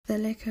The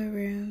Liquor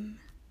Room.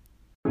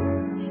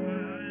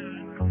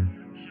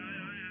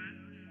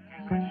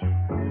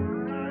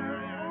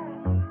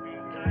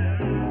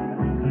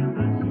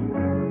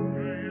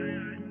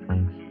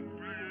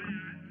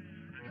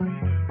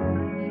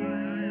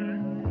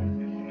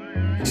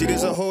 See,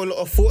 there's a whole lot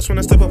of thoughts when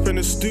I step up in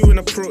the stew and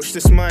approach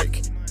this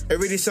mic. It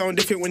really sounds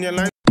different when you're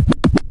lying.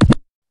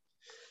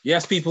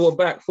 Yes, people, we're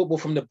back. Football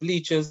from the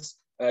bleachers.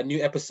 A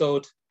new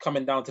episode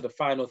coming down to the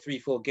final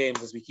 3-4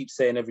 games, as we keep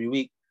saying every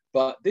week.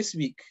 But this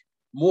week,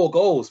 more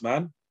goals,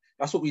 man.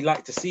 That's what we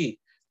like to see.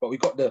 But we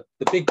got the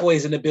big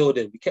boys in the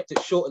building. We kept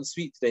it short and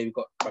sweet today. We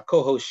got my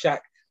co-host Shaq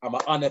and my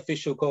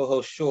unofficial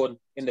co-host Sean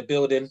in the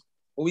building.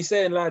 What we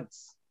saying,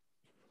 lads?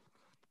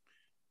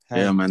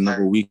 Yeah, man,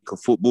 another week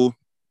of football.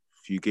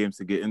 A few games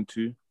to get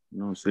into. You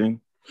know what I'm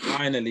saying?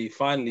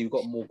 Finally, we've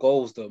got more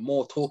goals, though,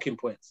 more talking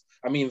points.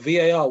 I mean,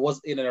 VAR was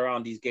in and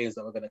around these games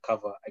that we're going to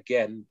cover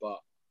again, but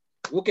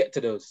we'll get to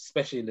those,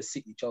 especially in the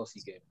City-Chelsea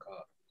game.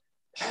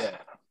 Yeah,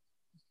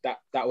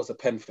 that was a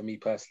pen for me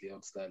personally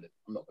on Sterling.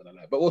 I'm not going to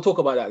lie. But we'll talk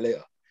about that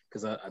later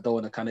because I don't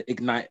want to kind of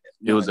ignite.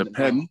 It was a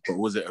pen, but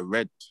was it a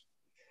red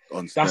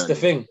on Sterling? That's the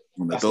thing.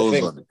 That's the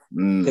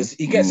thing. Because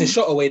he gets his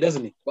shot away,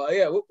 doesn't he? But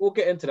yeah, we'll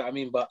get into that. I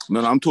mean, but...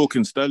 No, I'm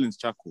talking Sterling's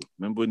tackle.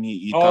 Remember when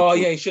he tackled?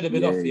 Yeah, he should have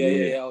been off.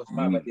 Yeah. I was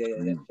mad.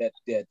 Yeah.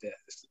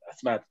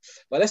 That's mad.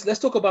 But let's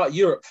talk about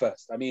Europe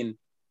first. I mean,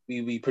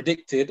 we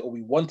predicted or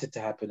we wanted to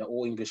happen an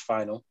all-English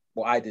final.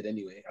 Well, I did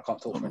anyway. I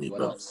can't talk for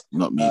anyone else.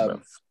 Not me, bro.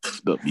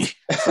 Not me.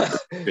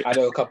 I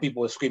know a couple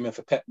people were screaming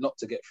for Pep not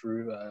to get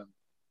through.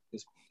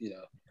 Because,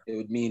 it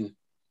would mean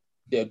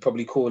they would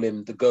probably call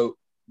him the GOAT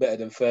better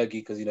than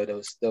Fergie because,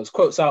 there was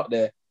quotes out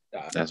there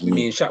that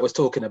me and Shaq was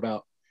talking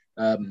about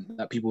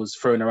that people was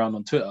throwing around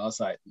on Twitter. I was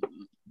like,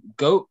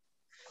 GOAT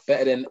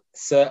better than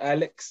Sir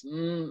Alex?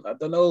 I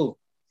don't know.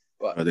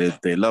 But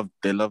they love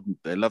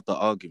the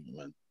argument,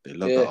 man. They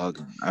love the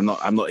argument. I'm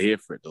not here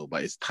for it though,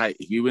 but it's tight.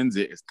 If he wins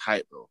it, it's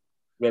tight, bro.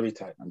 Very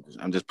tight.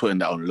 I'm just putting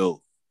that on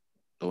low.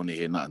 Don't want to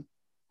hear nothing.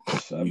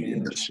 I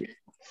mean,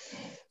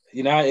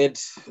 United,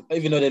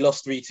 even though they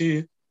lost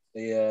 3-2,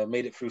 they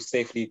made it through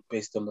safely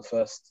based on the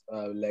first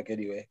leg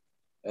anyway.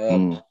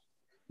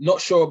 Not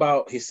sure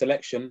about his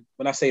selection.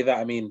 When I say that,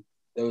 I mean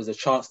there was a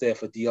chance there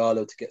for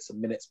Diallo to get some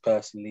minutes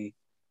personally.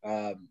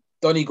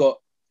 Donny got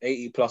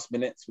 80 plus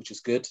minutes, which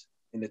is good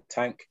in the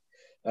tank.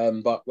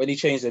 But when he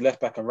changed the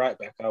left back and right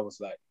back, I was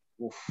like,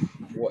 oof,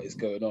 what is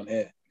going on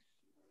here?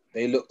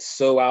 They looked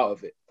so out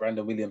of it,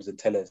 Brandon Williams and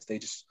Tellers. They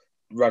just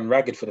run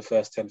ragged for the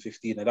first 10,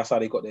 15, and that's how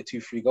they got their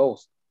 2-3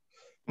 goals.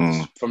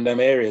 From them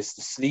areas,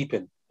 the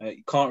sleeping.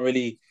 You can't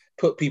really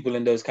put people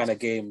in those kind of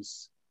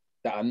games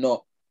that are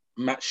not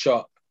match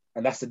sharp,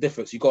 and that's the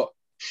difference. You got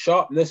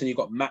sharpness and you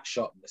got match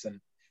sharpness,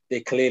 and they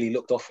clearly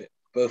looked off it,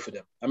 both of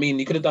them. I mean,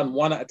 he could have done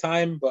one at a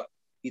time, but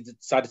he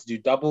decided to do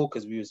double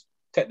because we was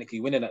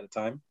technically winning at the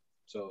time.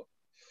 So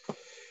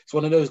it's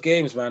one of those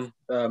games, man.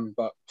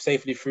 But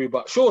safely through.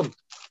 But Sean, a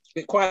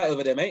bit quiet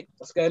over there, mate.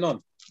 What's going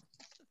on?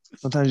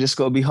 Sometimes you just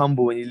got to be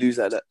humble when you lose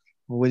like that,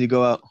 or when you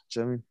go out. Do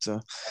you know what I mean?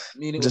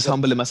 So I'm just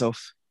humbling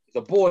myself.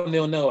 The ball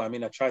 0-0. I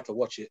mean, I tried to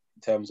watch it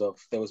in terms of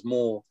there was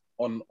more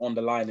on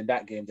the line in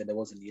that game than there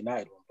was in the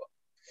United one. But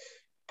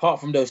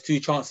apart from those two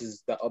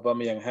chances that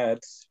Aubameyang had,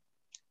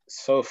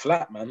 so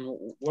flat, man.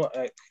 What,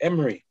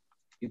 Emery,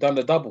 you done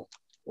the double.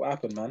 What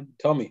happened, man?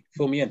 Tell me.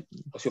 Fill me in.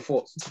 What's your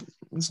thoughts?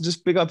 Let's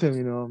just big up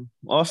him,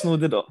 Arsenal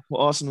did what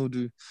Arsenal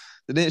do.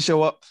 They didn't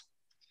show up.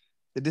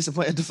 They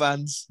disappointed the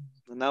fans.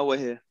 And now we're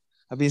here.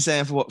 I've been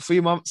saying for 3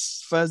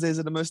 months, Thursdays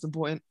are the most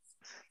important.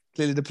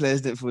 Clearly the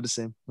players didn't feel the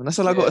same. And that's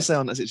all I got to say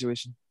on that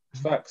situation.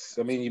 Facts.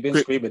 I mean, you've been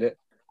screaming it.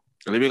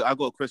 I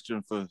got a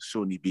question for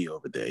Shawnee B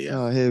over there, yeah?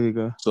 Oh, here we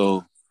go.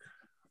 So,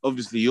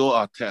 obviously, you're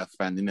an Arteta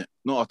fan, innit?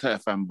 Not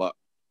Arteta fan, but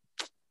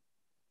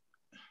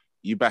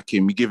you back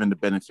him, you give him the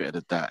benefit of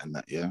the doubt and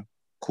that, yeah?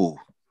 Cool.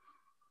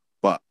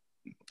 But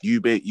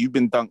you've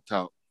been dunked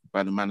out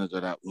by the manager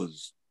that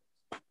was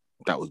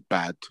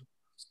bad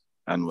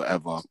and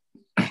whatever.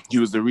 He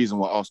was the reason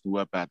why Arsenal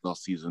were bad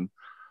last season.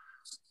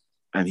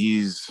 And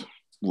he's,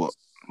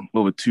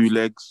 over 2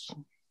 legs?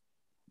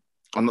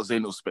 I'm not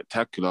saying it was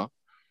spectacular,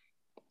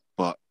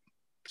 but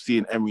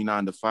seeing Emery now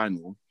in the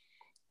final,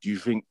 do you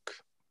think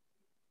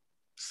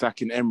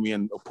sacking Emery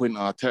and appointing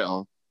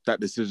Arteta, that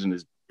decision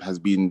has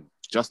been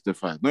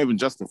justified? Not even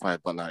justified,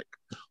 but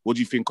what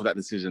do you think of that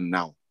decision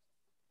now,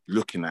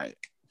 looking at it?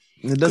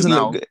 It doesn't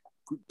look good.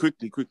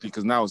 Quickly,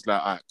 because now it's like,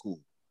 all right, cool.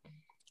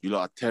 You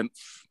lot are 10th.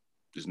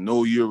 There's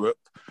no Europe.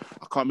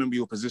 I can't remember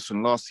your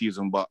position last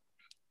season, but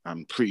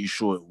I'm pretty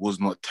sure it was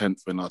not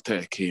 10th when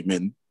Arteta came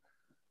in.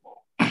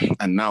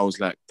 And now it's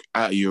like,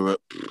 out of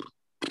Europe.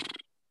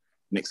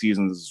 Next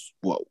season's,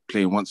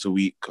 playing once a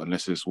week,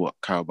 unless it's,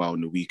 Carabao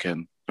on the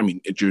weekend. I mean,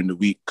 during the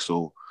week.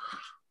 So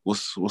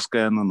what's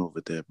going on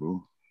over there,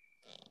 bro?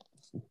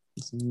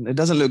 It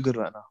doesn't look good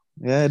right now.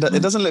 Yeah,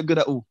 it doesn't look good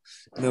at all.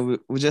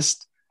 We're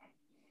just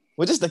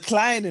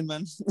declining,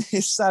 man.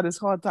 It's sad. It's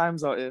hard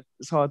times out here.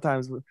 It's hard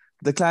times.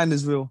 Decline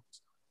is real.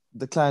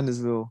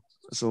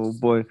 So,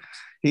 boy,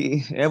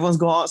 Everyone's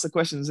got to answer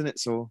questions, in it,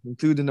 so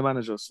including the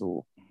manager.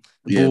 So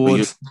the Yeah, board.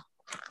 but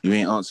you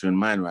ain't answering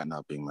mine right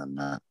now, big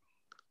man.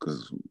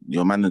 Because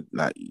your man,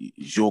 like,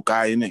 is your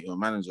guy, innit? Your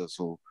manager.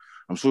 So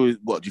I'm sure.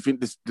 What do you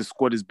think? This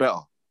squad is better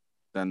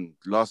than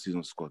last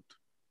season's squad?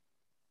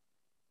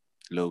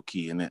 Low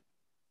key, innit?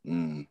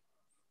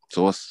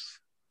 So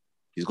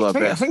he's got a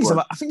better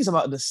squad. I think it's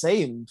about the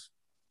same.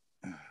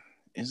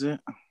 Is it?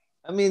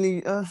 I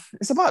mean,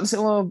 it's about the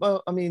same.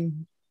 Well, I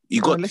mean,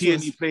 you got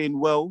Tierney playing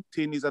well.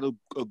 Tierney's had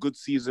a good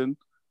season.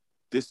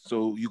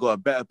 So you got a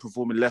better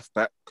performing left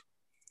back.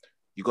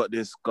 You got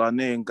this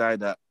Ghanaian guy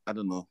that I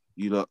don't know.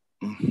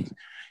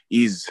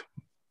 He's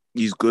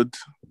good.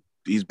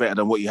 He's better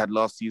than what you had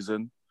last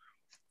season.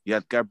 You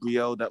had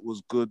Gabriel that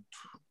was good.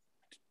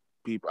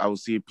 I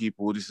was seeing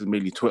people. This is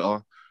mainly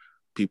Twitter.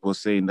 People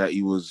saying that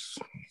he was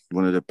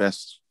one of the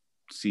best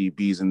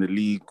CBs in the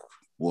league.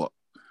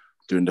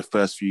 During the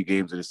first few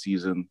games of the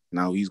season.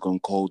 Now he's gone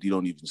cold. He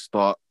don't even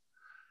start.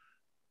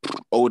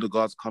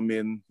 Odegaard's come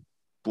in,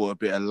 brought a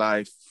bit of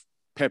life.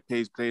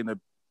 Pepe's playing a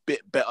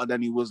bit better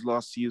than he was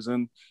last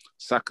season.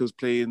 Saka's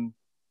playing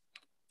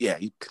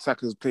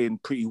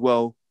pretty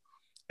well.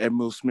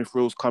 Emil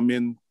Smith-Rowe's come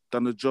in,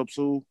 done the job.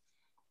 So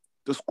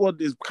the squad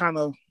is kind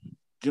of,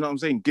 you know what I'm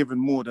saying, given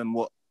more than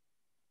what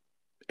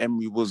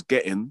Emery was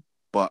getting,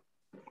 but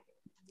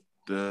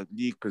the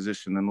league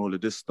position and all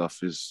of this stuff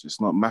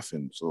it's not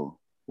mathing. So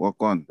walk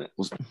on.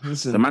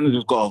 The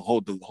manager's got to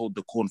hold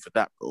the corn for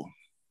that, bro.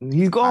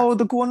 He's got to hold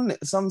the corn in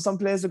it. Some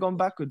players have gone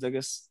backwards, I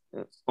guess,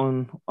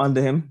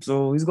 under him.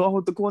 So he's got to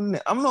hold the corn in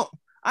it.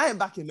 I ain't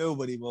backing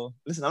nobody, bro.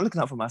 Listen, I'm looking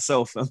out for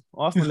myself.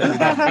 Arsenal let me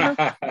down.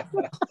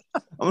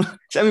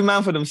 Every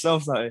man for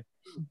themselves out here.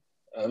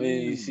 I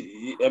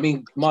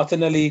mean,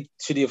 Martinelli,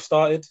 should he have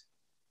started?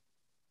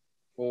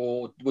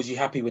 Or was you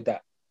happy with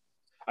that?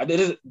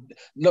 We're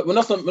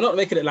not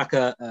making it like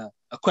a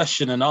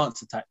question and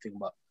answer type thing,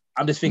 but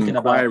I'm just thinking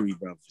about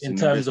in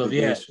terms of,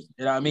 you know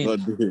what I mean?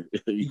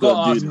 You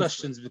got to ask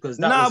questions because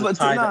that was a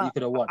tie that you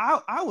could have won.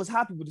 I was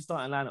happy with the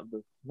starting lineup,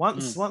 though.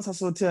 Once I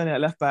saw Tierney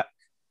at left back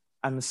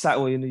and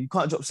Saka, you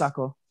can't drop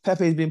Saka.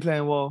 Pepe's been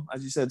playing well,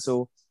 as you said,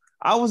 so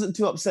I wasn't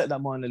too upset that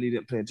Martinelli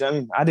didn't play. Do you know what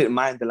I mean? I didn't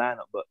mind the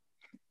lineup, but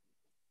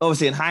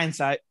obviously in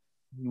hindsight,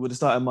 you would have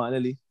started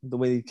Martinelli the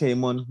way he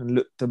came on and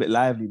looked a bit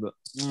lively, but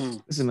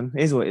listen, man,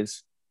 it is what it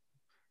is.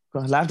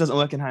 Life doesn't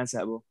work in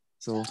hindsight, bro.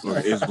 So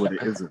it is what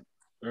it isn't.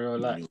 Real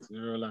life.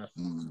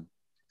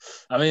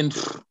 I mean,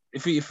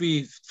 if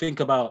we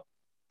think about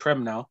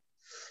Prem now,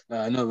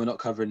 I know we're not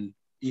covering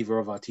either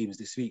of our teams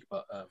this week,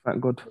 but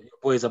thank God, your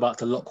boy's about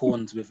to lock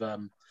horns with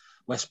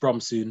West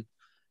Brom soon.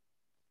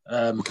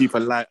 We'll keep a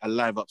live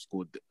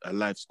score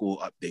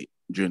update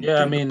during.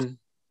 Yeah, I mean,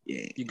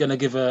 you're gonna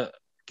give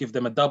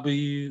them a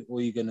W,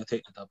 or you're gonna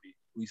take the W?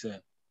 What are you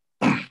saying?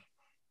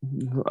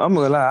 I'm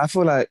gonna lie. I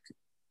feel like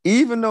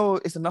even though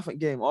it's a nothing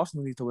game,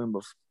 Arsenal need to win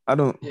both. I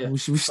don't. Yeah. We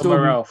still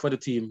morale for the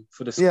team,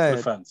 for the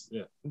fans.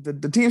 Yeah.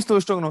 The team's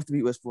still strong enough to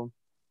beat West Brom,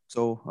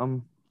 so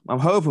I'm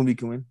hoping we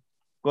can win.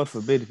 God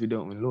forbid if we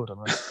don't win, Lord.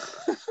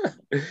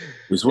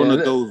 It's one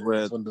of those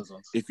where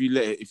if you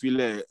let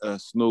it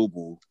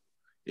snowball,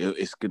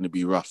 it's gonna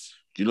be rough.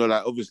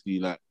 Like obviously,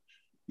 like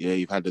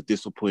you've had a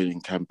disappointing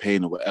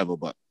campaign or whatever,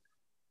 but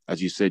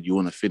as you said, you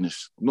want to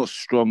finish not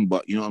strong,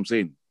 but you know what I'm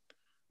saying.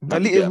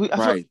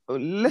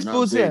 Let's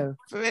build,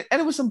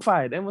 and with some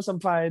pride.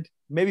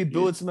 Maybe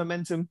build some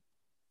momentum.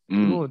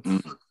 Yeah.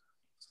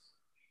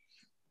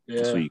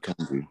 That's what you can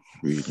do,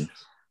 really.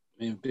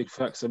 I mean, big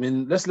facts. I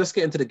mean, let's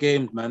get into the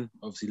game, man.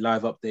 Obviously,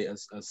 live update,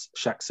 as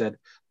Shaq said.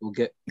 We'll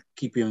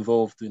keep you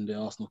involved in the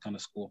Arsenal kind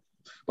of score.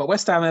 But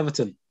West Ham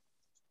Everton,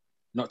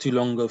 not too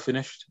long ago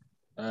finished.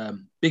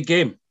 Big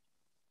game.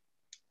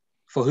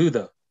 For who,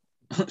 though?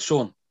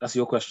 Sean, that's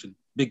your question.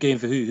 Big game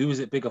for who? Who is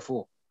it bigger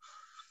for?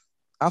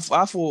 I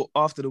thought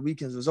after the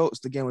weekend's results,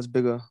 the game was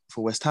bigger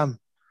for West Ham.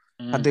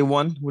 Had they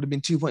won, would have been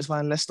 2 points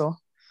behind Leicester.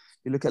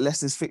 You look at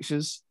Leicester's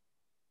fixtures,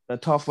 they're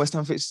tough. West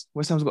Ham's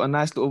got a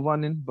nice little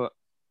run in, but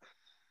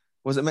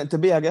was it meant to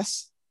be, I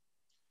guess?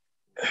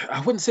 I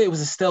wouldn't say it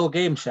was a stale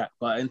game, Shaq,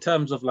 but in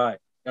terms of like,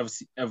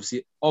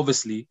 obviously,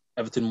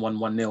 Everton won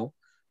 1-0,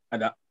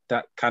 and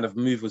that kind of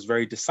move was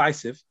very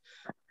decisive.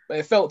 But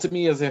it felt to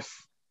me as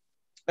if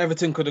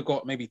Everton could have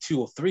got maybe 2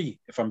 or 3,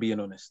 if I'm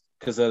being honest,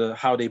 because of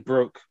how they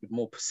broke with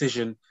more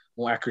precision,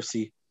 more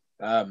accuracy.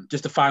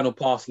 Just the final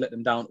pass let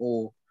them down,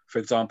 or, for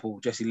example,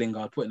 Jesse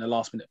Lingard putting a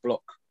last-minute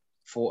block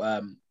for,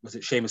 was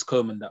it Seamus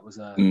Coleman that was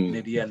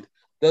near the end?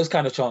 Those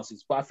kind of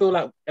chances. But I feel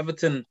like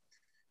Everton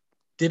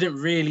didn't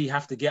really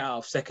have to get out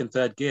of second,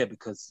 third gear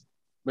because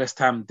West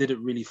Ham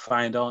didn't really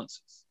find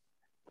answers.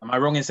 Am I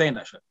wrong in saying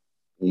that, Shaq?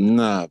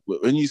 Nah,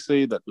 but when you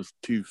say that with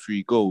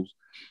 2-3 goals,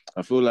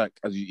 I feel like,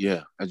 as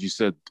you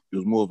said, it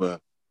was more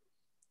of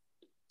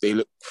they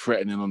looked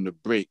threatening on the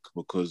break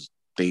because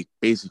they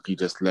basically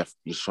just left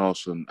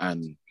Richarlison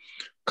and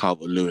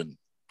Calvert-Lewin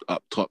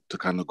up top to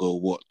kind of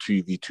go,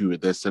 2v2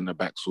 with their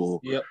centre-backs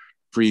or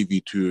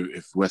 3v2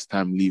 if West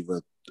Ham leave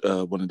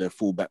one of their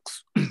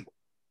full-backs,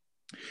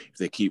 if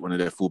they keep one of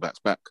their full-backs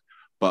back.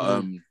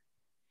 But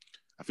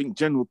I think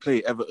general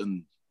play,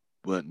 Everton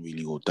weren't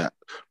really all that.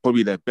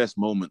 Probably their best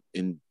moment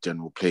in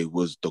general play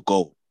was the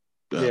goal.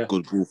 The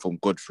good ball from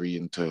Godfrey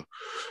into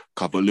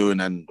Calvert-Lewin,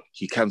 and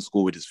he can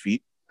score with his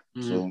feet.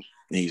 So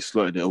he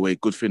slotted it away.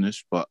 Good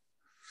finish. But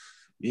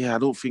yeah, I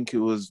don't think it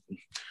was...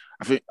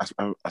 I think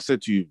I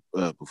said to you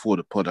before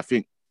the pod, I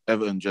think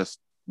Everton just,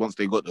 once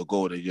they got the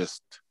goal, they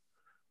just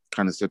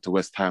kind of said to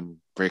West Ham,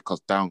 break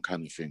us down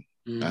kind of thing.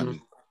 And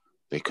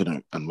they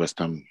couldn't, and West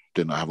Ham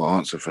didn't have an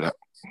answer for that.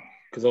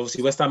 Because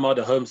obviously West Ham are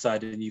the home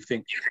side, and you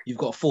think you've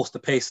got to force the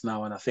pace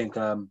now. And I think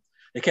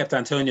they kept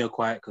Antonio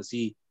quiet because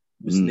he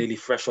was nearly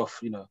fresh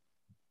off,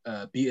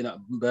 beating up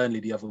Burnley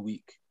the other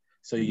week.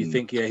 So you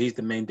think, he's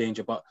the main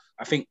danger. But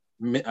I think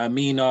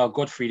Mina,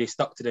 Godfrey, they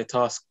stuck to their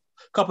task.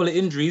 A couple of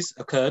injuries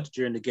occurred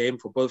during the game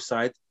for both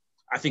sides.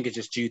 I think it's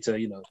just due to,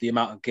 the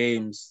amount of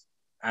games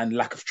and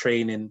lack of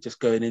training, just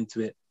going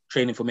into it,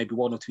 training for maybe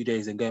 1 or 2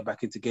 days and going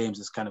back into games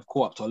has kind of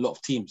caught up to a lot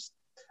of teams.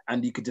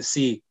 And you could just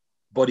see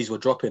bodies were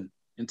dropping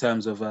in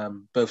terms of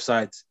both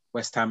sides,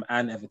 West Ham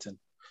and Everton.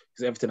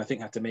 Because Everton, I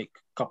think, had to make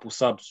a couple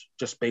subs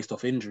just based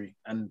off injury.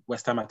 And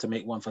West Ham had to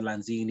make one for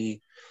Lanzini.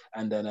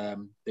 And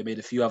then they made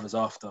a few others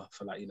after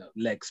for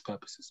legs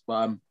purposes.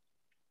 But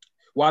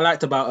what I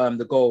liked about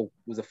the goal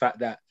was the fact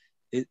that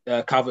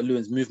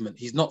Calvert-Lewin's movement,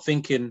 he's not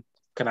thinking,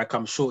 can I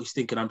come short? He's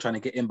thinking, I'm trying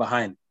to get in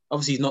behind.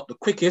 Obviously, he's not the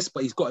quickest,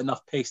 but he's got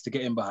enough pace to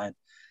get in behind.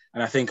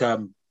 And I think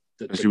the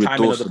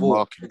timing of the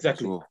ball,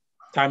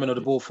 timing of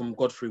the ball from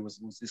Godfrey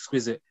was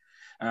exquisite.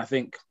 And I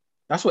think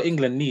that's what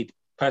England need.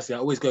 Personally,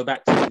 I always go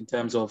back to it in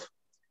terms of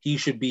he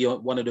should be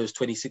one of those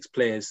 26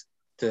 players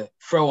to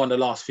throw on the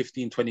last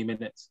 15, 20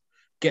 minutes,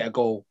 get a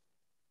goal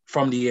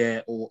from the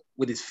air or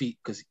with his feet.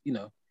 Because,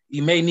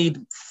 he may need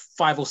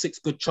 5 or 6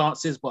 good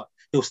chances, but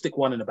he'll stick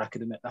one in the back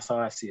of the net. That's how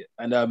I see it.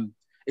 And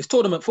it's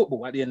tournament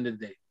football at the end of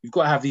the day. You've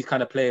got to have these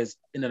kind of players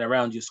in and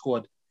around your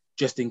squad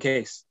just in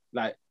case.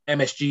 Like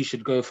MSG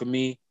should go for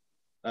me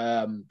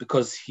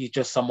because he's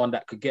just someone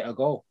that could get a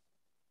goal.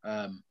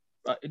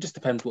 But it just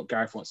depends what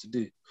Gareth wants to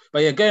do.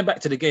 But yeah, going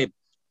back to the game,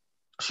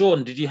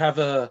 Sean, did you have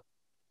an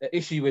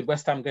issue with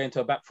West Ham going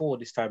to a back four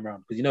this time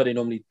round? Because they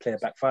normally play a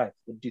back five.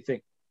 What do you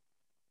think?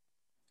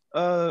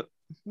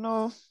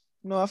 No.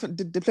 I think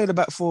they played a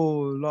back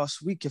four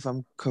last week, if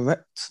I'm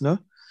correct. No,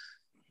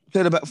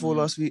 played a back four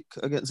last week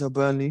against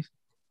Burnley,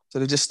 so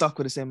they just stuck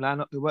with the same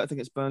lineup. It worked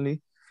against Burnley,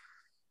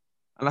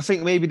 and I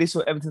think maybe they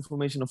saw Everton's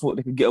formation and thought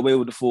they could get away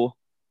with the four,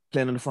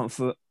 playing on the front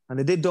foot, and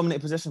they did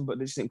dominate possession, but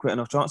they just didn't create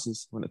enough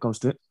chances when it comes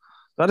to it.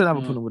 So I didn't have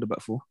a problem with the back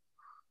four.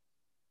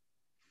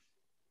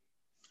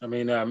 I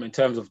mean, in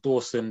terms of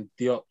Dawson,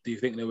 Diop, do you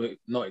think they were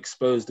not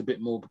exposed a bit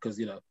more because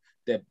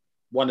they're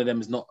one of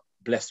them is not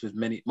blessed with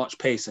much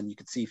pace, and you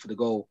could see for the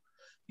goal,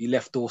 he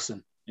left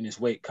Dawson in his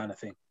wake, kind of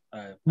thing.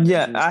 I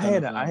hear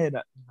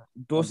that.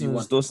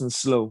 Dawson's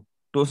slow.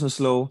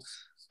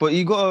 But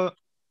you gotta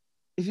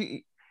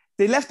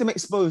they left him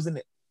exposed, didn't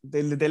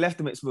it? They left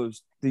him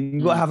exposed.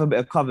 You gotta have a bit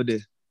of cover there,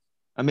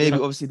 and maybe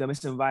obviously they're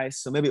missing Vice,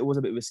 so maybe it was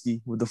a bit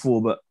risky with the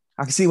four, but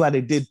I can see why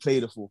they did play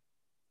the four.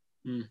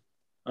 And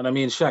I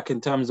mean, Shaq,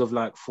 in terms of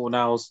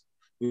Fornals,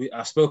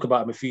 I spoke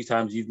about him a few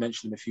times. You've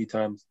mentioned him a few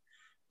times.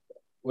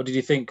 What did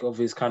you think of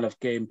his kind of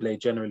gameplay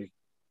generally?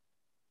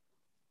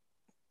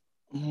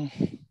 To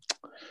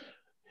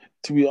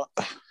be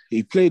honest,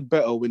 he played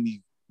better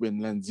when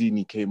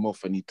Lanzini came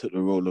off and he took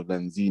the role of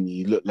Lanzini.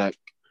 He looked like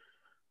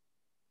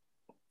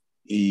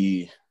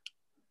he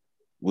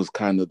was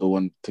kind of the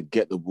one to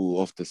get the ball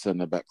off the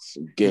centre backs,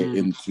 get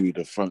into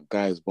the front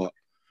guys. But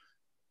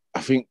I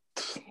think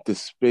the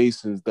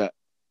spaces that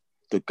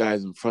the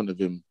guys in front of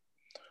him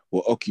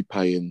were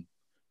occupying,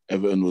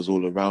 Everton was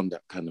all around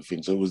that kind of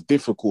thing. So it was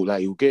difficult.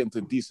 He would get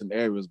into decent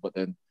areas, but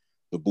then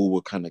the ball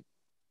would kind of,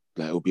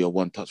 it'll be a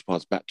one-touch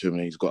pass back to him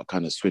and he's got to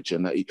kind of switch it.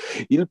 And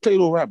he played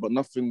all right, but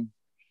nothing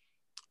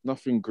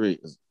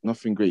great.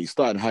 Nothing great. He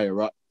started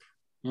higher up.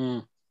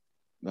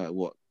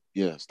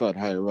 Started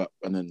higher up.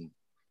 And then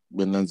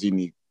when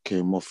Lanzini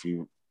came off,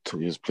 he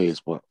took his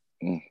place. But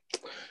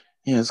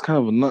it's kind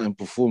of a nothing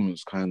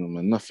performance, kind of,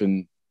 man.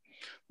 Nothing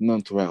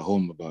to write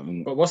home about.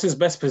 But what's his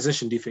best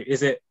position, do you think?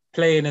 Is it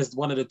playing as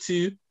one of the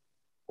two,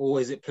 or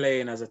is it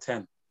playing as a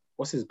 10?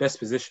 What's his best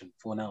position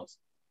for now?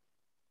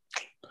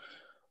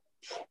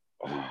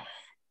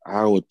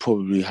 I would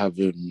probably have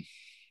him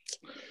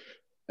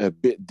a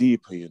bit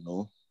deeper,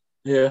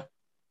 Yeah.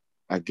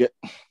 I get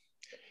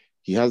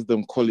he has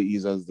them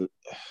qualities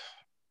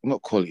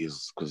not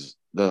qualities, because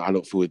I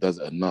don't feel he does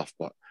it enough,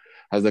 but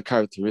has the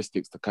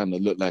characteristics to kind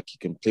of look like he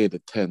can play the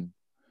 10.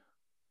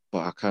 But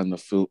I kind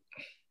of feel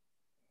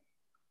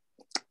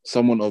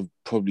someone of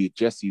probably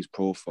Jesse's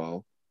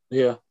profile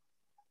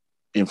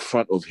in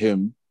front of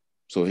him,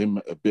 so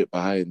him a bit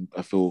behind,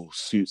 I feel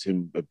suits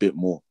him a bit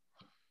more.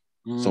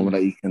 Someone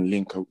that he can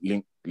link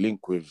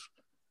with,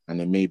 and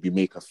then maybe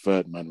make a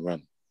third man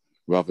run,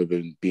 rather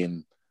than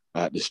being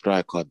the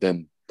striker,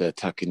 then the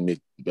attacking mid,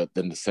 but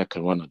then the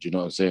second runner. Do you know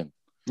what I'm saying?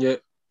 Yeah.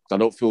 I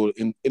don't feel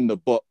in the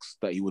box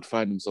that he would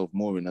find himself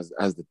more in as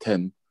the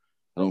 10.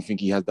 I don't think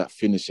he has that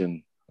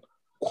finishing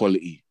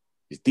quality.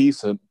 It's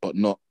decent, but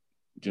not.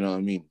 Do you know what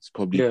I mean? It's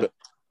probably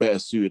better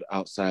suited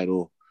outside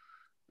or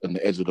on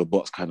the edge of the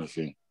box kind of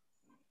thing.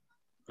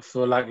 I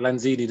feel like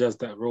Lanzini does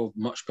that role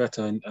much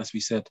better, and as we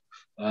said,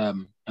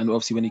 and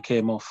obviously when he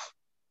came off,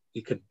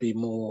 he could be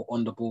more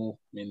on the ball,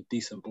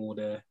 decent ball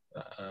there.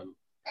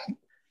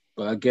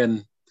 But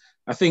again,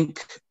 I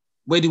think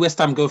where do West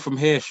Ham go from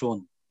here,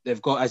 Sean?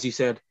 They've got, as you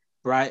said,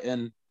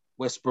 Brighton,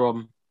 West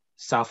Brom,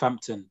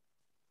 Southampton.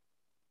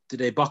 Do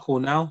they buckle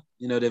now?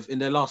 They've in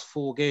their last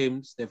 4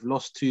 games, they've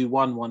lost 2,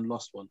 won 1,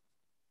 lost 1.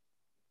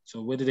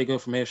 So where do they go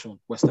from here, Sean?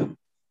 West Ham.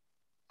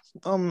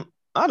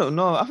 I don't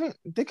know. I think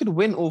they could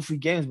win all 3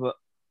 games, but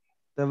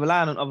they're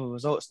relying on other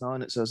results now,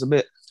 and so it's a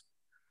bit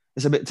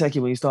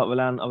techie when you start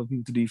relying on other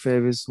people to do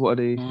favors. What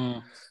are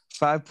they?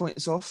 5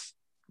 points off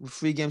with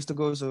 3 games to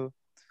go, so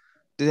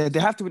they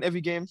have to win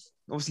every game.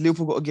 Obviously,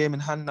 Liverpool got a game in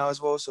hand now as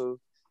well, so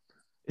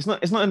it's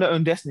not in their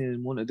own destiny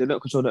anymore. They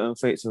don't control their own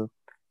fate, so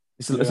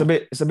it's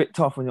a bit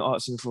tough when you're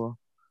asking to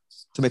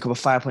make up a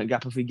 5-point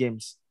gap in 3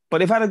 games. But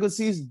they've had a good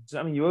season.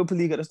 So, Europa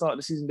League at the start of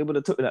the season, they would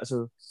have took that.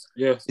 So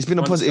yeah, it's been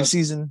a positive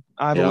season.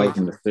 I was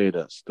going to say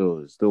that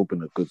it's still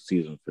been a good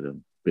season for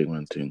them, big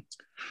man team.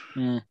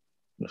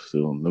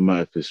 Still, no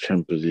matter if it's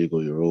Champions League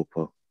or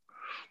Europa.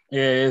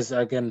 Yeah, it is.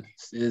 Again,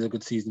 it is a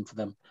good season for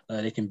them.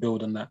 They can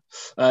build on that.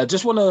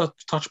 Just want to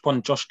touch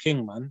upon Josh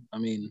King, man.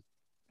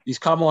 He's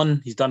come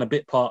on. He's done a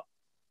bit part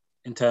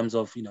in terms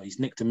of, he's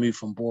nicked a move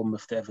from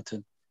Bournemouth to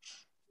Everton.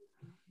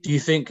 Do you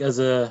think as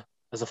a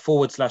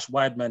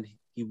forward/wide man,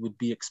 he would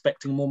be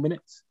expecting more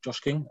minutes,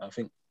 Josh King? I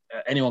think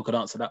anyone could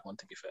answer that one,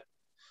 to be fair.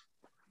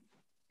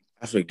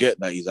 I forget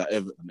that he's at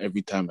Everton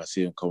every time I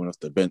see him coming off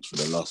the bench for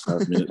the last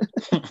 5 minutes.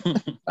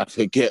 I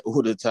forget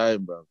all the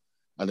time, bro.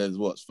 And then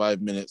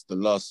 5 minutes, the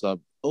last sub.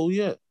 Oh,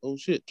 yeah. Oh,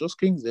 shit. Josh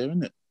King's there,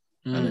 isn't it?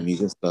 And then he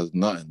just does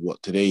nothing.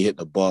 Today he hit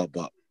the bar,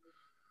 but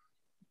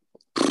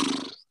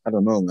I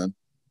don't know, man.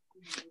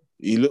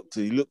 He looked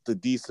a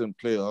decent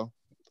player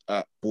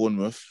at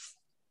Bournemouth.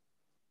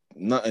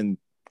 Nothing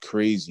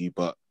crazy,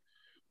 but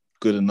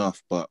good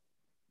enough. But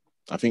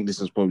I think this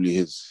is probably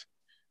his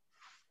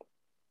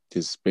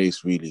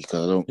space, really,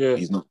 because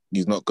he's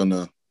not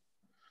gonna.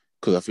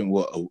 Because I think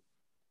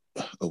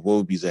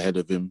Iwobi's ahead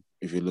of him.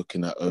 If you're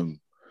looking at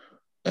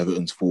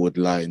Everton's forward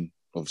line,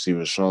 obviously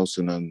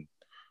Richarlison and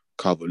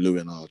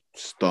Calvert-Lewin are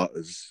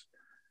starters,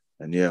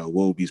 and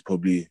Iwobi's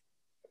probably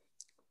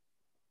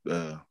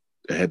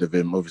ahead of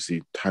him.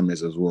 Obviously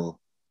James as well.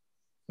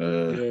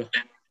 So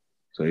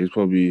he's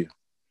probably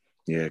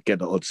get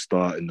the odd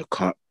start in the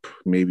cup,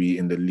 maybe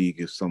in the league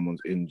if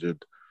someone's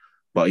injured.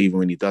 But even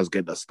when he does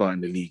get that start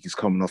in the league, he's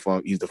coming off.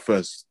 He's the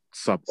first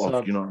sub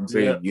off. You know what I'm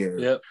saying?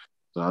 Yeah.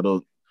 So I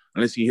don't,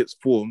 unless he hits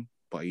form,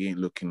 but he ain't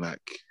looking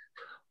like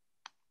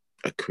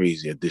a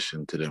crazy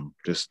addition to them.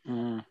 Just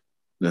an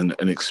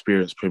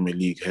experienced Premier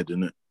League head,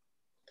 innit?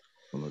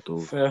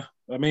 Fair.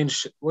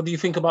 What do you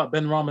think about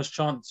Ben Rama's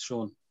chance,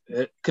 Sean?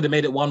 It could have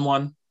made it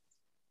 1-1.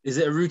 Is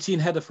it a routine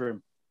header for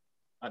him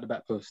at the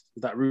back post?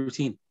 Is that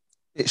routine?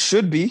 It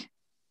should be.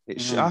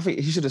 I think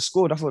he should have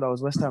scored. I thought that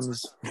was West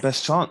Ham's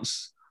best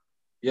chance.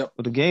 Yep.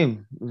 For the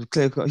game. It was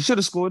clear cut. He should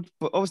have scored,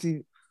 but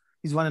obviously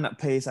he's running at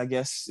pace, I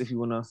guess, if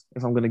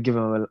I'm gonna give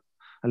him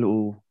a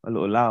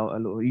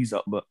little ease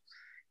up. But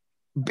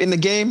in the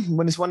game,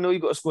 when it's 1-0, you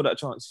got to score that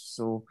chance.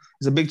 So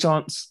it's a big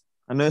chance.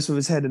 I know it's with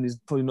his head, and he's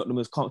probably not the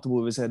most comfortable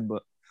with his head,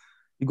 but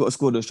you got to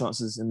score those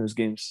chances in those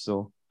games.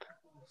 So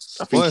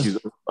I think he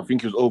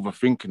was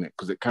overthinking it,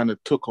 because it kind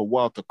of took a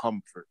while to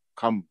come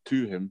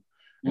to him,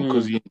 and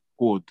because he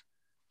scored,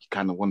 he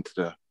kind of wanted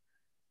to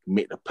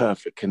make the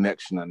perfect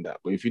connection and that.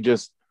 But if you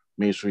just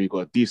made sure you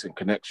got a decent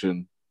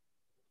connection,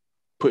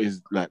 throw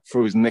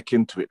his neck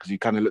into it, because he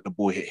kind of let the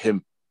ball hit him.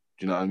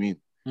 Do you know what I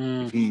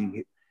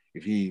mean?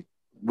 If he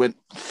went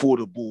for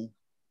the ball,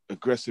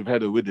 aggressive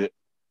header with it,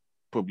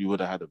 probably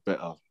would have had a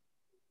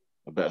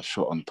better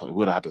shot on target.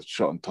 Would have had a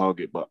shot on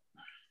target, but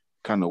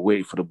kind of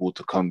wait for the ball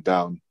to come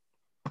down.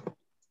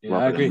 Yeah,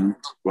 I agree.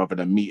 Rather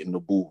than meeting the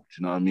ball. Do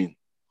you know what I mean?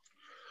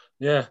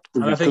 Yeah,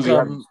 and I think he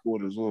hadn't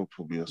scored as well,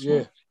 probably as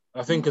well.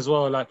 I think as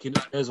well, like,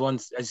 there's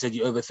ones, as you said,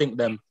 you overthink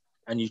them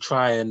and you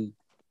try and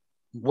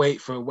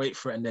wait for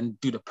it, and then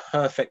do the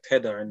perfect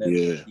header, and then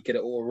you get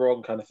it all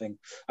wrong, kind of thing.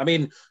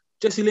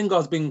 Jesse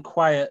Lingard's been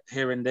quiet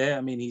here and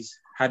there. He's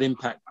had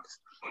impact.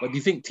 But do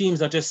you think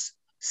teams are just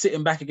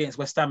sitting back against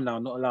West Ham now,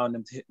 not allowing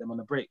them to hit them on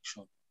a break,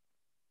 Sean?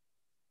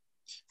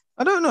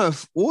 I don't know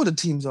if all the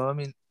teams are.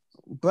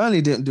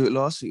 Burnley didn't do it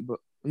last week, but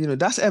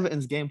that's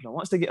Everton's game plan.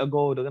 Once they get a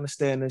goal, they're gonna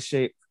stay in their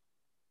shape.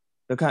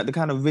 They're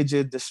kind of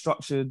rigid, they're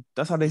structured.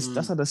 That's how they're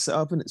set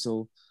up, innit?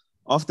 So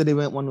after they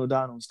went 1-0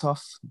 down, it was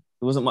tough.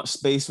 There wasn't much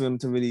space for them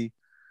to really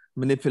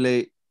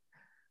manipulate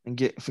and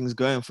get things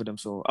going for them.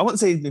 So I wouldn't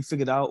say it's been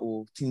figured out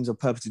or teams are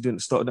purposely doing it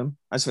to stop them.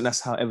 I just think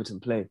that's how Everton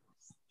play.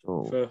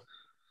 So fair.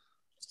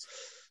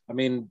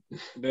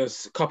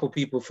 There's a couple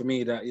people for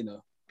me that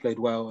played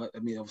well.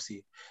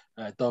 Obviously,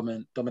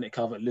 Dominic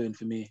Calvert-Lewin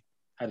for me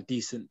had a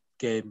decent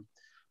game.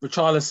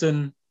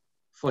 Richarlison,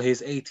 for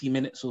his 80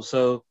 minutes or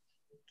so,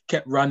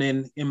 kept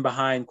running in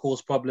behind,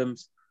 caused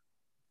problems.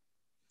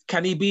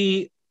 Can he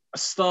be a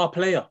star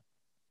player?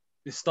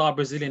 The star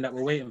Brazilian that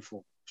we're waiting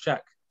for?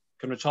 Shaq,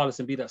 can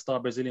Richarlison be that star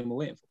Brazilian we're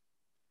waiting for?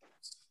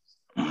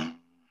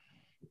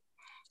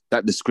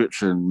 That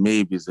description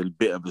maybe is a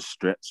bit of a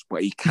stretch,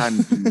 but he can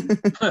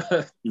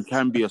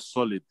be a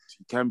solid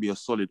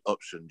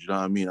option. Do you know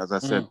what I mean? As I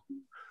said,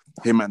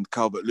 him and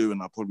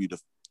Calvert-Lewin are probably the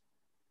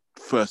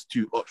first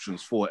two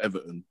options for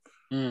Everton.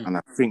 And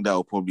I think that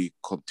will probably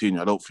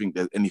continue. I don't think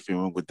there's anything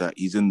wrong with that.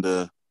 He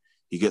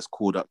gets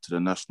called up to the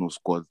national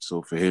squad.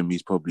 So for him,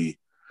 he's probably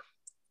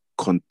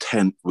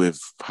content with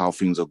how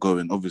things are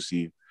going. Obviously,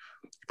 he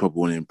probably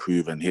want to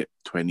improve and hit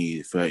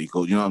 20, 30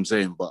 goals. You know what I'm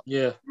saying? But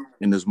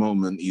in this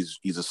moment,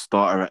 he's a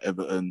starter at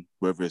Everton,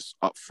 whether it's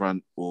up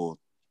front or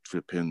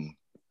flipping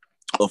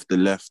off the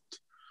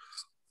left.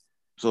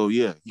 So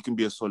yeah, he can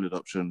be a solid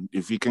option.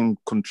 If he can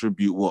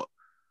contribute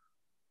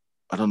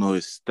I don't know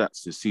his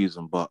stats this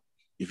season, but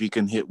if he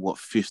can hit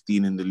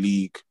 15 in the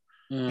league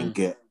and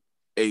get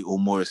 8 or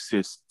more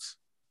assists,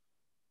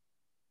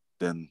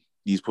 then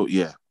those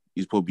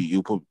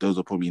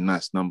are probably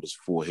nice numbers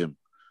for him.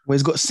 Well,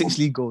 he's got 6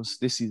 league goals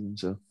this season,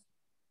 so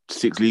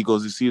 6 league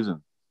goals this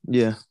season.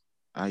 Yeah.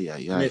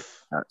 Yeah.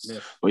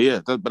 But yeah,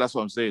 but that's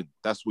what I'm saying.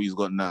 That's what he's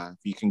got now. If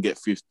he can get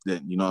 5th,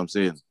 then you know what I'm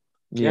saying.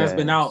 He has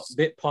been out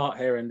bit part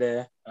here and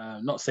there.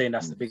 Not saying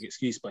that's the big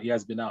excuse, but he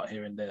has been out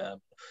here and there.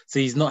 So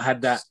he's not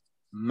had that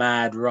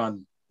mad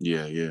run.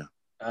 Yeah.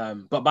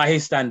 But by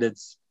his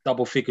standards,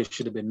 double figures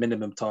should have been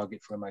minimum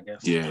target for him, I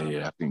guess.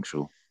 Yeah, I think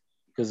so.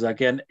 Because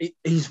again,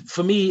 he's,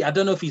 for me, I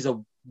don't know if he's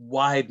a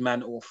wide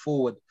man or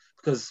forward,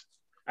 because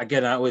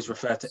again, I always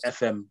refer to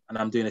FM, and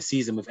I'm doing a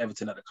season with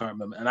Everton at the current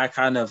moment, and I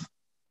kind of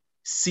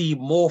see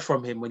more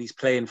from him when he's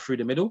playing through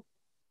the middle,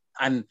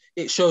 and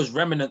it shows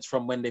remnants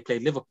from when they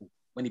played Liverpool,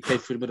 when he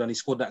played through the middle and he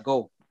scored that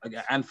goal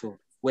at Anfield,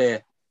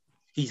 where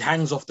he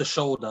hangs off the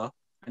shoulder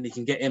and he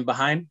can get in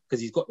behind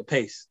because he's got the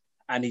pace.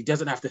 And he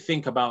doesn't have to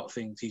think about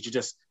things. He should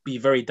just be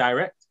very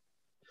direct.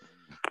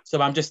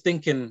 So I'm just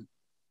thinking,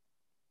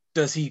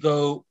 does he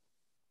go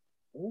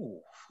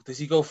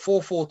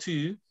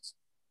 4-4-2,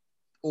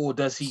 or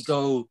does he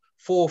go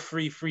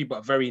 4-3-3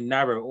 but very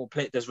narrow? Or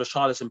does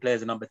Richarlison play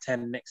as a number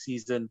 10 next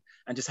season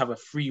and just have a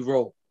free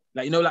role,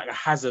 like a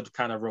Hazard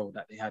kind of role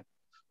that they had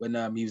when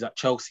he was at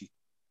Chelsea,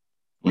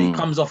 where he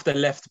comes off the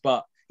left,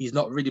 but he's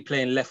not really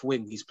playing left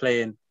wing. He's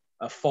playing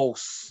a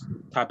false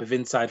type of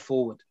inside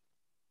forward.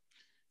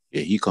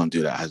 Yeah, he can't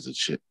do that Hazard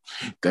shit.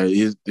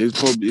 There's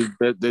probably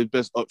the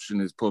best option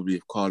is probably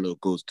if Carlo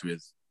goes to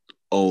his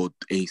old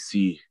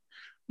AC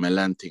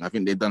Milan thing. I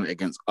think they've done it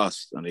against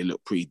us and they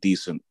look pretty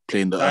decent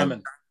playing the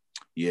Diamond.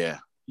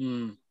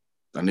 And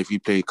if you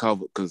play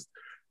because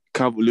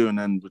Calvert-Lewin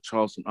and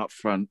Richarlison up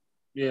front,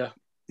 you've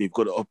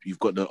got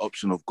the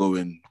option of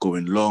going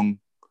long,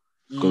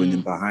 going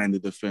in behind the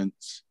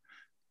defense,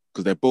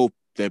 because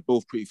they're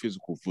both pretty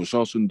physical.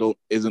 Richarlison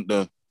isn't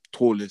the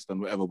tallest and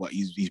whatever, but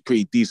he's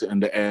pretty decent in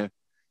the air,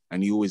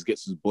 and he always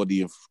gets his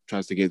body and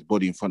tries to get his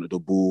body in front of the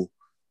ball,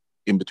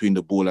 in between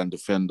the ball and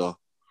defender.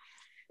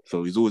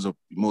 So he's always a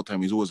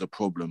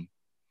problem.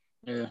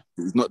 Yeah,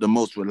 he's not the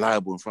most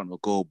reliable in front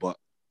of goal, but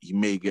he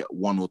may get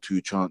 1 or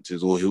 2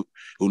 chances, or he'll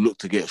look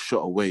to get a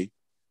shot away.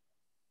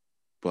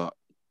 But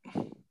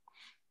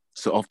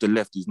so off the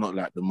left, he's not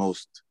like the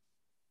most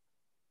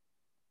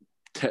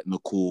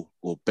technical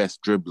or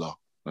best dribbler,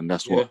 and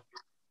that's what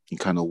you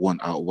kind of want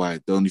out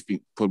wide. The only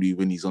thing probably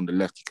when he's on the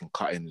left, he can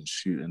cut in and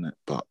shoot in it,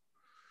 but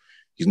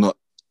he's not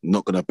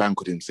gonna bank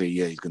with him. Say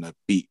he's gonna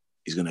beat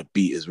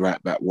his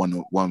right back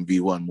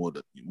 1v1 more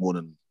than you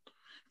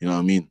know what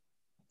I mean.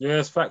 Yeah,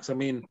 it's facts. I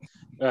mean,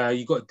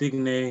 you got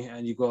Digne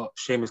and you got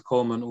Seamus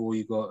Coleman, or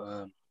you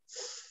got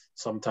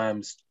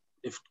sometimes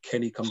if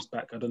Kenny comes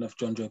back. I don't know if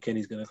John Joe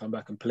Kenny's gonna come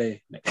back and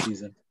play next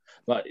season,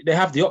 but they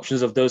have the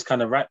options of those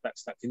kind of right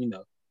backs that can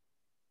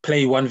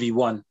play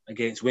 1v1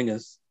 against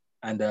wingers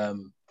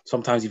and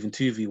sometimes even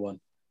 2v1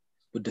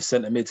 with the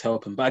centre mids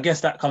helping. But I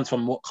guess that comes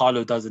from what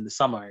Carlo does in the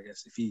summer, I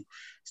guess. If he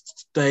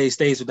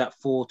stays with that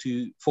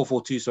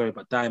 4-4-2,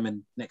 but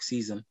Diamond next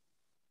season,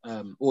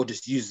 or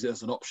just uses it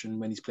as an option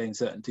when he's playing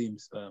certain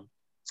teams.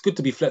 It's good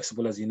to be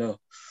flexible, as you know.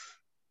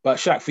 But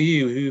Shaq, for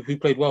you, who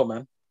played well,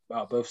 man,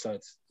 out both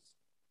sides?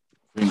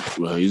 I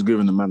think, he's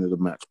given the man of the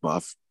match,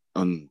 but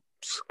on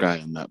Sky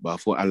and that. But I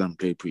thought Alan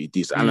played pretty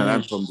decent. Alan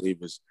and Tom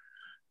Davis,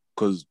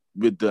 because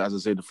with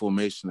the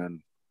formation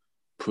and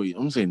pretty,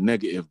 I'm not saying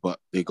negative, but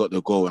they got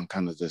the goal and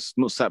kind of just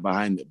not sat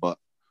behind it, but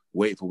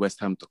wait for West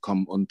Ham to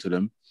come onto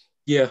them.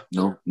 Yeah.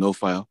 No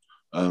fire.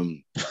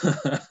 Alan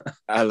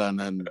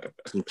and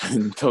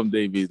Tom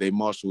Davies, they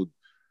marshaled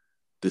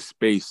the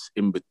space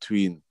in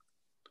between.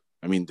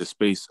 I mean, the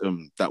space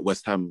that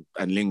West Ham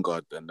and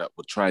Lingard and that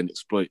would try and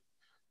exploit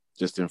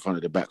just in front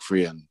of the back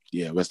three. And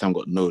West Ham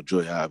got no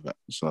joy out of it.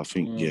 So I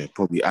think,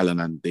 probably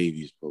Alan and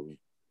Davies, probably.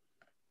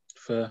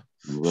 Fair.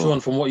 Well, Sean,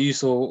 from what you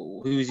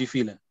saw, who was you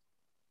feeling?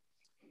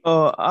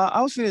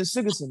 I was feeling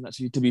Sigurdsson,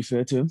 actually, to be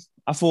fair to him.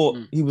 I thought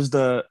he was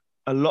a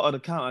lot of the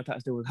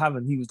counter-attacks they were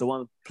having, he was the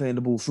one playing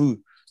the ball through.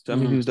 So, I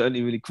mean, he was the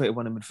only really creative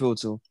one in midfield.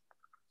 So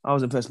I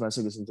was impressed by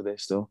Sigurdsson today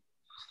still.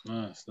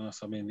 Nice.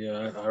 I mean,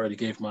 I already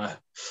gave my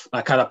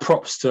kind of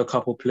props to a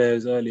couple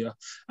players earlier.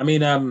 I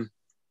mean,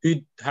 Who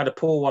had a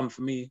poor one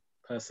for me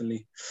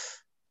personally?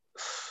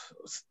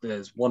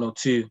 There's one or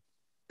two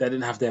that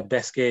didn't have their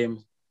best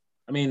game.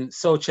 I mean,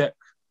 Souček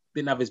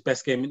didn't have his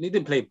best game. He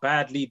didn't play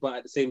badly, but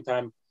at the same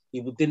time,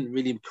 he didn't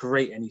really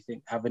create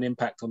anything, have an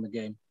impact on the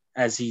game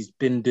as he's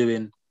been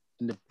doing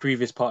in the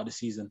previous part of the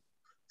season.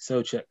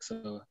 Souček,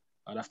 so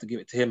I'd have to give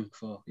it to him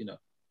for,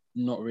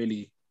 not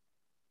really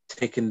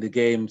taking the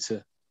game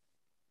to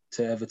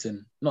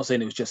Everton. Not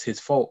saying it was just his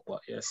fault,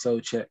 but yeah,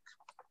 Souček.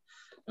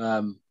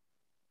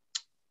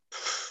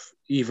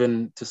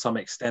 Even to some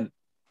extent,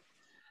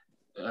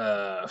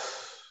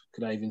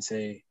 could I even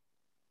say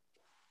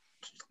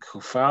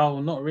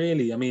Kufal? Not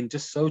really. I mean,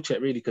 just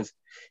Souček really, because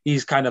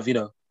he's kind of,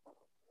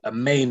 a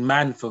main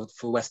man for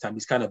West Ham.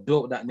 He's kind of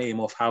built that name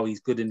off how he's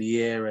good in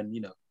the air, and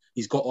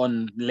he's got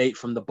on late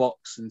from the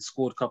box and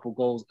scored a couple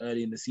goals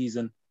early in the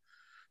season.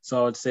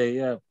 So I'd say,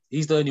 yeah,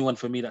 he's the only one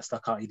for me that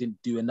stuck out. He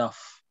didn't do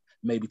enough,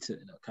 maybe to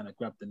kind of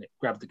grab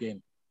the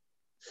game.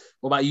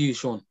 What about you,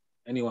 Sean?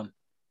 Anyone?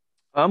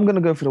 I'm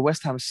gonna go for the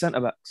West Ham centre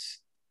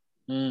backs.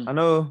 Mm. I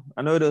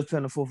know they was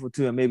playing a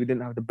 4-4-2 and maybe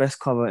didn't have the best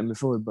cover in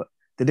midfield, but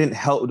they didn't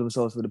help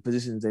themselves with the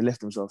positions they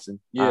left themselves in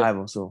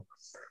either. So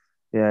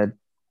yeah,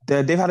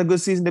 they've had a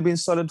good season. They've been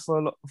solid for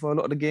a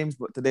lot of the games,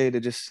 but today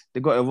they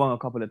got it wrong a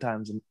couple of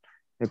times and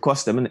it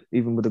cost them, innit?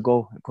 Even with the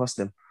goal, it cost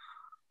them.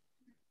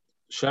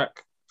 Shaq,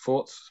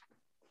 thoughts?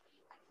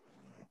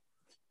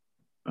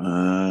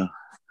 I'll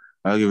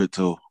give it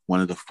to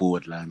one of the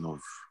forward line of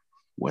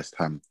West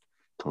Ham,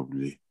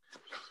 probably.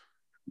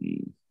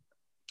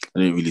 I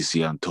didn't really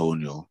see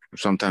Antonio.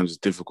 Sometimes it's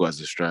difficult as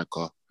a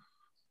striker,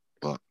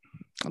 but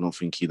I don't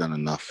think he done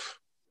enough.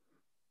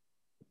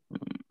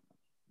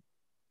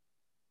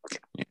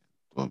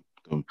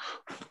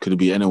 Could it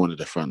be anyone at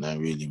the front line,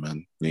 really,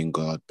 man?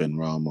 Lingard,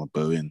 Benrahma,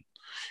 Bowen.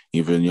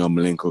 Even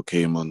Yarmolenko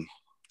came on,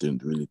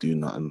 didn't really do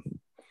nothing.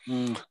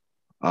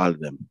 All of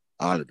them.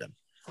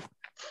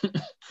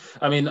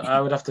 I mean,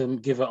 I would have to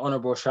give an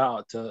honourable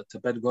shout out to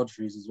Ben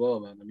Godfrey's as well,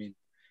 man. I mean,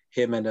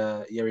 him and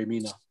Yerry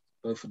Mina,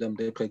 both of them,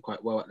 they played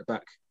quite well at the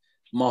back.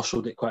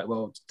 Marshall did quite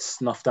well,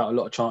 snuffed out a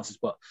lot of chances,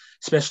 but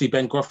especially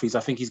Ben Godfrey's, I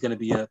think he's going to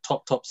be a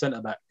top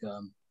centre-back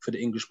for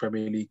the English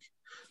Premier League.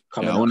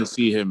 I want to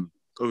see him.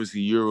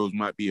 Obviously, Euros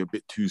might be a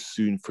bit too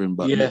soon for him,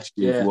 but next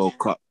year's World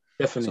Cup.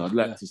 Definitely. So I'd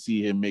like to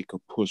see him make a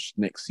push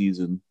next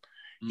season.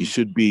 He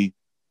should be,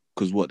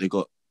 because they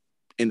got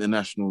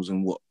internationals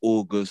in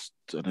August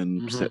and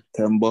then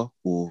September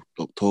or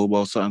October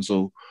or something.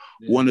 So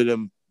one of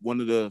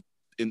the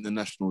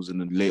internationals in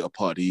the later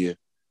part of the year,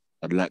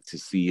 I'd like to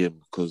see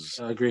him, because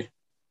I agree.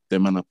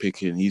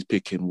 He's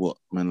picking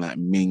like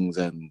Mings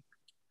and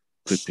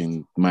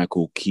flipping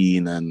Michael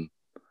Keane and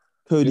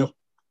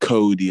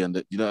Cody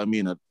and you know what I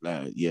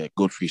mean?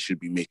 Godfrey should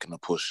be making a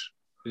push.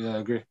 Yeah, I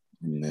agree.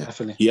 Yeah.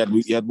 Definitely. He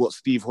had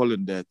Steve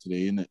Holland there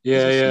today, innit?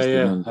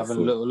 Yeah. Having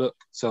a little look.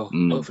 So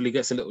hopefully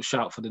gets a little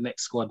shout for the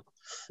next squad.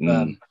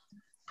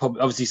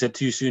 Obviously said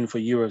too soon for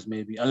Euros,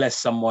 maybe, unless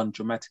someone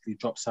dramatically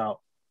drops out.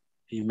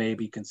 He may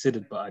be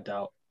considered, but I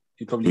doubt.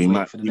 He probably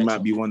wait for the next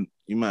one.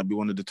 He might be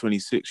one of the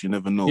 26. You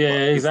never know.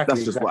 Yeah, exactly.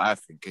 That's just what I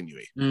think,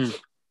 anyway. I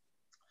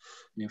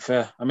mean,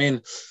 fair. I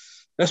mean,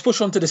 let's push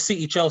on to the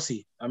City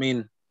Chelsea. I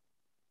mean,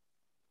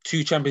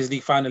 2 Champions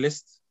League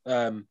finalists.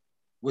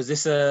 Was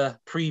this a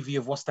preview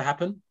of what's to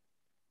happen?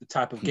 The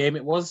type of game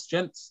it was,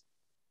 gents?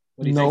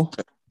 What do you think?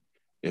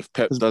 If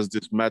Pep does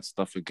this mad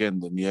stuff again,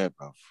 then yeah,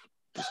 bruv.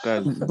 This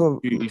guy,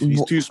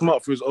 he's too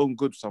smart for his own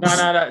good.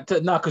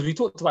 No, because we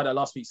talked about that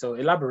last week. So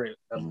elaborate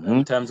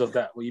in terms of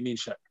that. What you mean,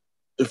 Shaq?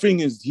 The thing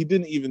is, he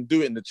didn't even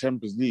do it in the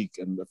Champions League,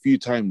 and a few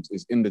times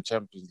it's in the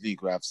Champions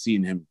League where I've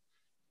seen him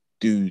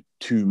do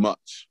too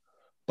much.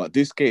 But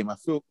this game, I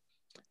feel,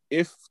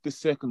 if the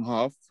second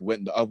half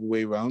went the other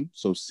way around,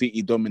 so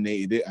City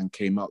dominated it and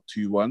came out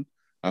 2-1,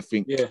 I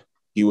think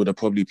he would have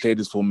probably played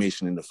his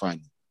formation in the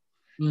final.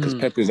 Because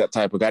Pep is that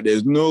type of guy. There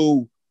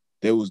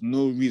was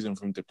no reason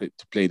for him to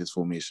play this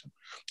formation.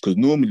 Because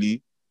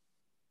normally,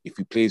 if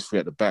he plays 3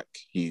 at the back,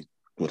 he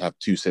would have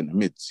 2 centre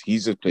mids.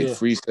 He's just played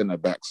 3 centre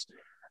backs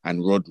and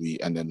Rodri,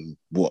 and then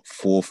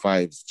 4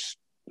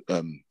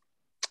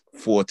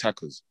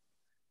 attackers.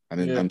 And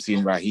then I'm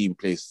seeing Raheem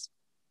plays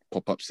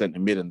pop-up centre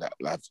mid and that.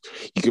 Like,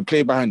 he could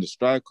play behind the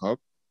striker,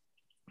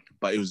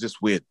 but it was just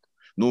weird.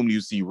 Normally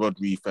you see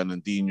Rodri,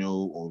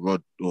 Fernandinho, or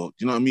do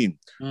you know what I mean?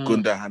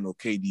 Gundogan or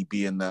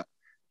KDB and that.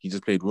 He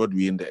just played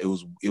Rodri in there. It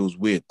was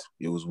weird.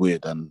 It was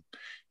weird, and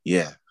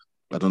I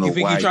don't know why. You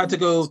think he tried to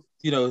go,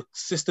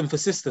 system for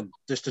system,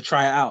 just to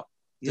try it out?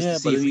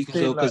 Just to see if we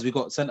can go, because we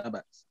got centre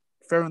backs.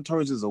 Ferran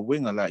Torres is a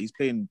winger. Like, he's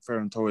playing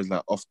Ferran Torres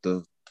like off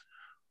the.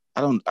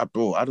 I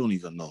don't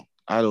even know.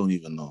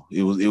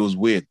 It was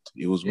weird.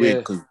 It was weird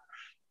because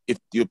if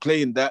you're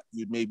playing that,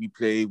 you'd maybe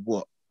play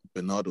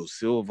Bernardo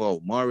Silva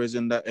or Mahrez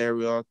in that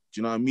area. Do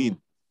you know what I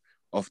mean?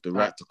 Off the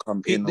right to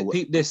come in.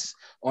 Peep this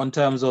on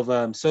terms of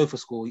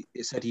SofaScore.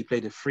 It said he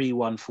played a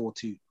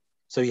 3-1-4-2.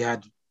 So he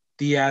had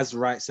Diaz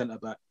right centre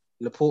back,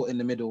 Laporte in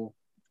the middle,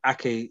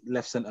 Ake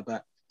left centre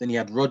back. Then he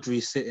had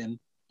Rodri sitting.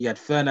 He had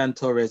Fernan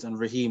Torres and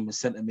Raheem as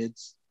centre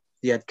mids.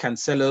 He had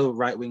Cancelo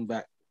right wing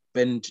back,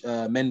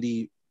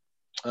 Mendy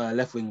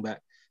left wing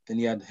back. Then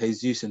you had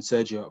Jesus and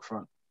Sergio up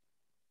front.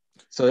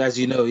 So as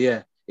you know,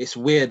 yeah, it's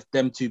weird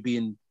them two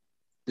being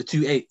the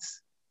 2 8s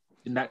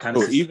in that kind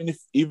of system.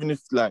 Even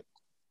if like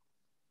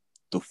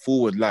the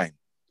forward line,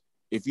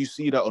 if you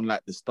see that on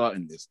like the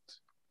starting list,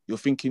 you're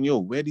thinking, yo,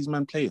 where are these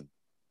men playing?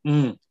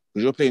 Because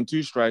you're playing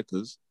 2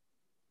 strikers,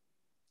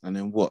 and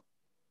then what?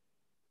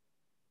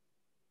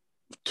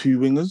 2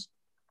 wingers?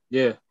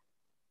 Yeah.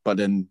 But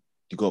then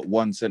you got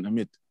 1 centre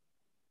mid.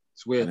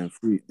 It's weird. And then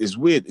 3. It's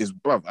weird. It's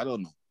bruv. I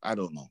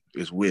don't know.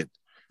 It's weird.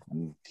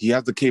 And he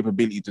has the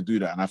capability to do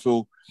that. And I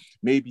feel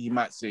maybe he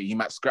might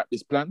scrap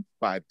this plan,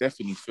 but I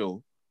definitely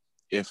feel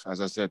if, as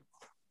I said,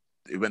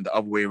 it went the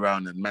other way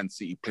around and Man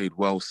City played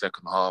well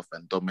second half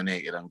and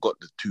dominated and got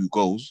the 2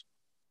 goals,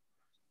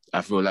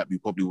 I feel like we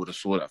probably would have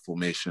saw that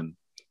formation.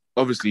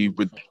 Obviously,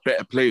 with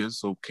better players,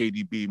 so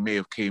KDB may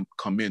have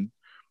come in,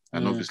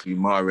 and obviously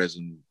Mahrez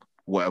and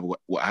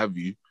what have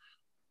you,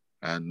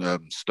 and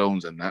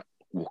Stones and that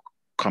will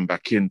come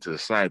back into the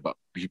side, but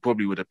he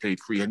probably would have played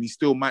 3, and he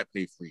still might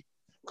play 3,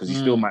 because he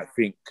still might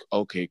think,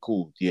 okay,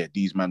 cool, yeah,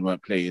 these men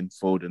weren't playing,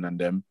 Foden and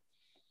them.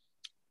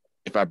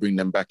 If I bring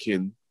them back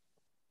in,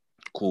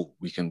 cool,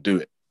 we can do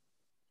it.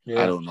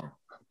 Yeah. I don't know.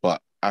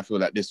 But I feel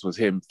like this was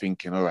him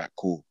thinking, all right,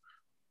 cool.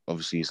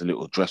 Obviously, it's a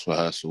little dress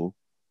rehearsal,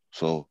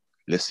 so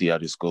let's see how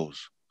this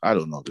goes. I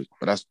don't know,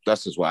 but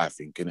that's just what I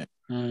think,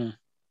 innit?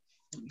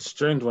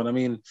 Strange one. I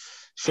mean,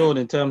 Sean,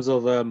 in terms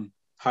of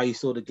how you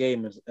saw the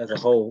game as a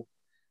whole,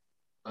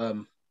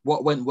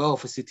 what went well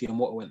for City and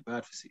what went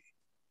bad for City?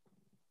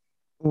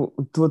 Well,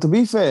 to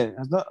be fair,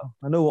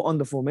 I know we're on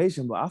the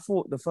formation, but I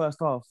thought the first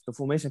half, the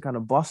formation kind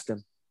of bust them.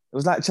 It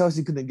was like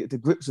Chelsea couldn't get to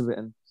grips with it,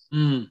 and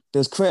they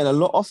was creating a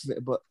lot off of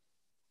it. But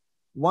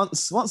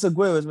once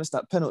Aguero's missed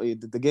that penalty,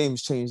 the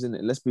game's changed, innit?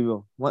 Let's be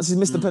real. Once he's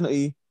missed the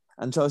penalty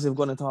and Chelsea have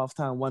gone into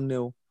half-time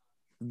 1-0,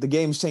 the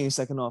game's changed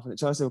second half, and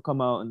Chelsea have come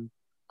out and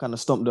kind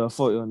of stomped the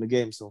authority on the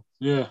game. So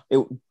yeah,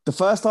 the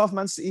first half,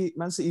 Man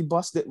City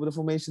busted it with the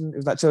formation. It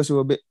was like Chelsea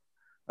were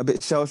a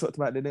bit shell-shocked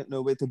about it. They didn't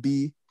know where to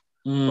be.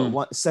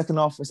 But second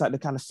half, it's like they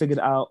kind of figured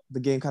it out. The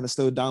game kind of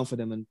slowed down for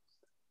them, and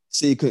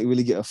City couldn't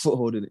really get a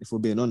foothold in it, if we're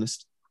being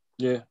honest.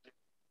 Yeah,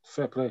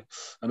 fair play.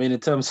 I mean, in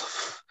terms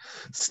of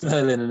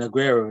Sterling and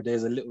Aguero,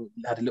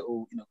 had a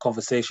little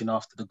conversation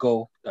after the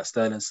goal that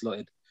Sterling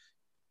slotted.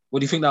 What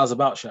do you think that was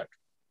about, Shaq?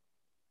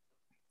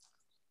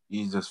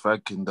 He's just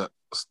thanking that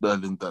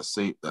Sterling that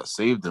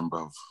saved him,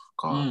 bruv.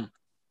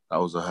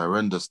 That was a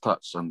horrendous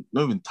touch, and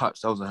not even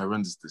touch. That was a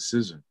horrendous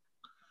decision.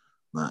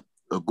 Like,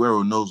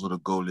 Aguero knows what a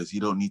goal is. He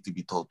don't need to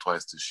be told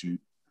twice to shoot,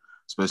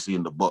 especially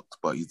in the box.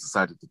 But he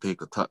decided to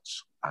take a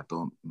touch. I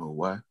don't know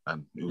why,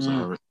 and it was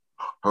a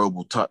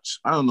horrible touch.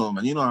 I don't know,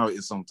 man. You know how it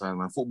is sometimes,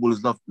 man.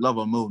 Footballers love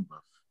a moan, bro.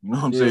 You know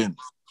what I'm saying?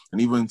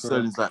 And even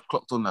Sterling's like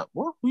clocked on that.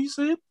 What are you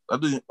saying? I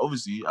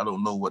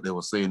don't know what they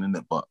were saying in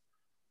it, but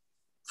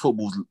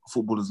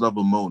footballers love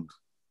a moan.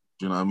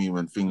 Do you know what I mean?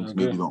 When things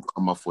maybe don't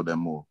come off for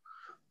them or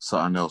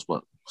something else.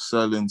 But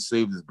Sterling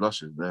saved his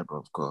blushes there,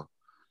 bro.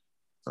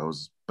 That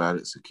was bad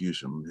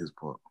execution on his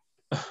part.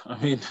 I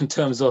mean, in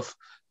terms of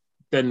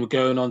then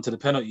going on to the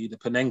penalty, the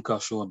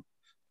Panenka, Sean.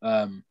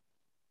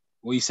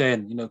 What are you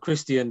saying?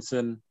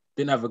 Christiansen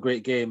didn't have a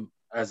great game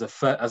as a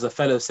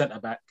fellow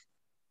centre-back.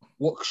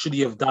 What should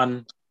he have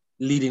done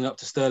leading up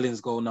to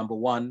Sterling's goal, number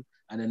 1?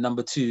 And then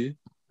number 2,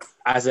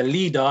 as a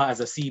leader,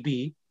 as a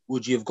CB,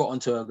 would you have got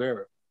onto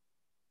Aguero?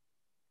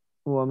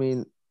 Well, I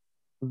mean,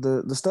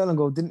 the Sterling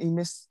goal, didn't he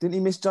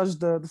misjudge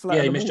the flight?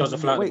 Yeah, he misjudged the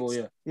flight of the ball,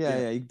 yeah.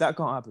 That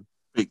can't happen.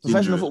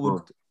 Professional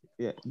football,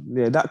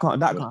 that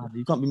can't happen.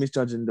 You can't be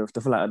misjudging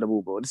the flight of the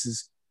ball, bro.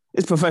 It's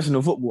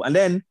professional football. And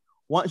then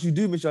once you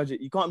do misjudge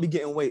it, you can't be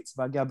getting weights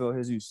by Gabriel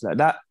Jesus like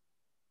that.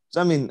 So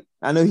I mean,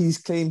 I know he's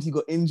claimed he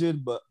got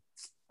injured, but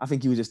I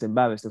think he was just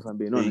embarrassed, if I'm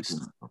being honest.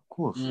 Of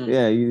course.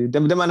 Yeah,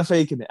 them man are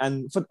faking it.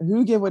 And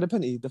who gave away the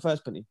penalty? The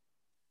first penalty?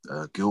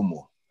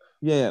 Gilmore.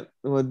 Yeah.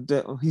 Well,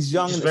 he's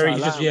young. Very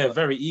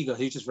eager.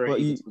 He's just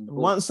very eager.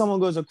 Once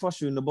someone goes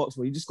across you in the box,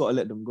 well, you just gotta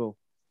let them go.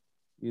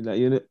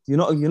 You're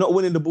not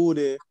winning the ball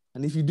there,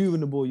 and if you do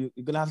win the ball, you're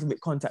gonna have to make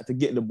contact to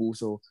get the ball.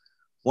 So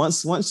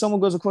once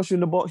someone goes across you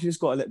in the box, you just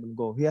gotta let them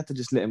go. He had to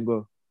just let him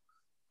go,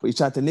 but he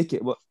tried to nick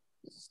it, but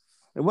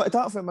it worked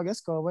out for him, I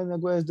guess. Cause when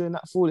Aguero's doing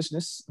that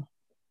foolishness.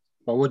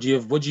 But would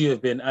you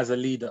have been as a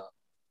leader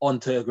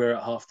onto Aguero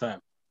at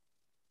halftime?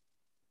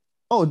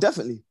 Oh,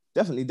 definitely.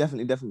 Bro,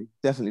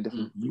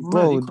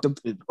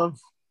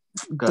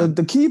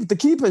 the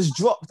keeper's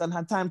dropped and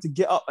had time to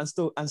get up and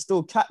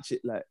still catch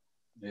it. Like,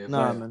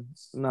 nah, man.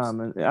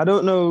 I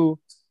don't know.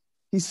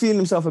 He's feeling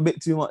himself a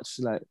bit too much.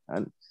 Like,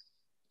 and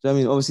I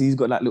mean, obviously he's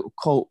got that little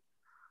cult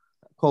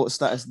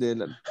status there,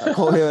 like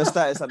cult hero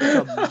status at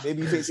the club.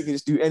 Maybe he thinks he can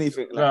just do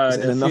anything in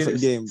a nothing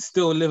game.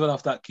 Still living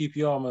off that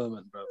QPR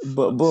moment, bro.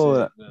 But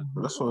bro,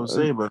 that's what I'm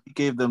saying, bro. He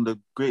gave them the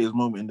greatest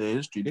moment in their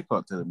history. They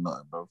can't tell him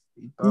nothing, bro.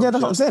 Yeah,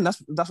 that's what I'm saying.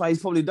 That's why he's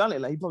probably done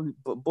it. Like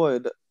but boy,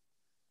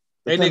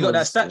 they got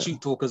that statue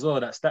talk as well.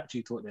 That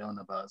statue talk they're on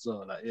about as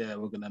well. Like, yeah,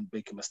 we're gonna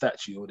make him a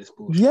statue or this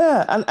bullshit.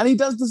 Yeah, and he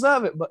does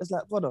deserve it, but it's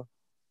like, brother,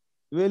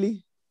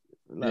 really?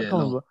 Like,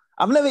 come on, bro.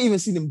 I've never even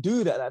seen him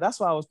do that. Like, that's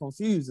why I was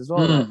confused as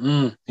well.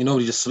 You know,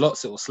 he just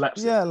slots it or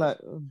slaps it. Yeah, like,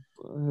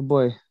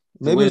 boy.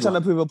 Maybe he's trying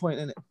to prove a point,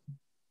 innit?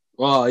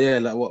 Oh, yeah,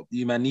 like what?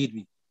 You man need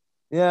me.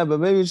 Yeah, but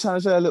maybe he's trying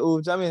to show a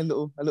little, do you know what I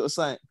mean? A little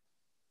sign.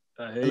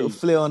 A little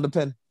flair on the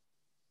pen.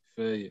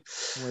 Feel you.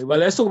 But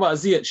let's talk about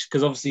Ziyech,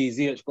 because obviously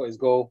Ziyech got his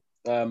goal.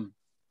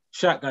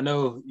 Shaq, I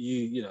know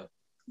you know,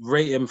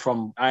 rate him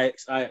from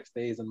Ajax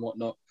days and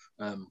whatnot.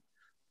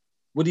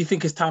 What do you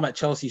think his time at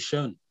Chelsea's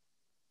shown?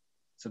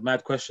 It's a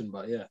mad question,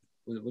 but yeah.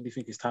 What do you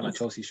think his time at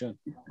Chelsea's shown?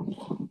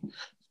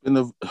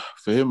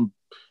 For him,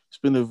 it's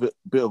been a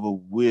bit of a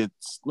weird,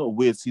 not a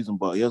weird season,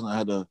 but he hasn't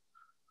had a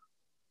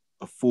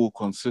full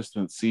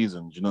consistent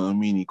season. Do you know what I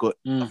mean? He got,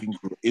 I think,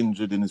 he got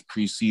injured in his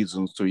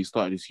pre-season, so he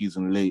started his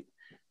season late.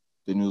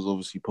 Then he was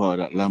obviously part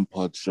of that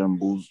Lampard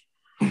shambles.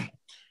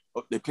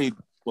 They played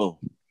well.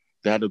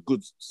 They had a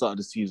good start of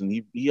the season.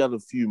 He had a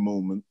few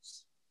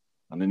moments,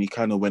 and then he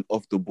kind of went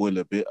off the boil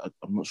a bit.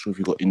 I'm not sure if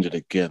he got injured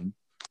again.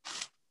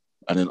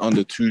 And then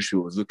under Tuchel,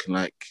 it was looking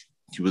like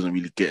he wasn't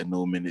really getting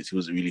no minutes. He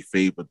wasn't really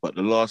favoured. But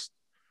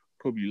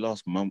probably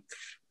last month,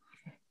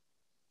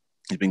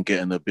 he's been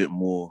getting a bit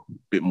more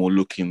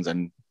lookings.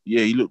 And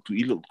yeah, he looked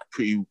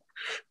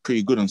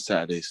pretty good on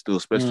Saturday still,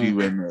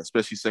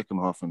 especially second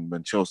half and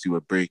when Chelsea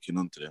were breaking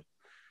onto them.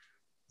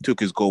 Took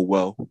his goal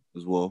well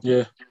as well.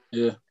 Yeah.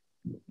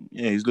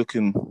 Yeah, he's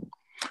looking,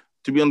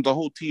 to be on the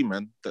whole team,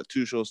 man, that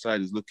Tuchel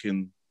side is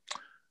looking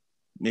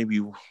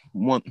maybe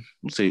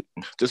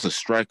just a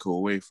striker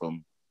away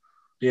from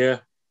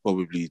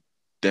probably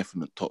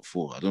definite top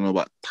 4. I don't know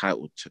about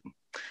title,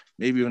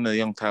 maybe even a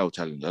young title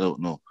challenge, I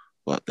don't know.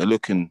 But they're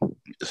looking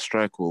a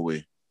striker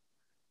away.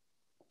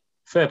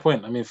 Fair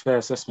point. I mean, fair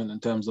assessment in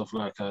terms of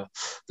like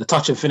the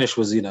touch and finish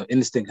was, you know,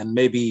 instinct, and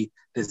maybe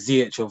the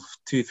Ziyech of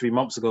 2-3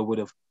 months ago would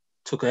have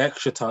took an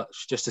extra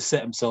touch just to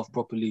set himself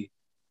properly.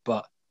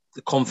 But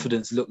the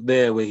confidence looked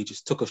there where he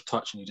just took a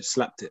touch and he just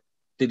slapped it.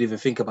 Didn't even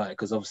think about it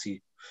because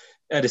obviously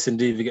Edison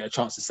didn't even get a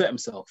chance to set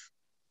himself.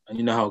 And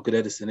you know how good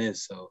Edison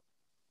is. So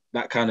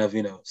that kind of,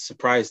 you know,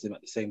 surprised him at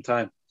the same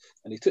time.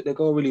 And he took the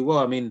goal really well.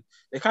 I mean,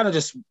 they kind of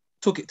just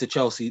took it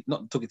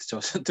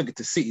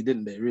to City,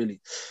 didn't they,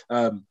 really?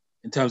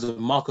 In terms of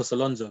Marcos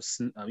Alonso,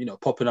 you know,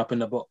 popping up in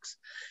the box.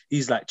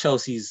 He's like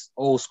Chelsea's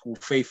old school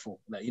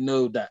faithful. Like, you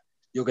know that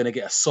you're going to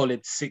get a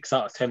solid 6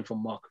 out of 10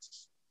 from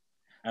Marcus.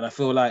 And I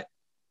feel like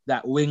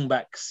that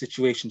wing-back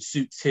situation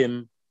suits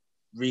him,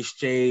 Reece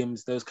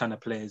James, those kind of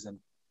players. And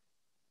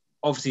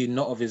obviously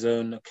not of his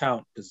own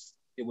account, because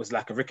it was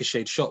like a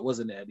ricocheted shot,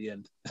 wasn't it, at the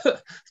end,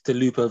 to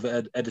loop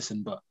over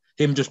Edison. But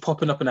him just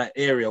popping up in that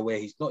area where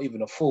he's not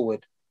even a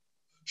forward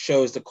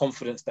shows the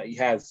confidence that he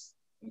has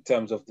in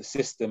terms of the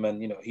system,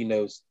 and, you know, he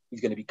knows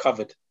he's going to be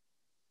covered.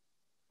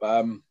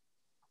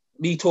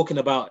 Me talking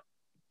about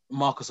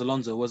Marcos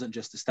Alonso wasn't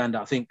just a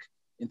standout. I think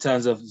in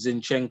terms of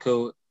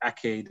Zinchenko,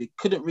 Ake, they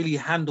couldn't really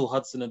handle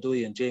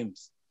Hudson-Odoi and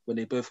James when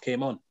they both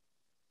came on.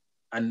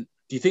 And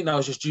do you think that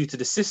was just due to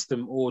the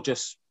system or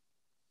just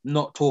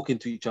not talking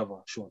to each other,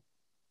 Sean?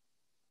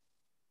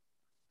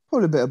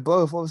 Probably a bit of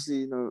both. Obviously,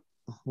 you know,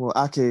 well,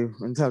 Ake,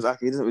 in terms of Ake,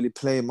 he doesn't really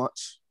play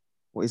much.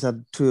 Well, he's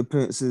had 2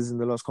 appearances in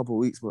the last couple of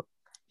weeks, but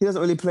he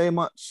doesn't really play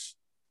much.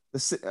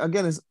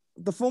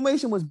 The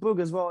formation was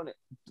bug as well. That's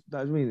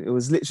what I mean. It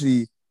was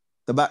literally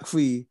the back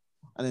 3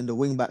 and then the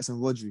wing backs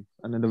and Rodri,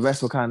 and then the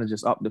rest were kind of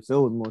just up the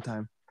field more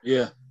time.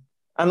 Yeah.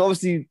 And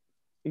obviously,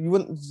 you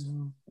wouldn't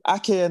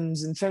Ake and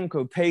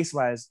Zinchenko pace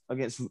wise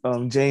against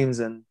James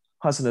and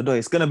Hudson-Odoi,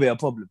 it's gonna be a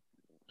problem.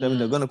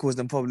 They're gonna cause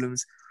them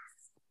problems.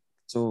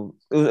 So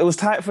it was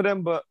tight for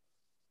them, but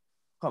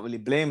can't really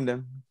blame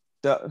them.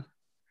 The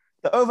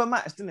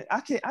overmatched, didn't it?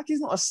 Ake's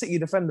not a City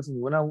defender for me.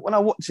 When I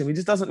watch him, he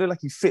just doesn't look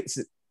like he fits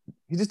it.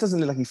 He just doesn't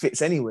look like he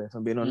fits anywhere, if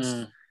I'm being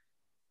honest.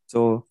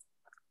 So,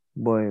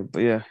 boy,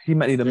 but yeah, he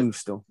might need a move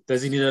still.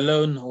 Does he need a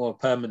loan or a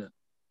permanent?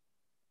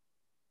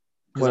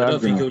 Because I don't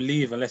think he'll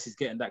leave unless he's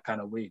getting that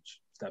kind of wage,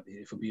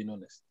 if we're being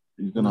honest.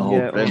 He's going to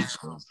hold bench.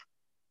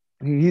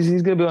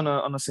 He's going to be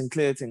on a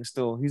Sinclair thing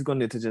still. He's going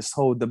to just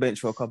hold the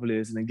bench for a couple of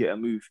years and then get a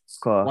move.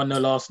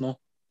 1-0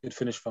 Arsenal. Good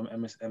finish from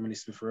Emily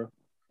Smith-Rowe.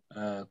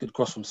 Good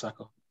cross from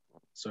Saka.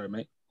 Sorry,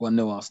 mate.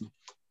 1-0 Arsenal.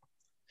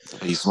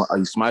 Are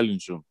you smiling,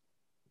 Sean?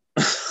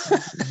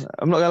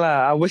 I'm not gonna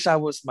lie. I wish I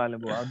was smiling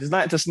more. There's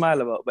nothing to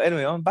smile about. But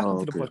anyway, I'm back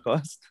into the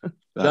podcast.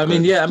 I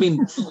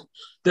mean,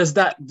 does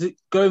that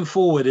going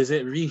forward? Is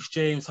it Reece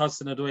James,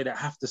 Hudson-Odoi that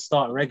have to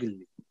start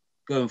regularly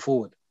going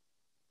forward,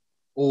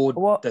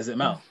 or does it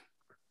matter?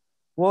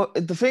 Well,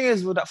 the thing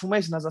is with that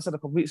formation, as I said a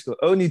couple of weeks ago,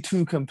 only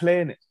 2 can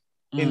play in it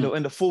in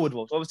the forward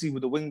roles. Obviously,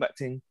 with the wing back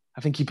thing,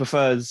 I think he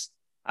prefers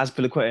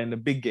Azpilicueta in the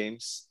big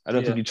games. I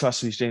don't think he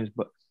trusts Reece James,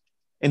 but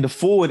in the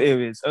forward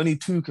areas, only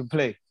 2 can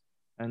play.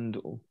 And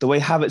the way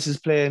Havertz is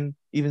playing,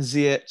 even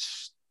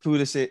Ziyech,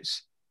 Pulisic,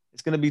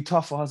 it's going to be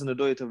tough for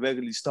Hudson-Odoi to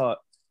regularly start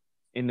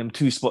in them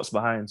 2 spots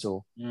behind.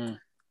 So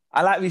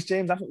I like Reece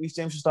James. I think Reece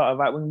James should start at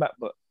right wing back.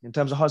 But in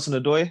terms of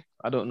Hudson-Odoi,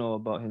 I don't know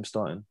about him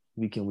starting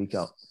week in, week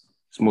out.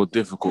 It's more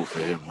difficult for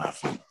him, I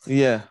think.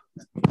 Yeah.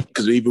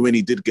 Because even when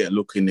he did get a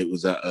look in, it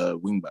was at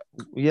wing back.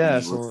 Yeah,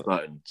 He was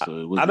starting, so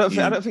it I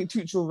wasn't don't think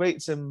Tuchel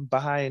rates him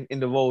in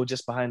the role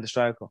just behind the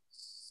striker.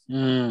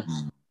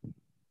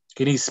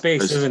 He needs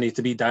space, doesn't he,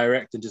 to be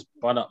direct and just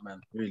run up,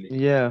 man. Really.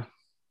 Yeah.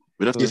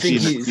 We'd have to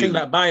You think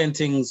that Bayern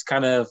thing's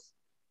kind of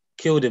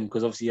killed him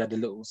because obviously he had a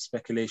little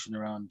speculation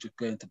around just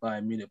going to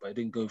Bayern Munich, but it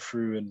didn't go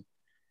through. And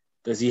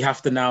does he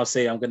have to now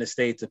say I'm going to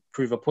stay to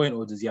prove a point,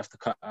 or does he have to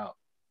cut out?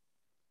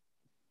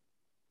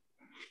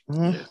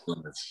 Yeah,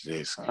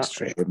 it's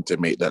straight him to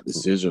make that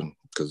decision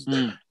because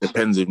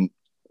depends if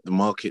the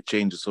market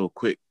changes so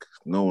quick.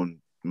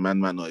 Man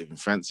might not even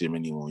fancy him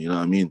anymore. You know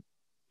what I mean?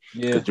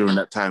 Yeah. Because during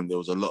that time there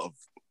was a lot of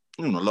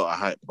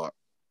hype, but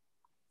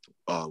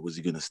was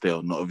he going to stay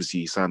or not? Obviously,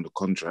 he signed a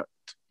contract.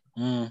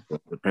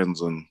 It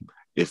depends on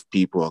if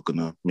people are going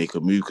to make a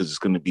move because it's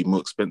going to be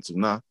more expensive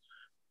now.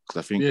 Because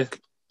I think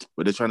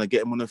were they trying to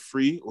get him on a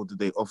free or did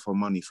they offer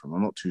money for him?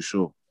 I'm not too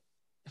sure.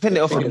 I think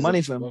they offered the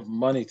money for him.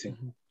 Money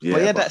thing. Yeah,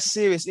 but that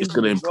serious it's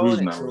going to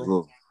improve now as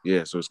well.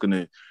 Yeah, so it's going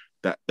to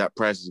that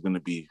price is going to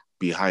be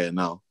higher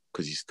now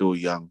because he's still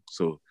young.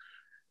 So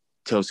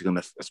Chelsea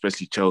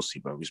especially Chelsea,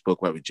 but we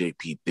spoke about with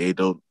JP. They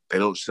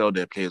don't sell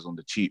their players on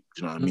the cheap.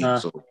 Do you know what I mean?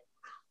 So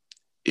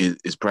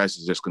his price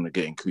is just going to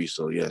get increased.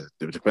 So yeah,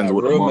 it depends on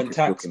what the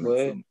market's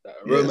looking at.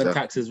 Roman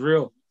tax is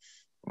real.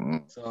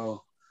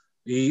 So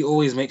he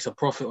always makes a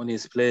profit on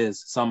his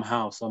players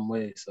somehow, some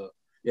way. So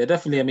yeah,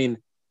 definitely. I mean,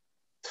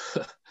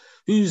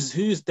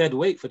 who's dead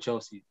weight for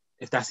Chelsea,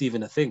 if that's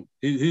even a thing?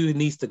 Who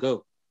needs to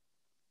go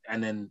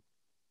and then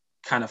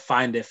kind of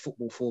find their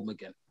football form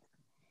again?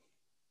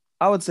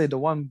 I would say the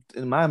one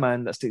in my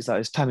mind that sticks out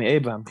is Tammy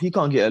Abraham. He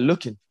can't get a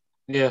look in.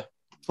 Yeah.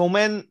 From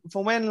when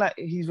like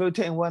he's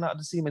rotating one out of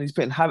the seam and he's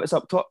putting Havertz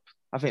up top,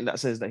 I think that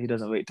says that he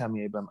doesn't rate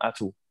Tammy Abraham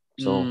at all.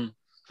 So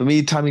for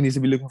me, Tammy needs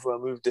to be looking for a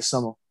move this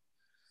summer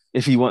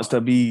if he wants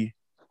to be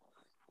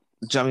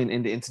jamming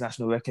in the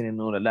international reckoning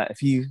and all of that. If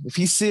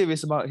he's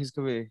serious about his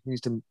career, he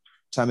needs to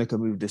try and make a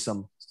move this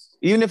summer.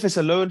 Even if it's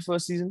a loan for a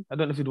season, I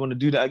don't know if he'd want to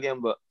do that again,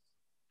 but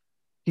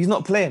he's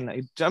not playing.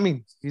 I don't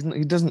think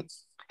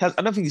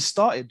he's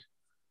started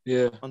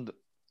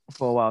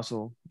for a while.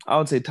 So I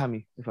would say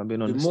Tammy, if I'm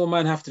being honest. The more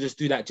man have to just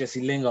do that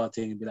Jesse Lingard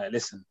thing and be like,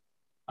 listen,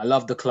 I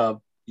love the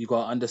club. You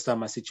got to understand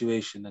my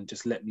situation and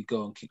just let me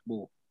go and kick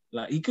ball.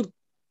 Like he could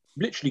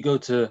literally go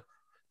to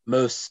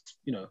most,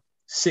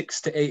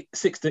 6 to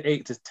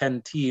 8 to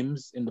 10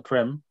 teams in the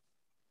Prem,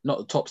 not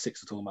the top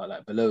 6 we're talking about,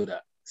 like below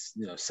that,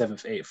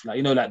 7th,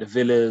 8th, like the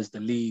Villas,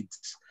 the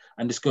Leeds,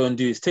 and just go and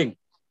do his thing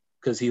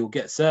because he will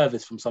get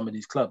service from some of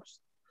these clubs.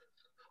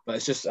 But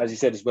it's just, as you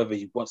said, it's whether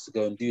he wants to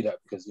go and do that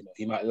because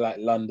he might like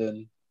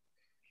London,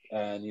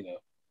 and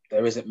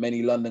there isn't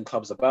many London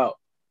clubs about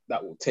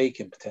that will take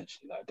him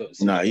potentially. Like, I don't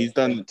see. Nah, he's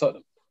done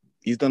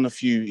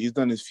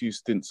his few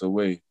stints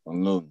away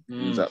on loan.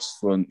 He was at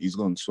he's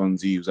gone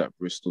Swansea. He was at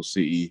Bristol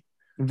City,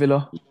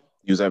 Villa.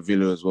 He was at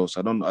Villa as well.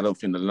 So I don't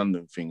think the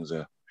London thing is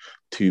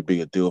too big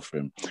a deal for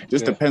him.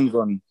 Just depends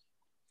on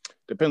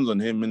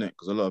him, innit?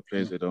 Because a lot of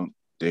players I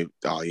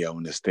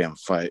want to stay and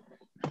fight.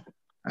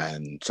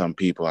 And some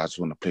people, I just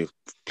want to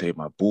play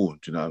my ball, do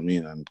you know what I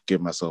mean? And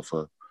give myself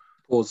a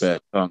better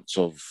chance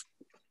of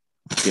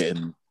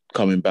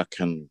coming back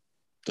and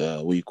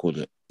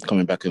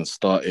coming back and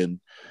starting.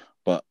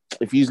 But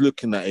if he's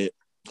looking at it,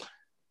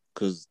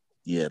 because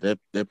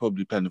they're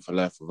probably planning for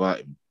life without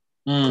him,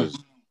 because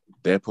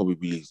they're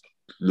probably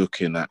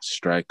looking at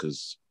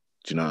strikers.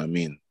 Do you know what I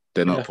mean?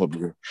 They're not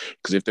probably,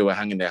 because if they were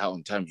hanging their hat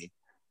on Tammy,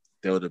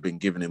 they would have been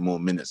giving him more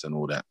minutes and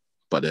all that,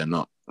 but they're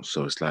not.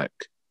 So it's like,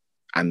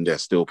 and they're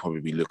still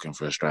probably looking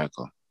for a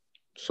striker.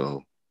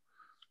 So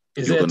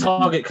is it a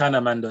target kind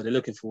of man though they're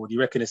looking for? Do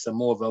you reckon it's a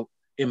more of a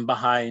in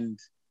behind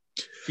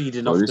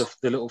feeding off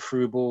the little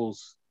through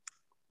balls?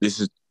 This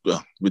is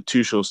with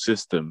Tuchel's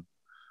system.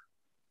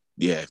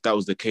 Yeah, if that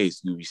was the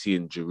case, you'd be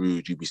seeing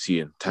Giroud, you'd be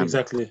seeing Tammy.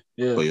 Exactly.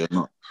 Yeah. But you're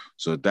not.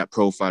 So that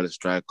profile of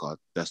striker,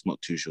 that's not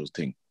Tuchel's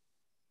thing.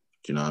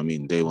 Do you know what I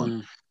mean?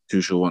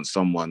 Tuchel wants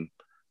someone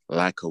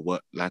like a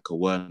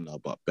Werner,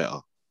 but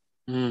better.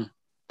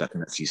 That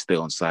can actually stay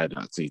on side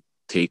and actually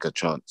take a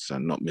chance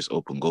and not miss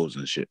open goals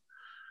and shit.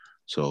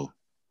 So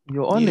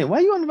you're on it. Why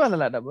are you on Werner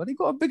like that, bro? He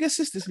got a big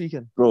assist this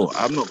weekend. Bro,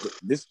 I'm not.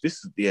 This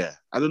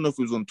I don't know if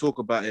we was going to talk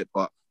about it,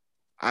 but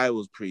I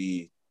was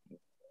pretty.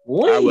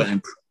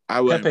 What?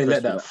 Pepe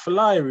let that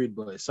fly, rude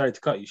boy. Sorry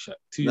to cut you, Shaq.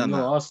 2-0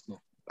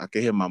 Arsenal. I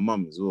can hear my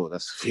mum as well.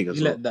 That's the thing as well.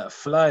 You let that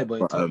fly, boy.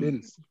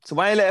 So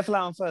why you let it fly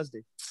on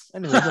Thursday?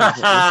 Anyway,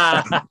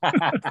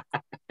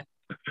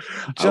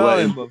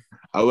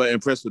 I weren't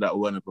impressed with that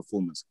Werner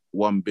performance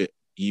one bit.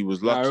 He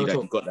was lucky that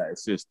he got that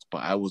assist, but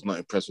I was not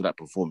impressed with that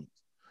performance.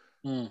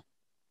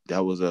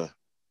 That wasn't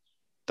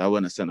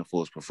a centre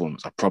forward's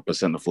performance, a proper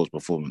centre forward's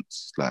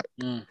performance. Like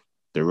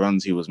the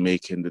runs he was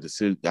making, the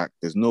decision, like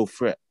there's no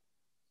threat.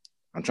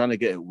 I'm trying to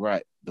get it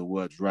right, the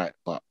words right,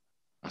 but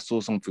I saw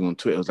something on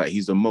Twitter. It was like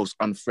he's the most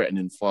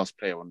unthreatening fast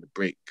player on the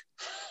break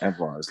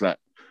ever. It's like,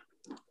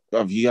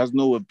 bruv, he has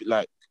no,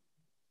 like,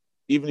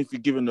 even if you're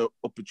given the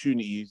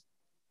opportunity,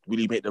 will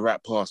he make the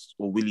right pass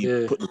or will he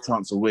Yeah. put the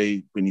chance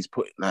away when he's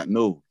put like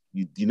no?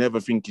 You never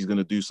think he's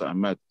gonna do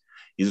something mad.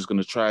 He's just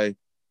gonna try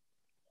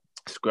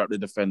scrap the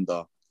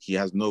defender. He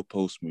has no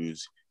post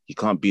moves. He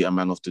can't beat a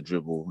man off the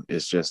dribble.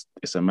 It's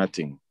a mad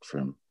thing for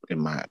him, in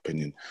my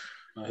opinion.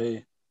 I hear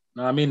you.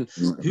 No, I mean,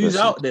 who's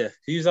out there?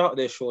 Who's out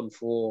there, Sean,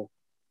 for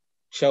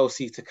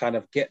Chelsea to kind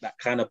of get that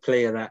kind of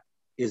player that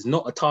is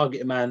not a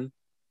target man,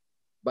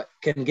 but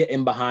can get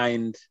in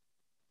behind?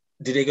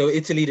 Did they go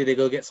Italy? Did they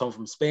go get someone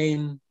from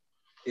Spain?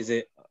 Is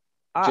it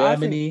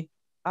Germany?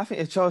 I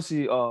think if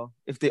Chelsea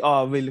if they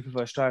are really looking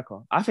for a striker,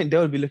 I think they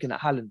would be looking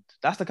at Haaland.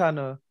 That's the kind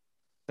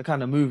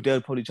of move they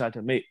would probably try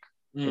to make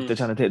if they're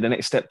trying to take the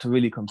next step to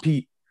really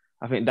compete.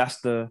 I think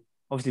that's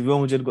obviously Real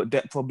Madrid got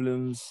debt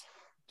problems.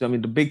 Do you know what I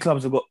mean? The big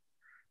clubs have got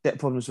debt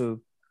problems,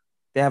 so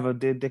they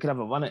could have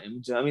a run at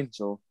him. Do you know what I mean?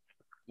 So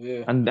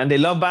yeah, and they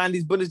love buying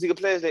these Bundesliga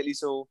players lately.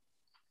 So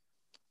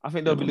I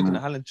think they'll be looking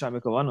at Haaland to try and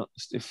make a run up.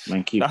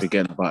 Man, keep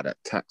forgetting about that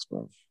tax,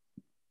 bro.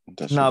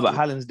 But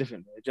Haaland's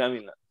different. Do you know what I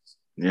mean? Like,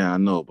 yeah, I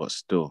know, but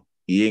still,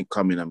 he ain't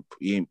putting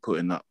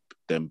up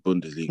them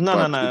Bundesliga.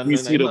 No. If you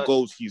see the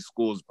goals he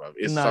scores, bro,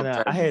 it's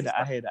sometimes. I hear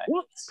that.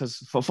 What? Because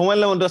from when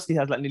Lewandowski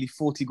has like nearly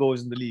 40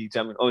 goals in the league, do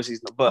you know what I mean? Obviously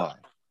he's not, but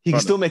he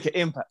can still make an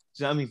impact.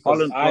 Do you know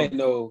what I mean? I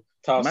know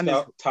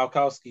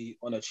Tarkowski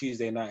on a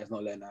Tuesday night is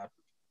not letting that happen.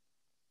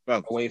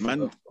 Bro, Away from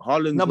him.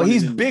 Haaland's No, but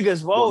he's big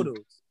as well, though.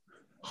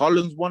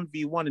 Haaland's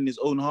 1v1 in his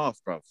own half,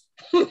 bro.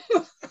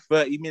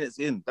 30 minutes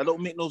in. That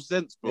don't make no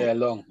sense, bro. Yeah,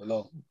 long.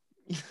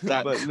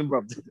 That,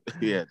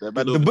 yeah, the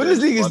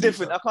Bundesliga is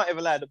different. I can't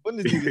even lie. The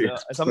Bundesliga,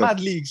 it's a mad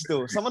league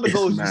still. Some of the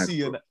goals you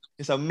see,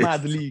 it's a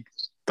mad league.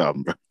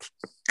 Dumb, bro.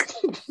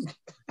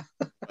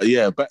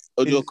 Yeah, but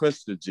on your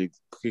question,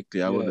 Jigs,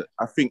 quickly,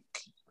 I think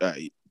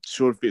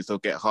Sean Fitz will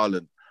get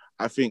Haaland.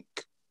 I think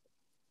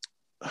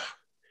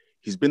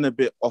he's been a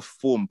bit off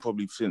form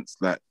probably since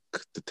like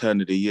the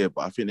turn of the year,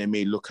 but I think they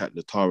may look at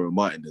Lautaro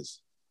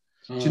Martinez.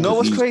 Do you know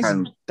what's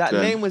crazy? That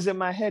name was in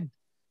my head.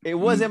 It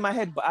was in my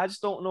head, but I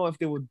just don't know if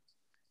they would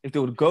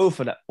go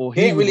for that. Or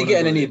he ain't really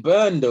getting any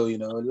burn though, you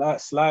know, like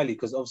slightly,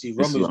 because obviously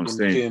Romero's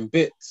been doing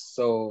bits,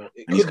 so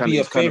it could be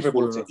a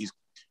favourable thing.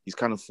 He's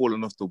kind of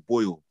fallen off the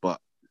boil, but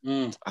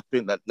I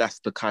think that's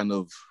the kind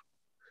of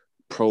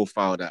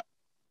profile that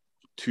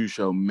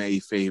Tuchel may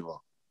favour.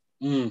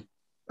 I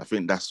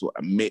think that's what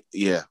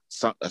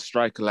a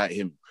striker like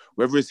him,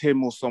 whether it's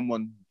him or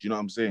someone, do you know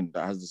what I'm saying,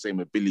 that has the same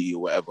ability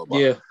or whatever,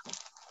 but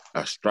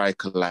a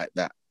striker like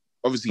that.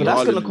 Obviously, but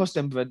that's going to cost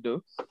them bread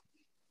though.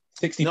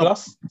 60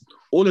 plus?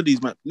 All of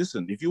these, man,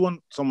 listen, if you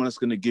want someone that's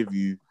going to give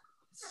you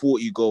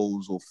 40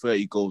 goals or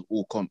 30 goals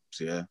all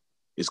comps,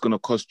 it's going to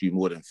cost you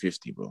more than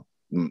 50, bro.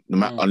 No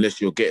matter, unless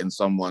you're getting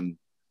someone,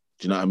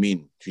 do you know what I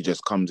mean, who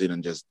just comes in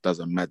and just does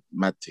a mad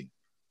thing.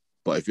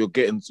 But if you're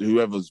getting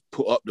whoever's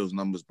put up those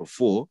numbers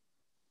before,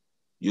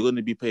 you're going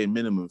to be paying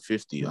minimum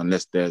 50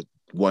 unless there's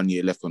 1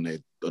 year left on their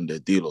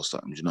deal or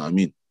something. Do you know what I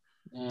mean?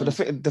 But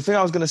the thing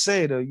I was going to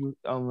say, though,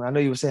 I know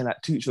you were saying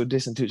like Tuchel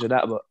this and Tuchel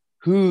that, but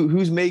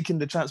who's making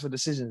the transfer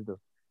decisions, though?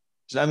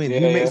 Do you know what I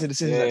mean? Who makes the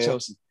decisions at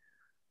Chelsea?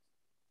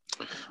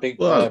 Big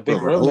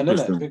Roman,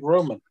 isn't it? Big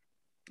Roman.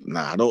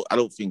 Nah, I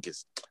don't think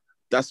it's...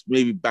 That's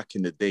maybe back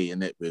in the day,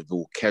 innit, with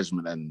all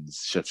Kezman and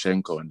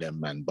Shevchenko and them,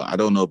 man. But I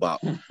don't know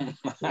about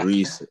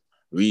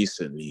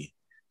recently.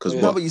 Because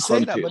but you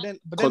say that, but then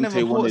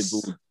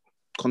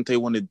Conte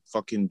wanted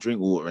fucking drink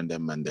water and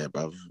them, man, there,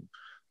 bruv.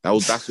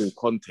 That's all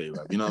Conte,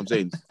 bruv. You know what I'm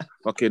saying?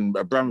 Fucking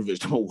Abramovich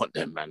don't want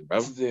them, man,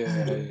 bruv.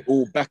 Yeah.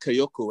 All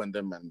Bakayoko and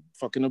them, man.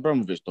 Fucking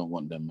Abramovich don't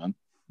want them, man.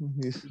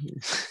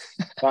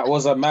 That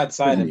was a mad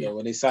signing, though,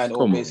 when he signed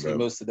basically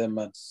most of them,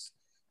 man.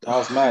 That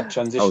was mad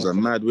transition. That was a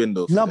mad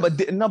window.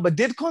 But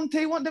did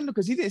Conte want them?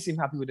 Because he didn't seem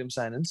happy with them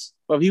signings.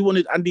 But he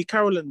wanted Andy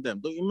Carroll and them.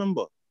 Don't you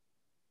remember?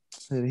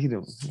 He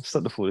didn't.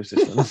 Stop the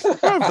foolishness.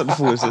 Stop the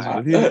foolishness.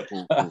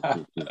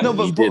 No,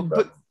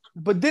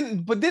 but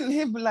didn't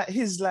him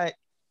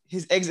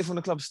his exit from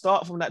the club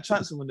start from that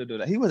transfer window though?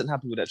 Like, he wasn't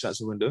happy with that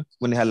transfer window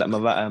when they had like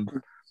Morata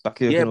back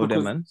here and all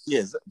them, man.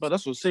 Yes, but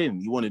that's what I'm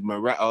saying. He wanted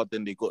Morata,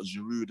 then they got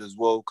Giroud as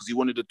well because he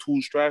wanted a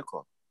tall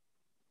striker.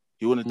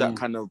 He wanted that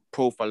kind of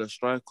profile of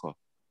striker.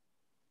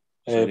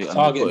 So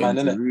target man,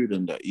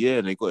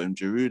 innit? They got him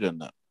Giroud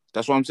and that.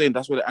 That's what I'm saying.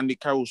 That's where the Andy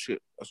Carroll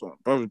shit. That's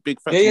what, bro, big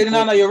fan.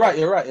 No, you're right.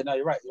 You're right.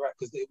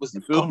 Because it was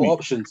a couple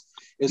options.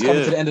 It was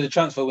coming to the end of the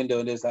transfer window,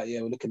 and there's like,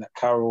 we're looking at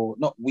Carroll.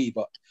 Not we,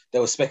 but there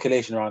was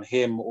speculation around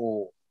him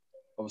or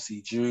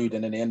obviously Giroud,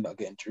 and then they ended up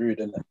getting Giroud,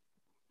 and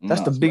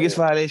that's the biggest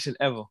vialization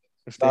ever.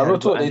 I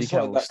thought they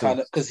thought that kind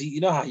of, because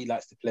you know how he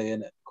likes to play,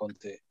 innit,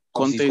 Conte.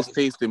 Conte's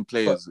taste in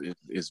players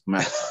is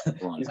mad.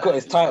 He's got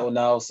his title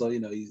now, so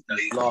he's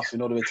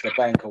laughing all the way to the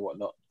bank or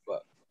whatnot.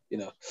 But I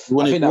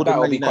think that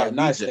will be quite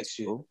nice next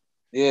year.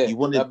 Yeah, he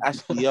wanted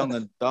Ashley Young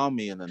and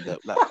Darmian and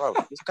that. Like, bro,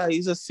 this guy,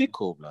 he's a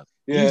sicko, blood.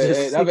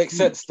 Yeah, that makes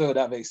sense. Still,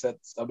 that makes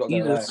sense. I'm not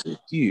gonna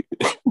lie.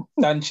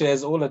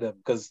 Sanchez, all of them,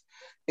 because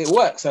it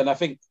works, and I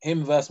think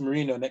him versus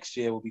Mourinho next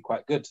year will be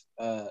quite good.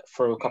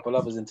 Throw a couple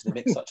others into the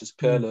mix, such as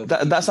Pirlo.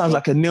 That sounds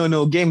like a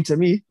 0-0 game to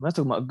me. I'm not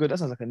talking about good. That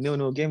sounds like a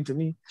 0-0 game to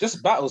me.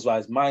 Just battles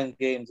wise, mind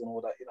games and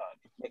all that.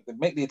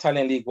 make the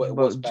Italian league what it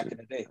was back in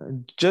the day.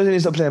 Jose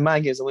needs to play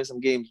mind games and win some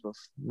games, bro.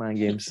 Mind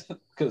games.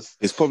 Because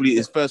It's probably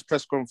his first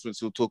press conference.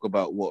 He'll talk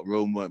about what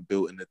Rome weren't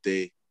built in a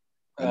day.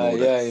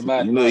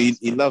 Man. You know,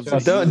 he loves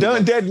it.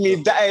 Don't dead me.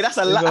 That's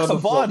a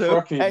bar,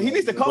 though. Hey, he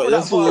needs to come with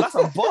that bar. That's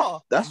a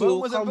bar. That's what Rome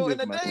will wasn't come built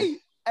with, in a man. day.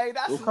 Hey,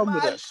 that's It'll come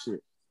with mad. that shit.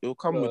 It'll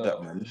come with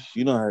that, man.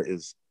 You know how it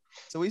is.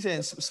 So what are you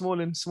saying?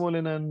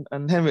 Smalling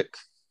and Henrik,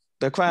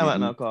 they're crying right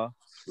now, Carl.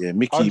 Yeah,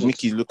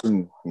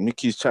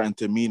 Mickey's chatting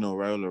to Mino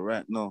Raiola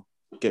right now.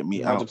 Get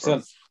me out, 100%.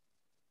 bro.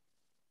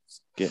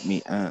 Get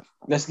me out.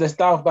 Let's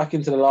dive back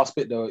into the last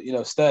bit though. You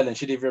know, Sterling,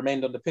 should he have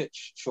remained on the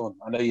pitch, Sean?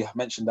 I know you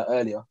mentioned that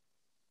earlier.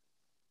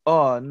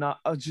 Oh no!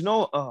 Do you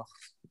know?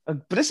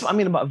 But this is what I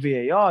mean about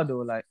VAR though.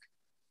 Like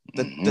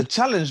the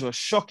challenge was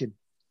shocking.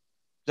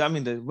 Do you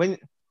know what I mean?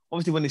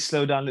 When they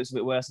slow down, it looks a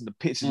bit worse, and the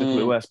pitches look a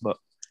bit worse. But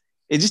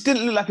it just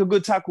didn't look like a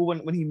good tackle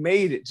when he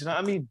made it. Do you know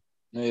what I mean?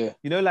 Yeah.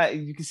 You know, like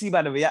you can see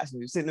by the reaction,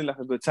 it just didn't look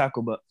like a good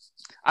tackle. But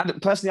I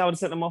would have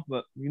sent them off.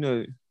 But you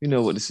know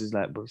what this is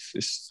like. But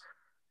it's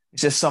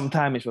just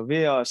sometimes for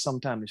VAR,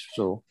 sometimes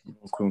so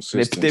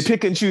they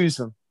pick and choose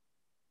them.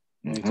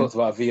 We talked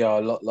about VAR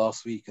a lot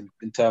last week, and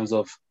in terms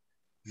of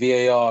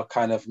VAR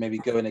kind of maybe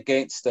going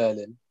against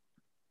Sterling.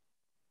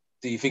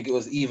 Do you think it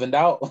was evened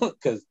out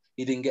because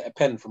he didn't get a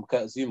pen from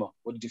Kurt Zouma?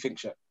 What did you think,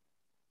 Shaq?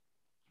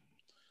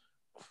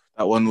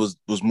 That one was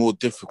more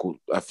difficult.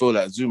 I feel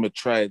like Zouma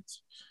tried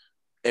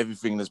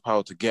everything in his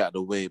power to get out of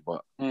the way,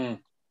 but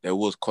there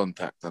was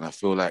contact, and I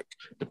feel like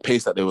the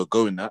pace that they were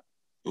going at,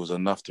 it was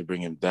enough to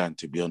bring him down,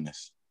 to be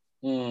honest.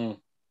 I'm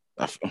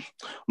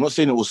not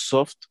saying it was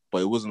soft,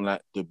 but it wasn't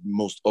like the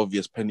most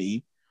obvious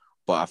penalty,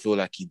 but I feel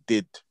like he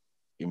did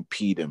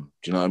impede him.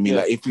 Do you know what I mean?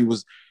 Yeah. Like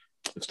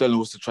if Sterling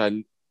was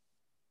to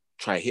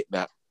try hit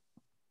that,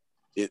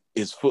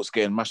 his foot's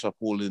getting mashed up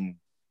all in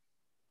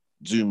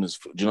Zouma's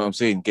foot. Do you know what I'm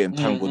saying? Getting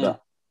tangled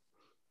up.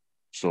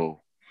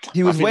 So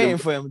he was waiting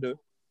for him though.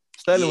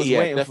 Sterling was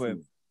waiting for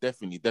him.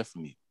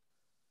 Definitely.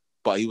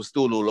 But he was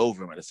still all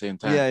over him at the same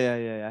time.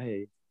 Yeah. I hear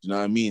you. Do you know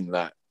what I mean?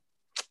 Like,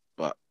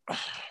 but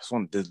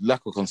there's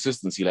lack of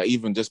consistency. Like,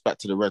 even just back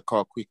to the red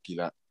card quickly.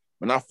 Like,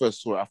 when I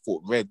first saw it, I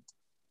thought red,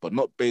 but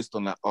not based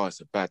on like,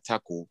 it's a bad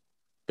tackle,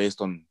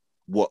 based on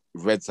what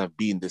reds have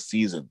been this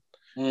season.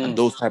 And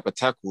those type of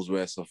tackles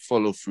where it's a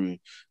follow through,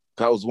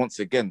 that was once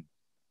again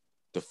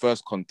the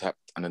first contact,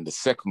 and then the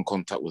second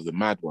contact was the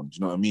mad one. Do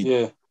you know what I mean?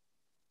 Yeah.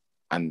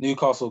 And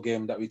Newcastle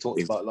game that we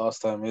talked about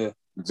last time. Yeah.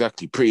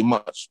 Exactly. Pretty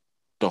much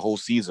the whole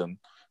season,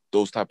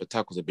 those type of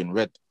tackles have been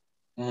red.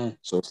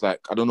 So it's like,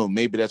 I don't know,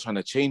 maybe they're trying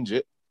to change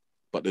it,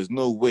 but there's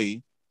no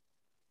way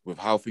with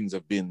how things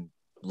have been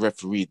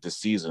refereed this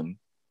season,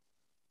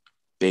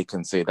 they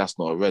can say that's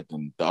not a red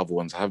and the other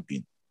ones have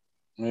been.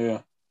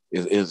 Yeah.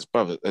 Is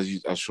brother,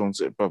 as Sean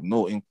said, brother,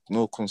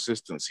 no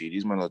consistency.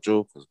 These men are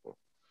jokers, bro.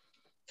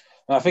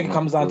 And I think it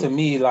comes down to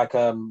me, like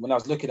when I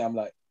was looking at him,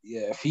 like,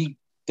 yeah, if he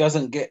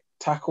doesn't get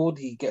tackled,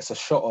 he gets a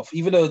shot off,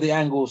 even though the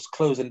angle's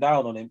closing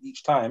down on him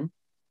each time,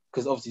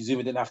 because obviously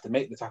Zouma didn't have to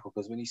make the tackle,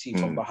 because when you see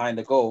from behind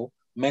the goal,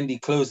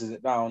 Mendy closes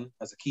it down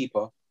as a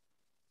keeper.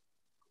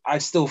 I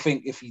still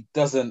think if he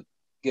doesn't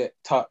get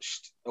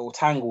touched or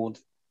tangled,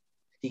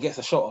 he gets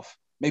a shot off.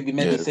 Maybe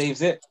Mendy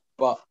saves it,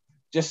 but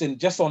just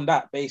on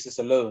that basis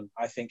alone,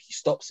 I think he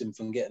stops him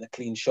from getting a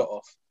clean shot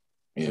off.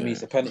 For me,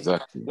 it's a penalty.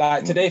 Exactly.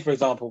 Like today, for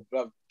example,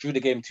 I drew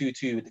the game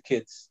 2-2 with the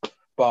kids,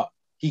 but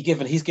he's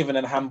given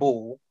a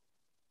handball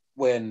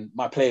when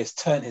my players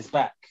turned his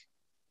back,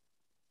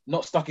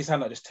 not stuck his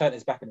hand out, just turned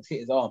his back and it's hit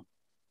his arm.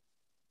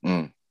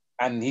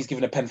 And he's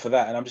given a pen for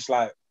that. And I'm just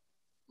like,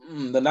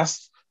 then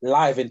that's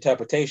live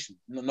interpretation,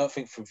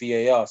 nothing for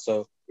VAR.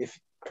 So if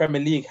Premier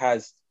League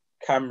has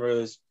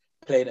cameras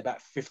playing it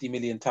back 50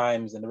 million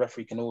times and the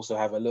referee can also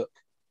have a look,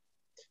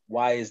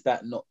 why is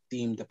that not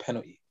deemed a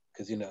penalty?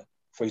 Because,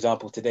 for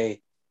example,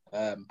 today,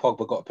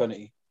 Pogba got a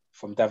penalty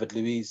from Douglas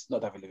Luiz.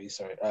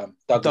 Luiz.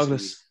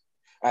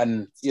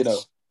 And,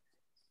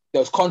 there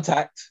was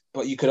contact,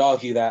 but you could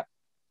argue that,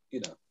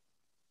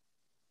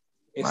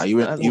 it's you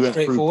went straightforward.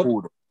 through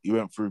Paul. You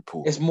went through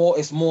Paul.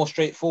 It's more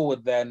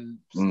straightforward than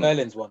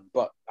Sterling's one,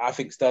 but I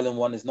think Sterling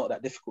one is not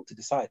that difficult to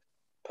decide.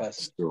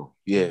 Personally,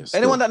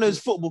 anyone that knows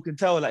football can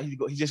tell that he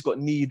just got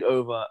need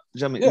over,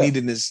 need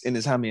in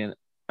his hammy and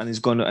he's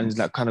gone and he's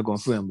like kind of gone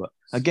through him. But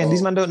again,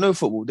 these men don't know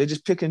football. They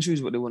just pick and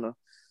choose what they wanna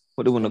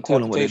call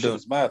and what they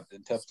don't. The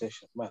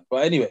interpretation is mad.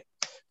 But anyway,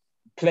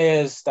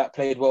 players that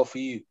played well for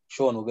you,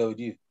 Sean, will go with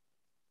you.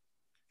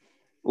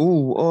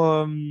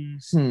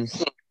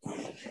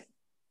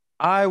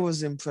 I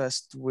was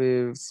impressed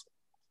with.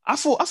 I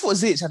thought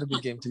Ziyech had a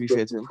good game. To be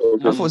fair to him,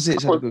 I thought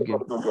Ziyech had a good game.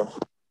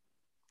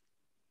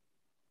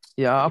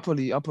 Yeah, I'll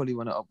probably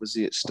run it up with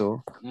Ziyech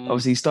still.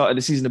 Obviously, he started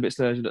the season a bit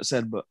slow, as you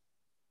said, but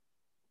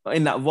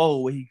in that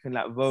role where he can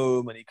like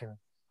roam and he can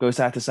go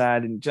side to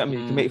side and he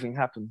can make things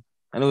happen.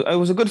 And it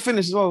was a good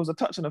finish as well. It was a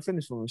touch and a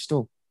finish for him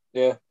still.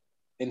 Yeah,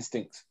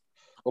 instinct.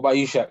 What about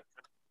you, Shaq?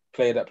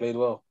 Player that played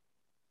well.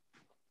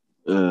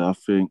 I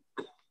think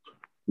for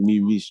me,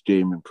 Reece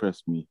James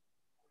impressed me.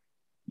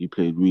 He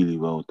played really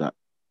well. That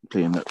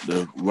playing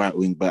the right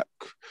wing back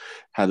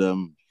had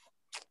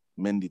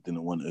Mendy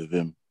didn't want it with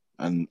him,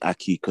 and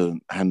Aki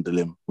couldn't handle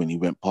him when he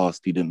went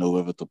past. He didn't know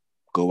whether to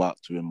go out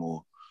to him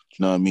or, do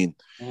you know what I mean?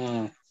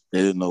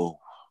 They didn't know.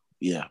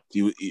 Yeah,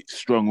 he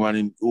strong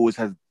running, always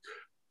has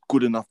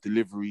good enough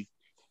delivery.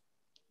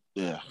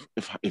 Yeah,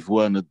 if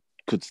Werner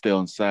could stay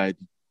on side,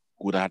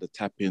 would have had a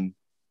tap in.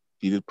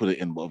 He did put it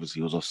in, but obviously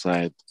he was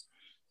offside.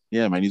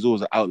 Yeah, man, he's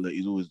always an outlet.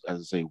 He's always, as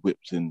I say,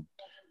 whipped in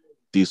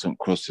decent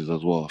crosses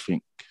as well. I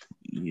think.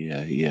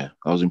 Yeah.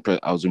 I was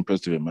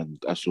impressed with him,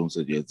 and as Sean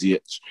said, yeah,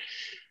 Ziyech,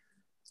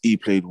 he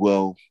played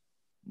well.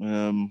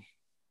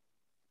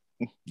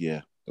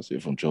 Yeah, that's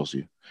it from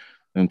Chelsea.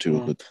 Them two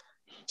were good.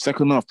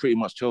 Second half, pretty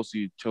much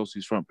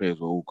Chelsea's front players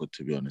were all good,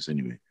 to be honest,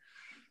 anyway.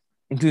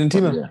 Including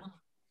Timo?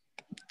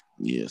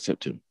 Yeah,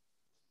 except him.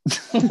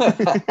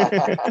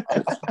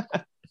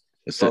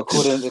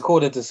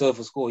 According to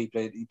SofaScore, he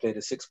played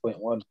a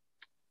 6.1.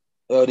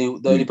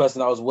 The only person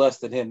that was worse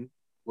than him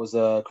was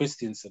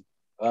Christensen.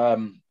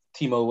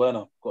 Timo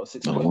Werner got a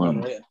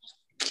 6.1 rating.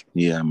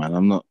 Yeah, man,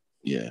 I'm not.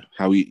 Yeah,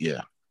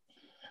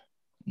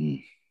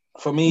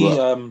 For me,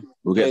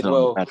 we'll get played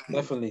well.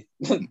 Definitely.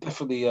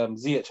 Definitely.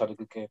 Ziyech had a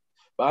good game,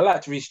 but I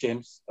liked Reece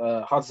James.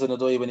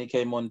 Hudson-Odoi, when he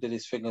came on, did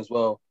his thing as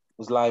well.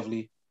 Was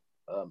lively.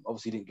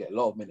 Obviously, didn't get a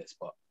lot of minutes,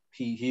 but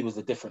he was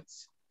the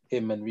difference.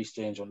 Him and Reece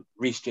James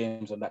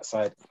on that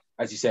side.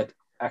 As you said,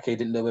 Ake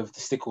didn't know whether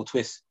to stick or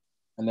twist,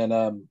 and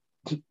then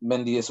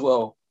Mendy as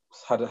well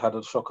had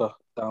a shocker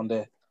down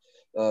there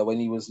when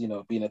he was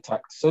being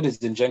attacked. So did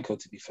Zinchenko,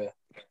 to be fair.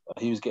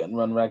 He was getting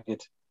run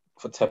ragged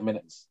for 10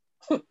 minutes.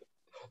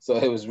 So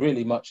it was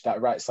really much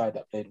that right side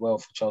that played well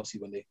for Chelsea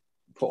when they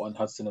put on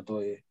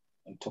Hudson-Odoi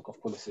and took off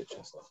Pulisic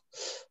and stuff.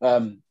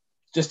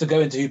 Just to go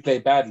into who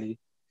played badly,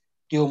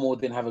 Gilmour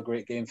didn't have a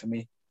great game for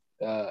me.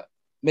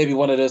 Maybe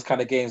one of those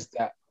kind of games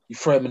that you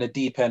throw him in the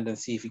deep end and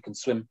see if he can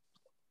swim.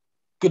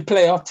 Good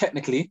player,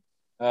 technically.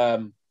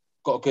 Got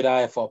a good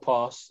eye for a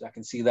pass. I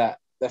can see that,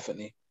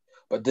 definitely.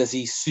 But does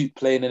he suit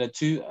playing in a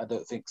 2? I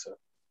don't think so.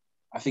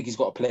 I think he's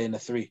got to play in a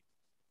 3.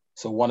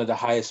 So one of the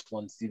highest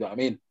ones, you know what I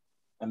mean?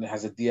 And it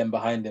has a DM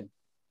behind him.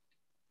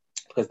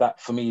 Because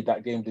for me,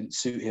 that game didn't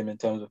suit him in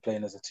terms of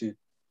playing as a 2.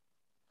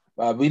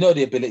 We know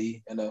the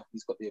ability,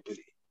 he's got the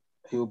ability.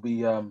 He'll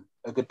be a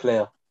good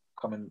player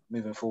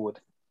moving forward.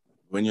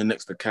 When you're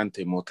next to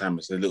Kante more time,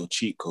 it's a little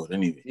cheat code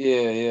anyway.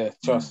 Yeah,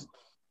 trust.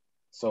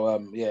 So,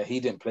 he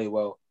didn't play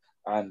well.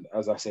 And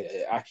as I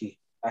say, Ake,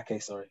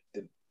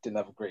 didn't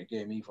have a great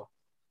game either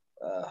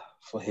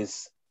for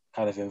his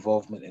kind of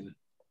involvement in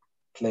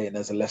playing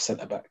as a left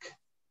centre-back.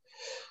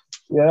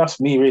 Yeah, that's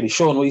me, really.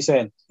 Sean, what are you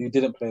saying? Who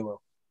didn't play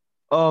well?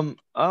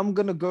 I'm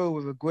going to go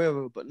with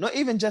Aguero, but not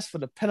even just for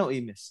the penalty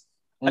miss.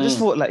 I just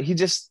thought, he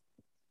just...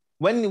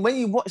 When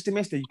you watched him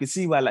yesterday, you could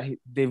see why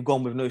they've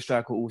gone with no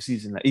striker all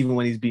season, even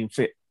when he's been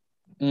fit.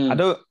 I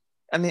don't...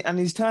 And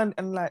he's turned...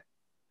 And,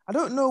 I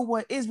don't know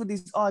what it is with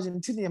these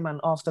Argentinian man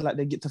after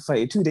they get to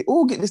 32. They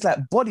all get this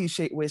body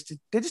shape where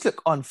they just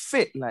look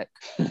unfit.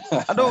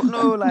 I don't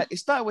know. It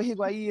started with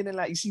Higuain and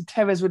then you see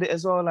Tevez with it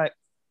as well.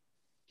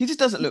 He just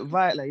doesn't look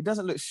right. He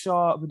doesn't look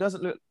sharp. He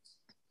doesn't look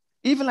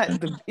even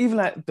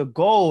the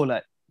goal.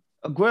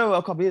 Aguero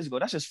a couple years ago.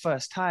 That's his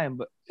first time.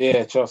 But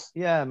yeah, trust.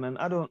 Yeah, man.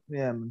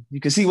 Man. You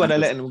can see why they're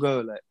letting him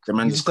go. The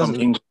man just come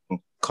England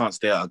can't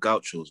stay out of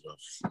gauchos,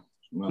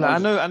 bro. I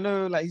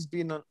know.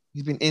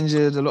 He's been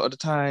injured a lot of the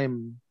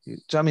time. Do you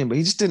know what I mean? But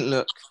he just didn't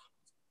look.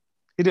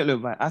 He didn't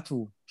look right at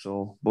all.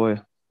 So boy,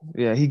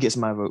 yeah, he gets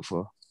my vote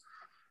for.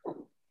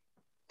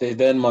 He's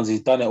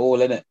done it all,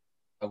 innit?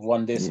 I've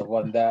won this, I've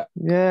won that.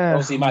 Yeah.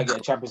 Obviously, he might get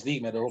a Champions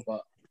League medal,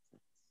 but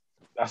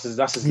that's his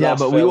last but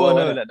farewell, we all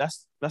know innit? that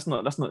that's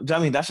not. Do you know what I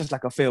mean? That's just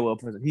like a farewell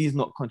present. He's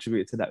not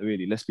contributed to that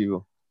really. Let's be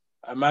real.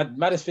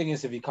 Maddest thing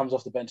is if he comes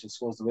off the bench and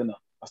scores the winner.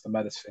 That's the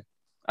maddest thing.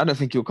 I don't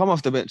think he'll come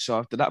off the bench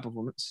after that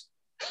performance.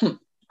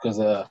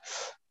 Because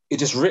it's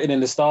just written in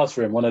the stars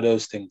for him. One of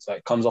those things,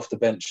 comes off the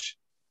bench,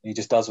 and he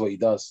just does what he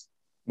does.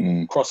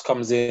 Cross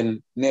comes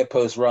in, near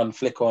post run,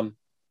 flick on,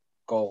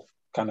 goal,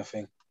 kind of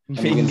thing. You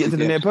think he can get to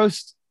the near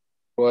post?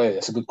 Boy,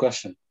 that's a good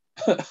question.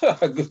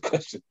 A good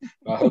question.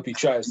 I hope he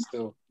tries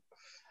still.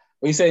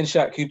 What are you saying,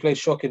 Shaq? Who plays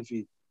shocking for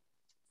you?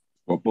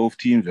 Well, both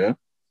teams, yeah?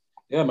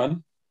 Yeah,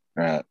 man.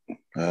 Right.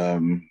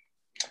 Mendy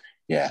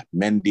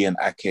and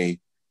Ake,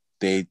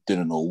 they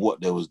didn't know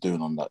what they was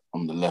doing on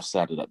the left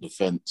side of that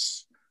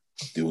defence.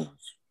 There was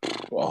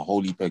a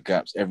whole heap of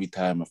gaps. Every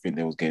time I think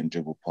they was getting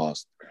dribbled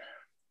past.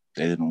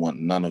 They didn't want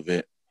none of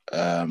it.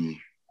 I've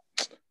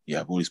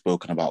already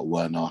spoken about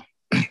Werner.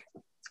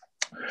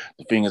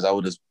 The thing is,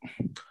 I'll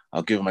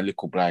give him a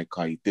little blind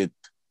car. He did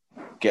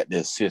get the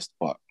assist,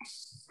 but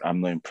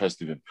I'm not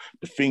impressed with him.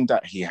 The thing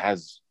that he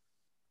has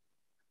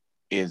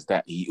is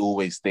that he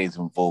always stays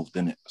involved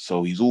in it.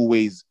 So he's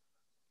always,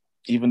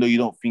 even though you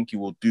don't think he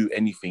will do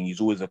anything, he's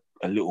always a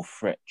little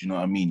threat. Do you know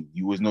what I mean?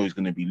 You always know he's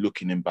going to be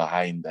looking in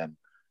behind and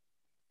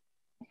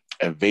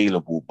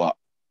available. But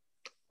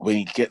when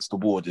he gets the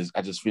ball,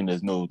 I just think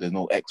there's no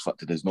X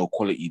factor. There's no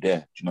quality there.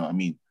 Do you know what I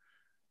mean?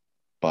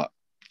 But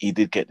he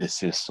did get the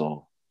assist,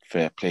 so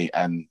fair play.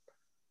 And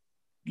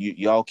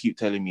y'all keep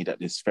telling me that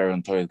this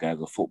Ferran Torres guy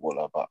is a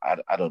footballer, but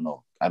I don't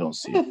know. I don't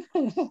see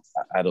it.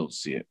 I don't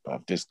see it.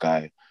 But this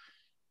guy,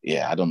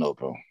 yeah, I don't know,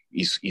 bro.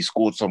 He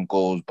scored some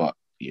goals, but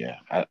yeah,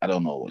 I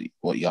don't know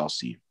what y'all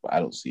see, but I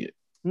don't see it.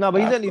 No,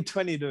 but he's only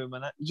 20 though,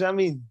 man. Do you know what I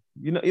mean?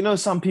 You know,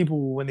 some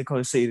people when they call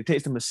it City, it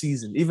takes them a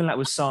season. Even like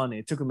with Sane,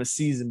 it took him a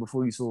season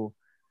before you saw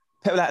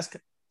Pep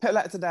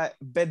like to that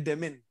bed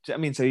them in. Do you know what I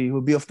mean? So he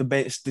will be off the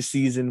bench this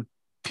season,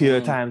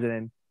 pure times, and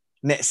then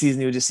next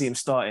season you'll just see him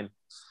starting.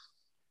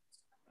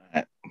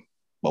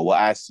 But what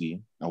I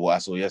see and what I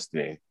saw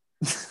yesterday,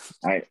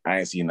 I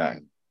ain't seen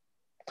nothing.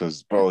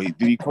 Because, bro, did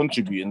he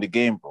contribute in the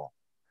game, bro?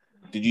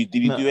 Did he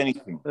do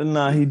anything?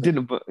 No, he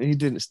didn't. But he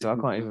didn't. Still, I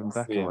can't even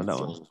back him on that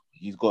one.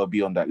 He's got to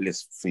be on that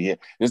list for yeah.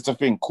 That's the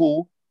thing.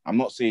 Cool. I'm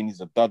not saying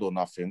he's a dud or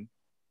nothing.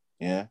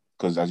 Yeah,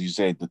 because as you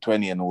say, the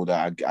 20 and all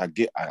that,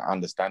 I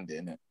understand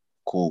it, innit?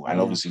 Cool. And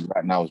obviously,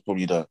 right now is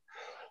probably the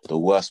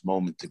worst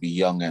moment to be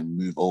young and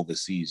move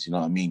overseas. You know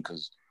what I mean?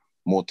 Because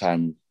more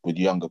time with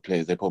younger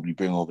players, they probably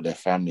bring over their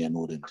family and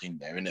all them thing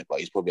there, innit? But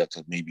he's probably had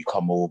to maybe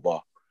come over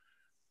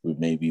with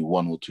maybe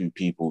one or two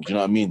people. Do you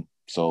know what I mean?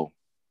 So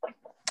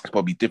it's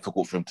probably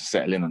difficult for him to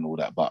settle in and all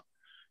that. But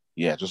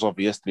yeah, just off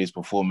yesterday's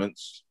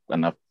performance,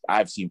 and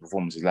I've seen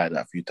performances like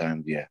that a few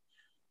times. Yeah,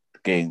 the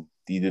game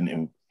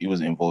he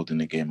wasn't involved in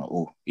the game at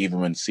all. Even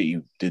when City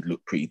did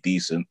look pretty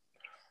decent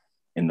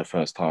in the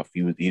first half,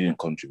 he didn't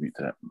contribute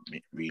to that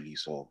really.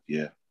 So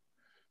yeah.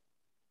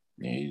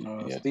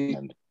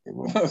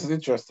 That's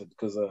interesting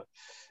because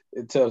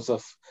in terms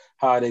of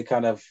how they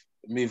kind of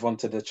move on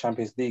to the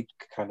Champions League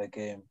kind of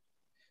game,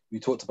 we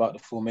talked about the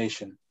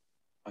formation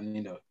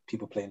and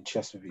people playing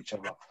chess with each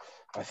other.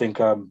 I think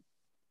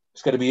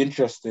it's going to be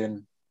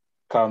interesting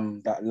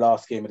come that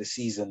last game of the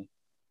season.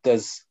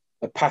 Does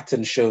a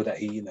pattern show that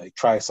he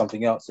tries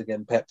something else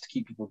again, Pep, to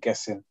keep people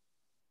guessing?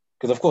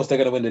 Because of course they're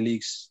going to win the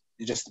leagues.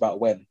 It's just about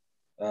when.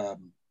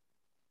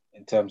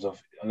 In terms of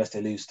unless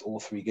they lose all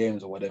 3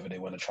 games or whatever they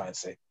want to try and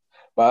say.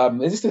 But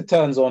it just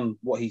turns on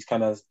what he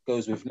kind of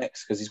goes with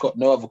next because he's got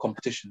no other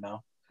competition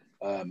now.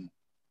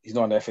 He's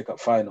not in the FA Cup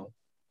final.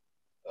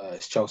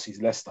 It's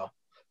Chelsea's Leicester.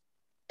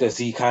 Does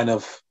he kind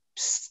of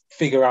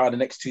figure out in the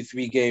next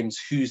 2-3 games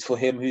who's for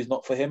him, who's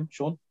not for him,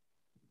 Sean?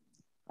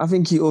 I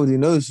think he already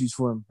knows who's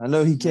for him. I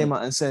know he came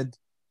out and said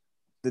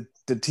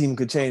the team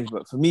could change,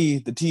 but for me,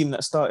 the team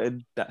that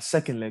started that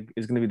second leg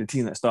is going to be the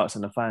team that starts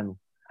in the final.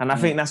 And I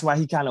think that's why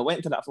he kind of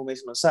went to that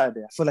formation on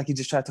Saturday. I feel like he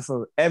just tried to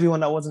throw everyone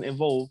that wasn't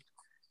involved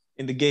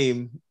in the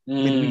game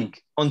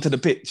midweek onto the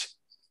pitch.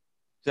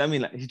 Do you know what I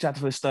mean? Like he tried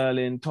to throw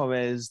Sterling,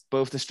 Torres,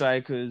 both the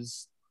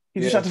strikers.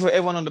 He just tried to throw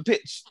everyone on the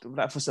pitch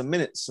like for some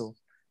minutes. So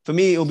for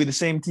me, it'll be the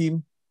same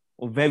team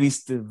or very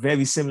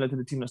similar to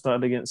the team that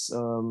started against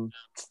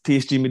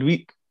PSG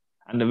midweek.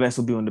 And the rest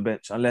will be on the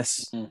bench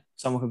unless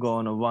someone could go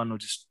on a run or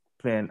just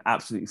playing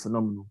absolutely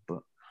phenomenal.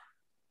 But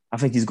I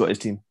think he's got his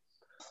team.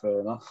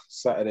 Fair enough.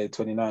 Saturday,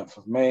 29th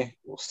of May.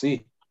 We'll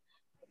see.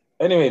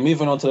 Anyway,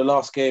 moving on to the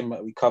last game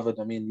that we covered.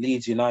 I mean,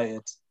 Leeds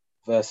United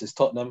versus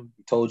Tottenham.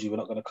 We told you we're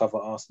not going to cover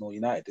Arsenal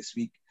United this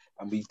week.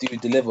 And we do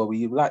deliver.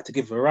 We like to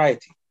give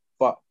variety.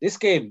 But this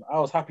game, I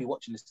was happy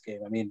watching this game.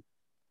 I mean,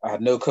 I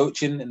had no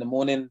coaching in the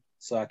morning,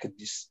 so I could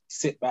just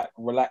sit back,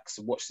 relax,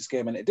 and watch this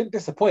game. And it didn't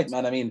disappoint,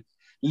 man. I mean,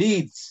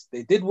 Leeds,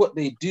 they did what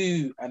they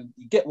do, and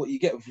you get what you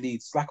get with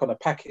Leeds. It's like on a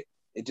packet.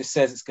 It just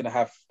says it's going to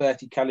have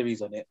 30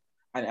 calories on it,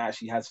 and it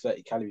actually has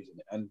 30 calories in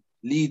it. And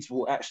Leeds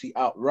will actually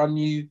outrun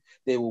you.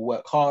 They will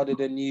work harder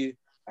than you.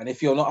 And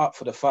if you're not up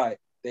for the fight,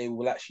 they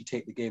will actually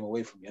take the game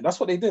away from you. And that's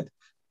what they did.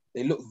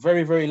 They looked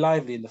very, very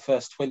lively in the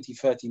first 20,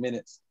 30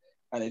 minutes.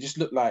 And it just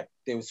looked like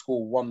they would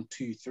score 1,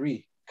 2,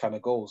 3 kind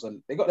of goals.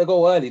 And they got their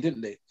goal early,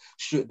 didn't they?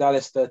 Stuart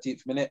Dallas,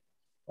 13th minute.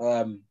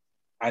 And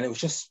it was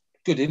just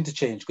good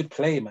interchange, good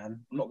play,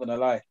 man. I'm not going to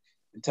lie.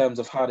 In terms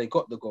of how they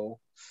got the goal,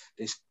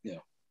 they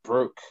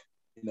broke,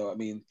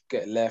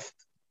 get left,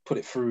 put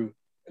it through.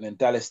 And then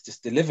Dallas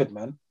just delivered,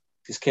 man.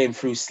 Just came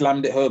through,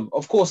 slammed it home.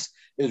 Of course,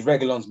 it was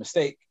Reguilon's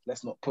mistake.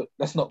 Let's not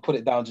put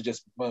it down to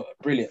just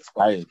brilliance.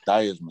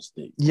 Dyer's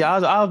mistake. Yeah, I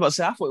was about to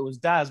say, I thought it was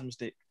Dyer's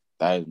mistake.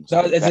 As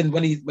in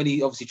when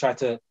he obviously tried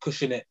to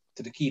cushion it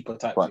to the keeper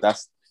type. But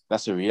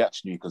that's a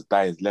reactionary because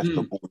Dyer's left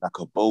the ball like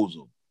a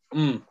bozo.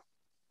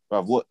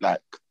 But what,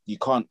 like, you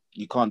can't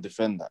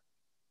defend that.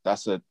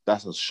 That's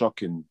a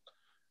shocking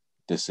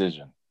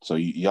decision. So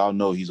y'all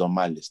know he's on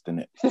my list,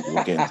 innit?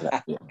 We'll get into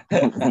that.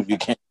 We'll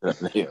get into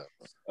that later.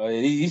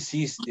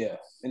 He's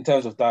in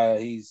terms of Dyer,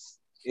 he's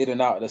in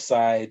and out of the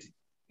side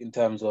in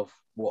terms of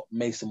what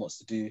Mason wants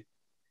to do,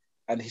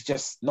 and he's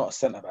just not a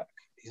centre back.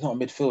 He's not a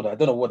midfielder. I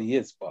don't know what he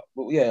is, but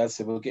yeah, as I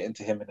said, we'll get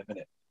into him in a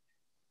minute.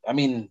 I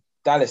mean,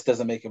 Dallas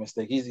doesn't make a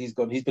mistake. He's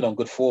been on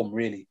good form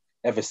really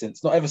not ever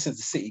since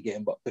the City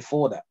game, but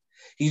before that.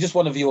 He's just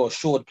one of your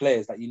assured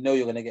players that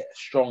you're going to get a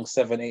strong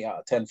 7, 8 out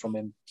of 10 from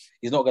him.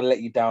 He's not going to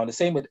let you down. The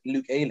same with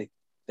Luke Ayling.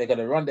 They're going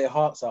to run their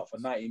hearts out for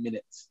 90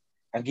 minutes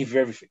and give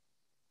you everything.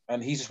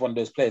 And he's just one of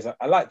those players.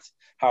 I liked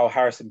how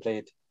Harrison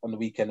played on the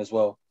weekend as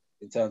well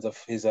in terms of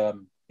his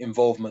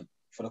involvement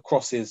for the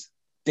crosses,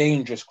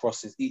 dangerous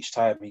crosses each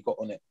time he got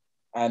on it.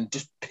 and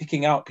just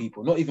picking out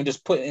people, not even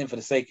just putting it in for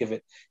the sake of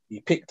it. He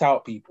picked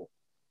out people,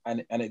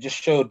 and it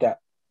just showed that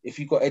if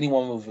you got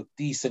anyone with a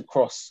decent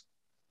cross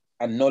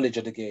and knowledge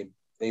of the game,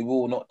 they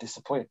will not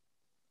disappoint.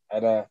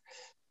 And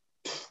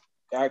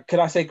could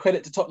I say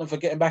credit to Tottenham for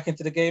getting back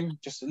into the game?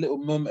 Just a little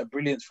moment of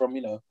brilliance from,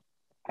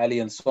 Ali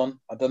and Son.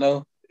 I don't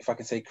know if I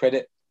can say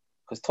credit,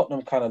 because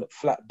Tottenham kind of looked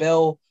flat.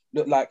 Bell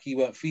looked like he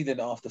weren't feeling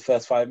it after the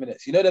first 5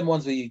 minutes. You know them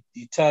ones where you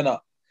turn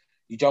up,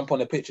 you jump on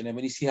the pitch, and then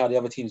when you see how the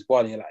other team's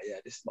going, you're like, yeah,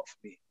 this is not for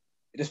me.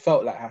 It just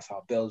felt like that's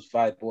how Bell's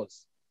vibe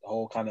was, the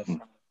whole kind of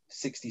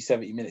 60,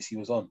 70 minutes he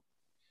was on.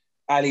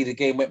 Ali, the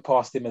game went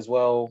past him as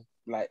well.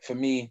 Like, for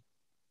me,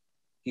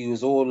 he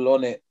was all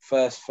on it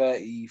first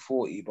 30,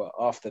 40, but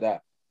after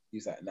that, he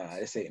was like, nah,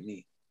 this ain't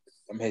me.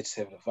 I'm here to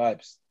have the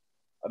vibes.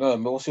 I don't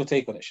know, but what's your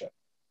take on it, Shaq?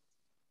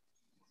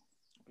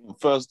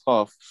 First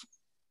half,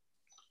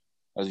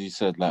 as you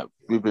said, like,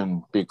 we've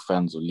been big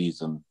fans of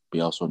Leeds and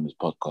Bielsa on this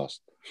podcast.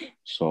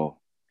 So,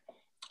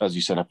 as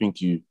you said, I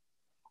think you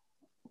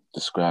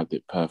described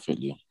it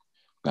perfectly.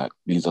 Like,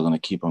 Leeds are going to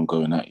keep on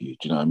going at you.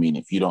 Do you know what I mean?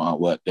 If you don't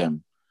outwork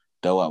them,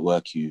 they'll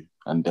outwork you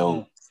and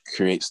they'll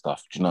create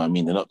stuff. Do you know what I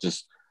mean? They're not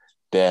just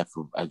there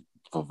for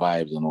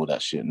vibes and all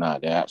that shit. Nah,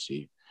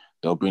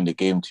 they'll bring the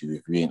game to you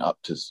if you ain't up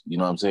to, you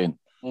know what I'm saying?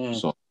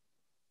 So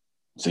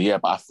yeah,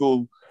 but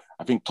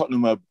I think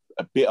Tottenham are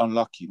a bit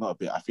unlucky, not a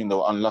bit. I think they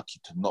were unlucky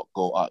to not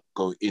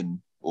go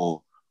in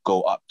or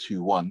go up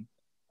 2-1.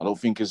 I don't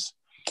think it's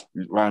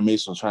Ryan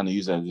Mason's trying to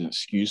use that as an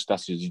excuse.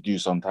 That's what you do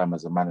sometimes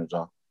as a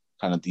manager,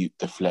 kind of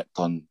deflect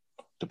on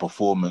the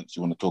performance.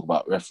 You want to talk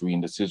about refereeing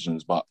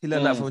decisions, but he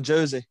learned that from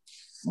Jose.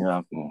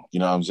 Yeah, you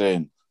know what I'm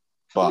saying?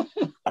 But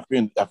I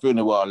feel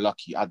they were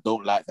unlucky. I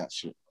don't like that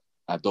shit.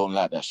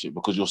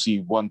 Because you'll see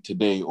one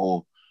today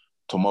or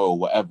tomorrow,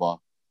 whatever,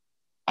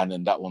 and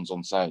then that one's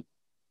onside.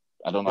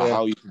 I don't know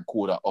how you can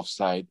call that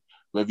offside.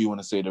 Whether you want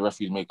to say the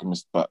referee's making a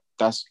mistake, but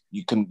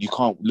you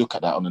can't look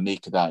at that on the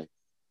naked eye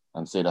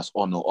and say that's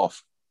on or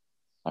off.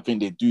 I think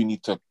they do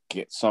need to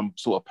get some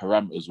sort of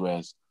parameters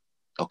where,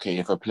 okay,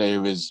 if a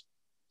player is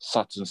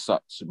such and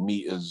such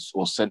meters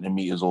or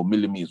centimeters or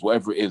millimeters,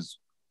 whatever it is,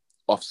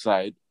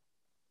 offside,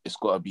 it's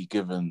got to be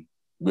given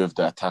with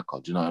the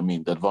attacker. Do you know what I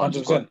mean? The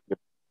advantage.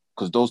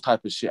 Because those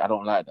type of shit, I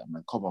don't like that,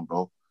 man. Come on,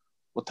 bro.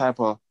 What type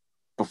of...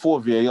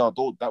 Before VAR,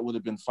 that would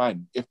have been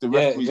fine. If the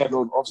referee's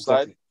blown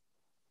offside,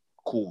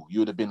 cool. You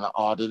would have been like,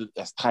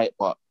 that's tight,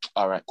 but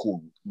all right,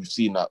 cool. We've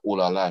seen that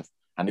all our life.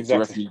 And if the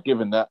referee's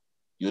given that,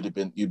 you'd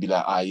be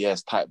like, yeah,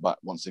 it's tight, but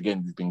once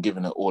again, we've been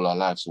given it all our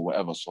lives or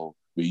whatever, so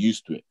we're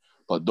used to it.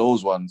 But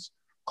those ones,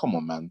 come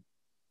on, man.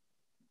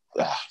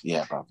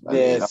 Yeah, bro.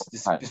 Yeah,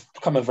 it's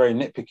becoming very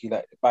nitpicky,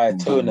 like by a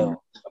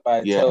toenail.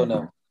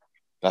 Toenail.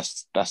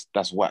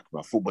 That's whack,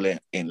 bro. Football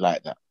ain't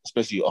like that,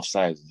 especially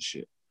offsides and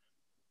shit.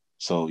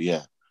 So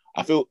yeah,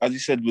 I feel, as you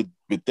said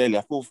with Dele,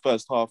 I feel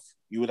first half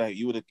you would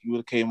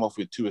have came off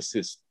with 2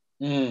 assists,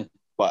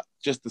 but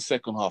just the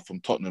second half from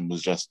Tottenham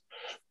was just,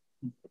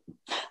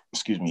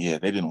 excuse me,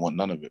 they didn't want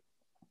none of it.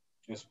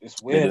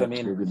 It's weird. I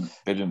mean,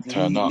 they didn't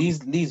turn up.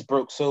 Leeds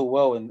broke so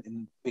well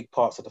in big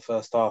parts of the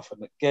first half,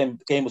 and the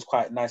game was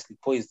quite nicely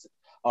poised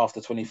after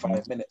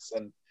 25 minutes.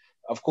 And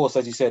of course,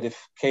 as you said,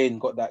 if Kane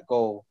got that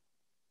goal,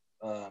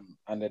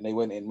 and then they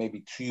went in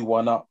maybe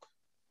 2-1 up,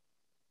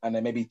 and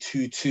then maybe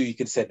 2-2, you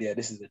could have said, yeah,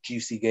 this is a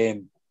juicy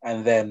game,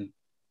 and then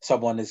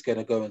someone is going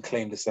to go and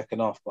claim the second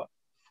half. But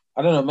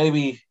I don't know,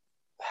 maybe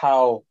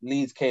how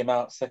Leeds came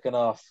out second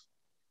half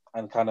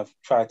and kind of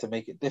tried to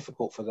make it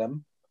difficult for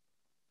them,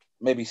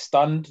 maybe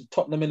stunned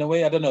Tottenham in a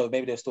way. I don't know,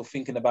 maybe they're still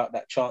thinking about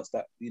that chance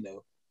that,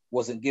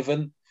 wasn't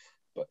given.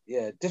 But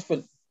yeah,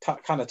 different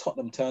kind of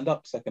Tottenham turned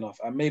up second half.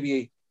 And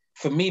maybe,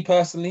 for me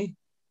personally,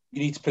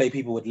 you need to play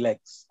people with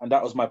legs. And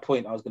that was my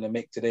point I was going to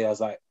make today. I was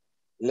like,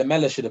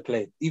 Lamela should have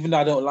played, even though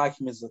I don't like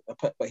him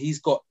but he's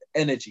got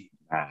energy.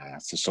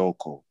 It's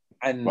Sissoko.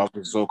 And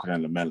rather Sissoko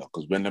than Lamela,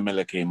 because when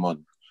Lamela came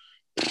on,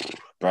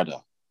 brother,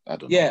 I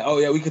don't know.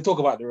 Yeah, we could talk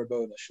about the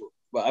Rabona, sure.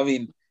 But I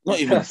mean, not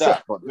even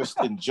that, but just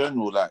in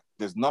general, like,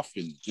 there's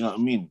nothing. Do you know what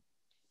I mean?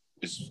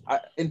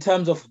 In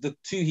terms of the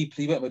two,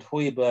 he went with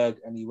Højbjerg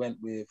and he went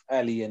with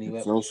Ali and he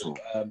went with Lo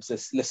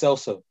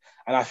Celso.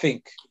 And I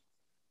think,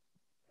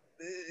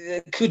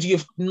 could you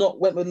have not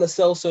went with Lo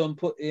Celso and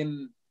put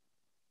in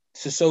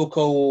Sissoko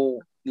or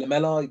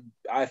Lamela?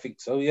 I think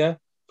so, yeah,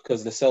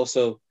 because Lo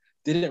Celso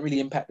didn't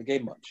really impact the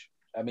game much.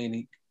 I mean,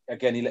 he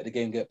let the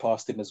game get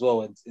past him as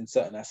well in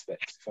certain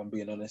aspects, if I'm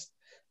being honest,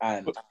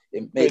 and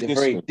it made it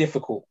very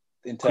difficult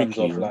in terms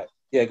of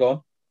go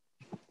on.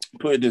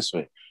 Put it this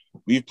way: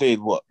 we've played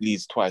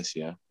Leeds twice,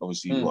 yeah.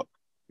 Obviously,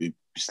 we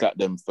slapped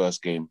them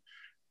first game.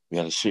 We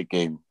had a shit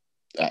game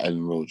at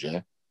Ellen Road,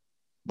 yeah.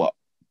 But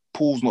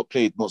Paul's not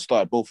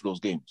started both of those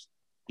games.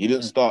 He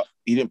didn't start.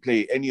 He didn't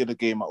play any other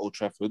game at Old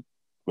Trafford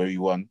where he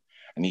won,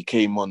 and he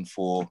came on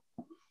for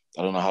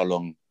I don't know how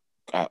long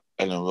at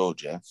Ellen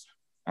Road, yeah.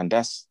 And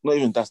that's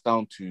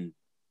down to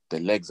the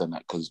legs and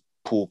that, because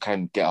Paul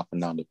can get up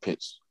and down the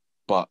pitch,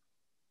 but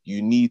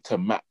you need to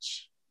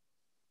match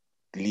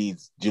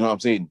Leeds. Do you know what I'm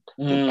saying?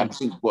 And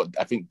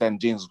I think Dan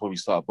James will probably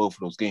start both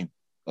of those games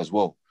as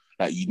well.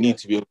 Like you need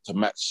to be able to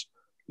match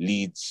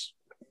Leeds'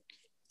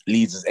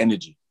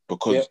 energy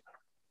because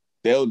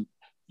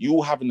you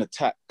will have an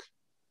attack,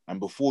 and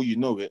before you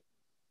know it,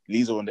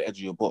 Leeds are on the edge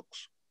of your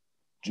box.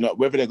 Do you know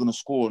whether they're going to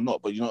score or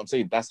not? But you know what I'm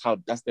saying? That's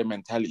their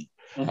mentality.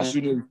 As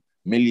soon as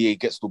Meslier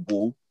gets the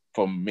ball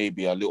from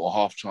maybe a little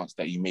half chance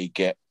that you may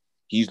get,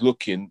 he's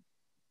looking,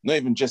 not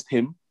even just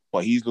him,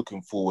 but he's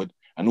looking forward,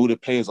 and all the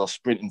players are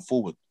sprinting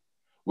forward.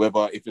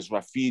 Whether if it's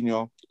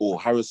Rafinha or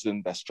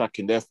Harrison that's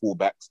tracking their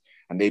fullbacks,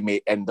 and they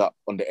may end up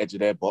on the edge of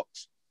their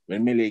box.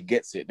 When Meslier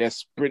gets it, they're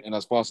sprinting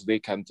as fast as they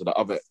can to the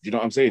other. Do you know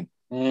what I'm saying?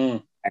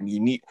 And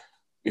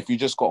if you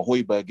just got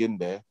Højbjerg in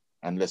there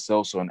and Lo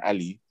Celso and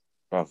Ali,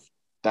 bruv,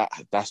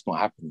 that's not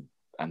happening,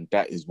 and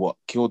that is what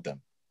killed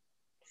them.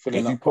 If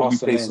you probably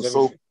play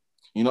Sissoko,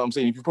 you know what I'm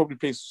saying? If you probably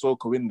play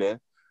Sissoko in there,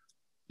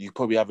 you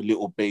probably have a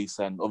little base,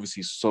 and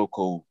obviously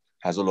Sissoko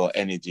has a lot of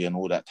energy and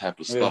all that type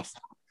of stuff.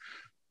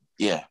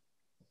 Yeah.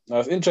 No,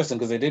 it's interesting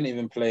because they didn't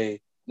even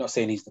play. Not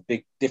saying he's the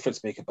big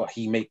difference maker, but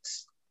he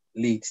makes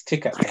Leeds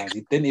tick at times.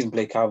 He didn't even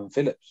play Calvin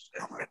Phillips.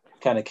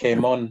 Kind of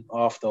came on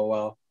after a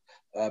while,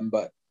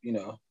 but you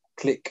know,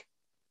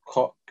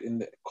 Koch in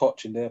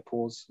there.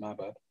 Pause. My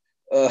bad.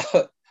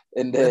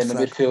 In the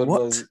midfield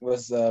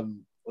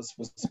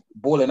was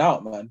balling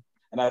out, man.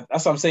 And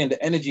that's what I'm saying.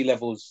 The energy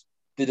levels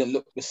didn't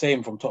look the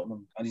same from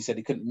Tottenham, and he said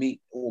he couldn't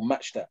meet or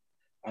match that.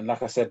 And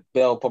like I said,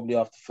 Bell probably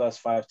after the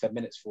first 5-10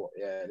 minutes thought,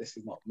 this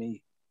is not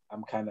me.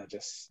 I'm kind of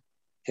just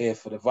here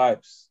for the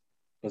vibes.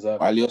 Because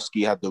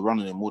Alioski had the run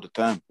on him all the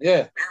time.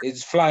 Yeah,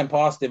 he's flying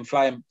past him,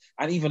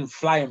 and even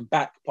flying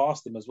back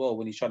past him as well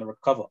when he's trying to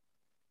recover.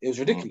 It was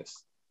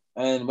ridiculous.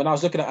 And when I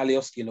was looking at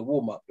Alioski in the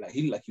warm-up, like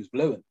he looked like he was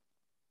blowing.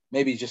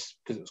 Maybe just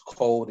because it was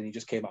cold and he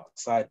just came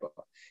outside, but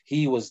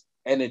he was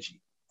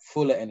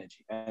full of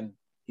energy. And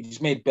he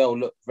just made Bell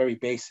look very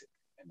basic.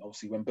 And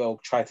obviously when Bell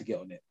tried to get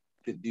on it,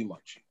 didn't do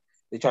much.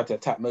 They tried to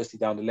attack mostly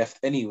down the left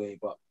anyway,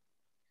 but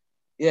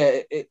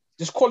yeah, it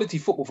just quality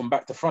football from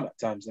back to front at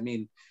times. I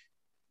mean,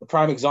 the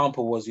prime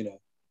example was, you know,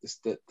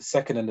 the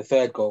second and the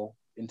third goal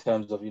in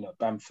terms of, you know,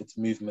 Bamford's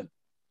movement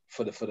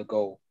for the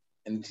goal,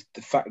 and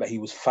the fact that he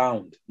was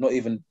found, not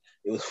even,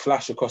 it was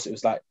flash across, it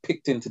was like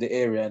picked into the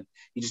area, and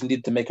he just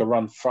needed to make a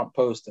run front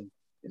post, and,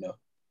 you know,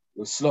 it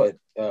was slotted.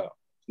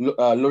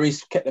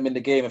 Lloris kept them in the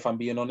game, if I'm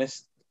being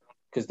honest,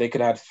 because they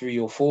could have had 3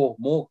 or 4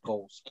 more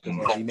goals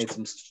because he made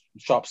some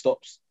sharp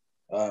stops.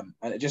 And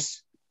it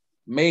just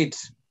made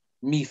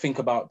me think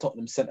about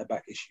Tottenham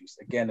centre-back issues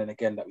again and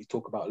again that we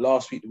talk about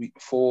last week, the week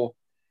before.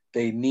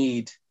 They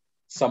need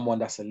someone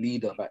that's a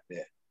leader back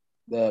there.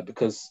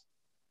 Because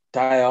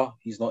Dyer,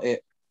 he's not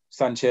it.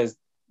 Sanchez,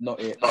 not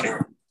it.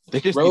 Rodon,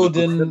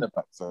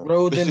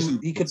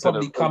 he could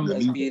probably come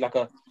and be like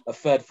a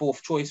third,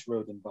 fourth choice,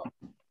 Rodon, but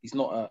he's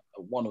not a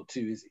 1 or 2,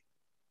 is he?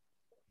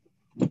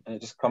 And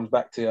it just comes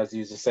back to, as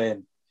you were just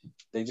saying,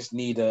 they just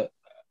need a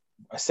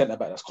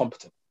centre-back that's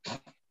competent.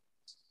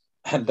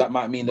 And that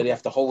might mean that they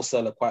have to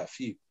wholesale quite a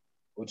few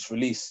or just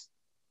release.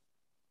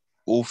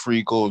 All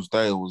 3 goals,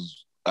 Dyer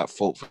was at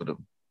fault for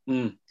them.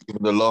 Even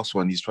the last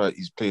one, he's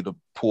played a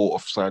poor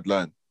offside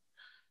line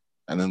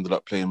and ended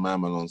up playing man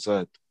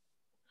onside.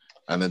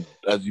 And then,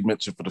 as you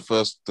mentioned, for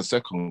the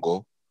second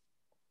goal,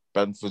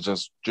 Bamford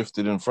just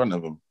drifted in front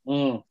of him.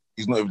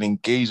 He's not even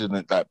engaged in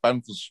it. Like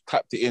Bamford's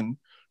tapped it in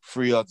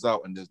 3 yards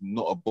out, and there's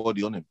not a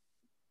body on him.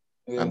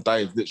 Yeah. And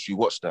Dyer's literally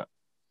watched that.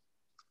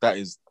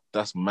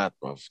 That's mad,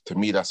 bruv. To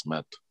me, that's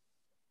mad.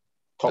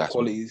 Top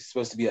quality. He's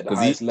supposed to be at the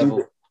highest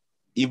level.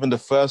 Even the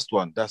first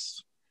one,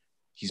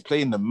 he's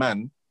playing the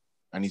man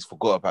and he's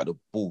forgot about the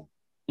ball.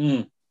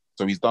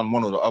 So he's done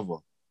one or the other.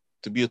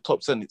 To be a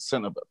top centre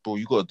back, bro,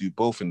 you got to do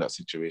both in that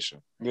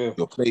situation. Yeah.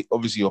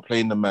 Obviously, you're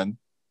playing the man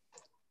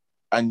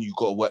and you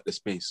got to work the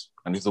space.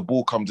 And if the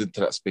ball comes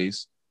into that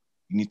space,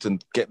 you need to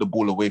get the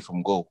ball away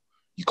from goal.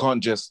 You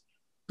can't just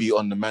be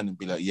on the man and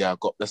be like, yeah,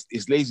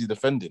 it's lazy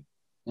defending.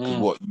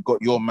 Because you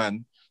got your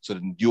man, so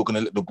then you're going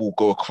to let the ball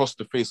go across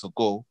the face of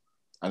goal,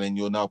 and then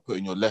you're now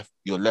putting your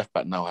left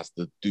back now has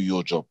to do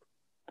your job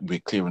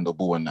with clearing the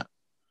ball and that.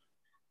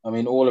 I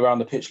mean, all around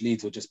the pitch,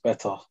 Leeds were just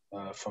better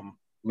from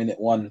minute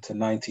 1 to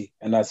 90.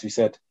 And as we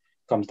said,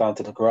 comes down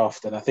to the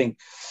graft. And I think,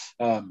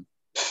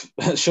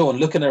 Sean,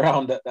 looking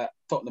around at that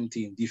Tottenham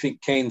team, do you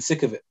think Kane's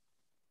sick of it?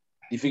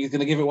 Do you think he's going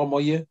to give it 1 more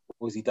year,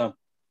 or is he done?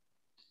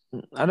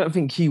 I don't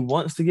think he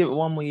wants to give it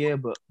 1 more year,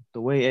 but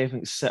the way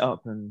everything's set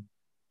up and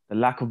the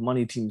lack of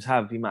money teams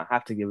have, he might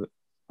have to give it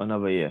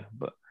another year.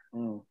 But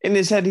in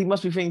his head, he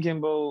must be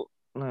thinking, bro,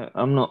 like,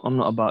 I'm not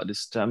about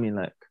this. I mean,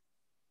 like,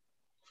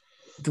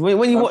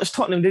 when you watch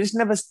Tottenham, they just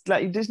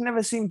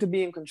never seem to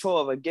be in control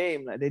of a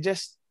game. Like, they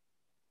just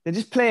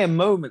play in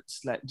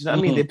moments. Like, do you know what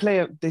I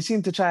mean? They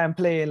seem to try and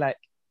play like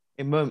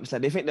in moments.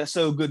 Like, they think they're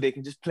so good they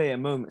can just play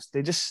in moments.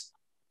 They just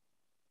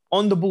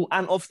on the ball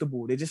and off the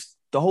ball.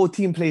 The whole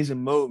team plays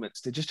in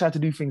moments. They just try to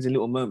do things in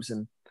little moments.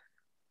 And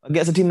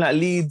against a team like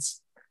Leeds,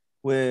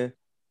 where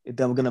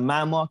they're going to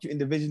man mark you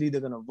individually, they're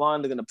going to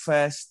run, they're going to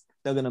press,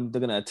 they're going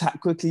to attack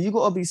quickly. You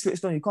got to be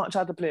switched on. You can't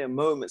try to play in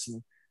moments.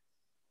 And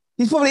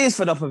he probably is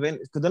fed up of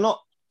it because they're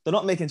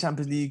not making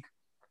Champions League.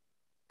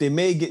 they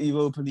may get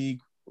Europa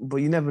League, but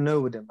you never know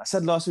with them. I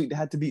said last week they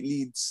had to beat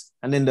Leeds,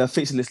 and then the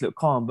fixture list looked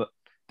calm, but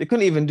they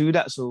couldn't even do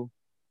that. So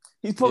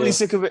he's probably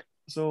sick of it.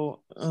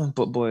 So,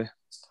 but boy,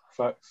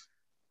 facts.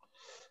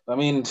 I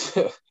mean,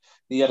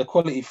 he had a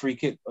quality free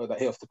kick that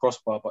hit off the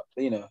crossbar, but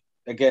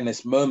again,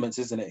 it's moments,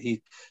 isn't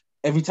it?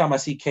 Every time I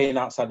see Kane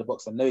outside the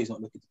box, I know he's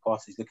not looking to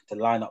pass; he's looking to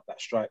line up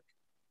that strike,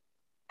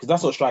 because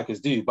that's what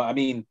strikers do. But I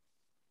mean,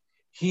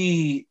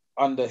 he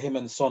under him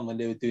and Son when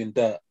they were doing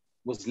dirt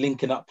was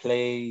linking up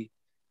play,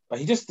 but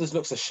he just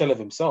looks a shell of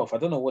himself. I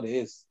don't know what it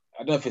is.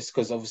 I don't know if it's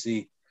because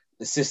obviously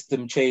the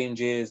system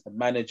changes, the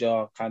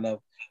manager kind of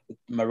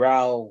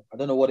morale. I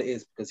don't know what it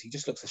is, because he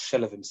just looks a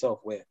shell of himself.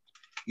 Where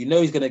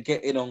he's going to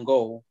get in on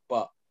goal,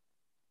 but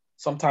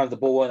sometimes the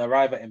ball won't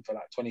arrive at him for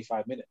like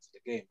 25 minutes of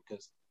the game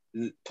because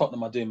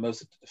Tottenham are doing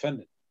most of the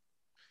defending.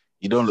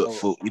 You don't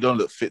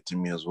look fit to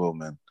me as well,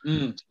 man.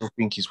 I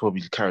think he's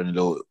probably carrying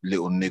a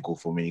little niggle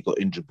for me. He got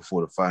injured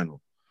before the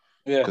final.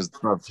 Yeah. Because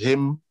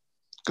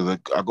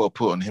I got to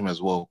put on him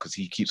as well, because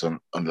he keeps on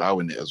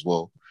allowing it as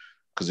well.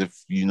 Because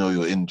if you know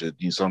you're injured,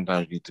 you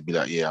sometimes need to be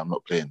like, yeah, I'm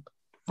not playing.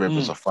 Whether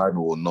it's a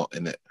final or not,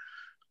 innit?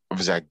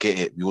 Obviously, I get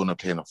it. We want to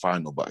play in a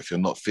final, but if you're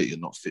not fit, you're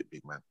not fit,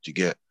 big man. Do you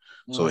get?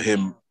 So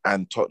him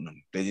and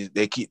Tottenham, they've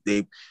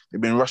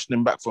been rushing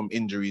him back from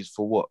injuries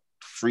for what,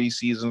 3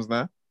 seasons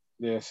now?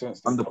 Yeah,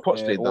 since under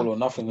Poch, they all or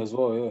nothing as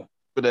well. Yeah,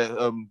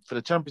 for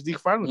the Champions League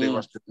final, they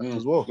rushed him back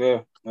as well.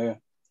 Yeah.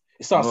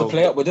 It starts to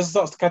play up. It just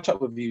starts to catch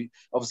up with you,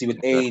 obviously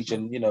with age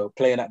and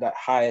playing at that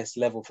highest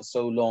level for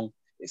so long.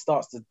 It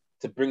starts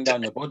to bring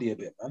down your body a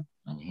bit, man.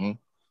 Mm-hmm.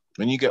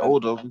 When you get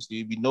older,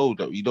 obviously, we know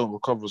that you don't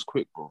recover as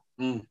quick, bro.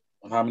 And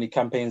how many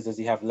campaigns does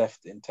he have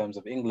left in terms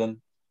of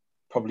England?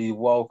 Probably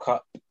World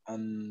Cup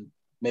and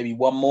maybe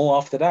one more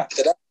after that.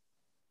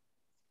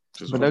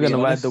 But they're going to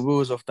ride the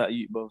wheels off that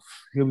youth, bro.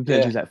 He'll be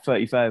playing till like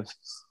 35.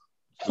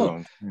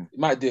 You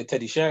might do a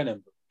Teddy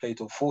Sheringham, play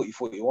till 40,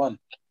 41.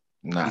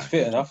 Nah. He's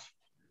fit enough.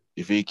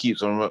 If he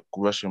keeps on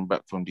rushing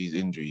back from these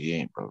injuries, he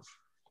ain't, bro.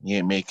 He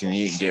ain't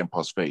getting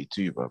past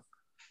 32, bro.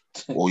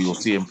 Or you'll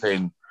see him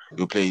playing.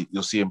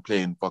 You'll see him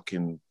playing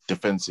fucking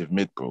defensive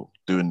mid, bro.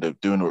 Doing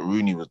what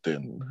Rooney was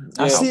doing.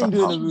 I see him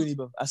doing the Rooney,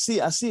 bro. I see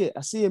it.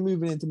 I see him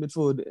moving into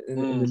midfield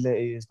in the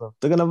later years, bro.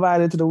 They're gonna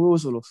ride into the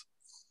wheels, all of.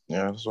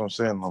 Yeah, that's what I'm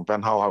saying.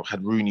 Van Gaal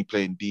had Rooney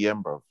playing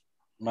DM, bro.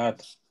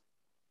 Mad.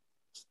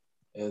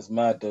 It was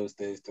mad those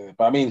days, though.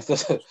 But I mean,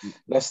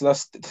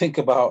 let's think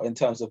about in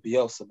terms of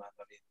Bielsa, man.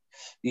 I mean,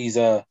 he's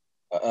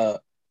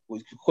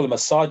we could call him a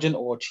sergeant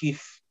or a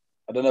chief.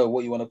 I don't know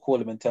what you want to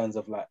call him in terms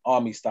of like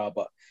army style,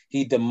 but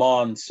he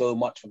demands so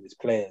much from his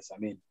players. I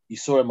mean, you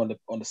saw him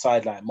on the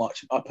sideline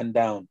marching up and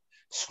down,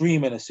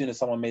 screaming as soon as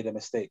someone made a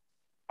mistake,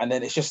 and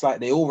then it's just like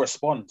they all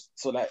respond.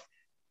 So like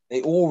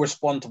they all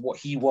respond to what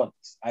he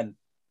wants, and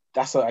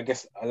that's I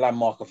guess a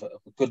landmark of a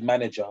good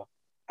manager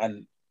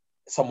and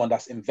someone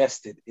that's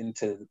invested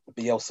into the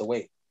Bielsa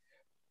way.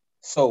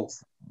 So,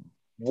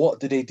 what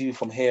do they do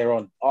from here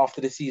on after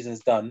the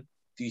season's done?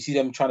 Do you see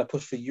them trying to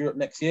push for Europe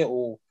next year,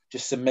 or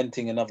just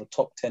cementing another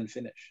top 10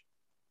 finish?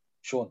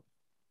 Sean?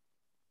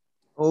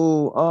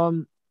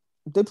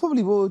 They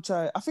probably will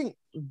try. I think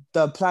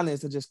the plan is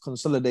to just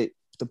consolidate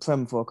the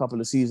Prem for a couple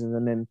of seasons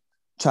and then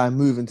try and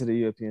move into the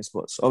European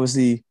spots.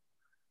 Obviously,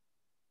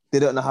 they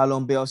don't know how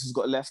long Bielsa's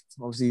got left.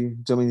 Obviously,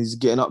 he's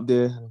getting up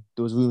there.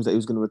 There was rumors that he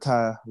was going to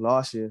retire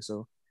last year,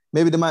 so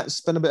maybe they might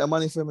spend a bit of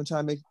money for him and try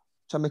and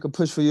make a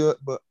push for Europe.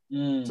 But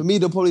for me,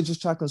 they'll probably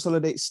just try to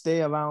consolidate,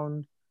 stay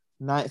around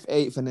 9th,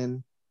 8th, and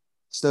then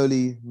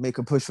slowly make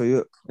a push for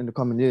Europe in the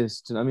coming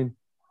years. Do you know what I mean?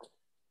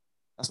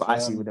 That's what I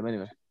see with them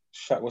anyway.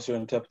 Shaq, what's your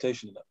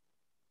interpretation of that?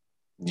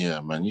 Yeah,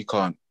 man, you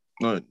can't.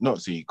 No,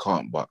 not say you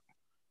can't, but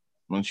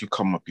once you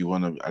come up, you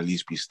want to at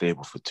least be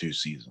stable for 2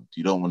 seasons.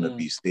 You don't want to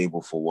be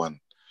stable for one.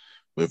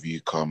 Whether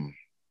you come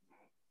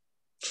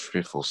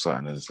 5th or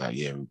something, and it's like,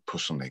 yeah, we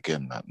push on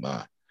again. Like,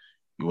 nah,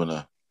 you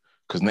wanna,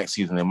 because next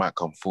season they might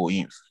come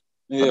 14th.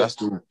 Yeah, but that's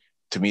still,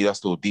 to me, that's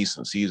still a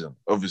decent season.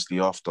 Obviously,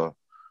 after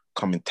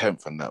coming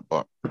 10th and that,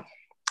 but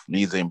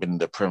Leeds ain't been in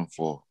the Prem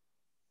for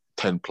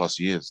 10 plus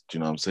years. Do you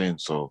know what I'm saying?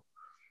 So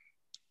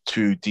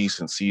 2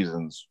 decent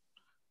seasons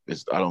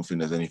I don't think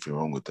there's anything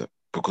wrong with that,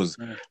 because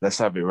let's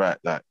have it right.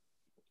 Like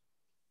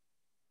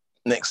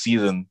next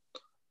season,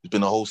 it's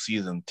been a whole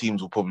season.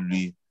 Teams will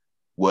probably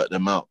work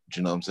them out. Do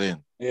you know what I'm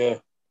saying? Yeah.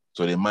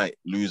 So they might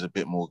lose a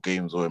bit more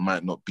games, or it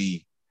might not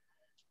be,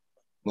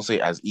 not say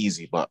as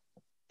easy, but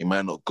it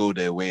might not go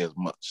their way as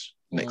much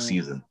next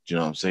season. Do you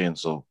know what I'm saying?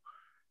 So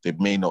they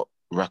may not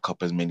rack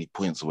up as many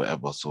points or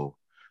whatever. So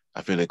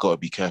I feel they got to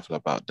be careful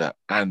about that.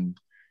 And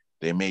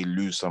they may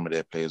lose some of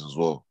their players as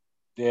well.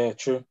 Yeah,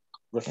 true.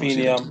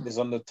 Rafinha is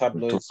on the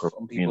tabloids,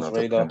 on people's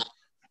radar. You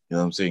know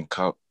what I'm saying?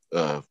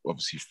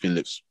 Obviously,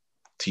 Phillips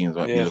teams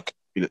might be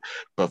looking,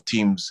 but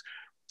teams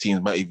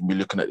might even be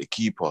looking at the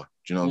keeper.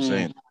 Do you know what I'm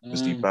saying?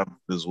 Obviously, Bamford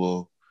as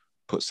well,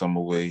 put some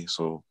away.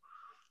 So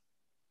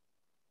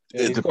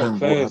it depends. Got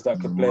players that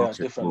could play at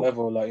a different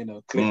level, like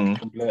Click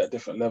can play at a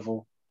different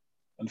level.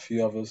 and a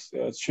few others.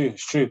 Yeah, it's true.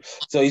 It's true.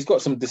 So he's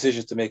got some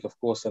decisions to make, of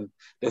course. And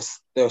they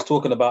was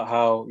talking about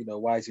how,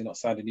 why is he not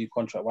signed a new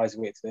contract? Why is he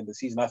waiting to the end of the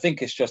season? I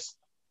think it's just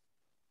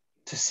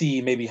to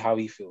see maybe how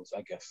he feels,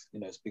 I guess.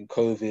 It's been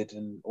COVID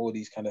and all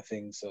these kind of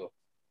things. So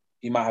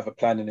he might have a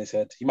plan in his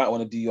head. He might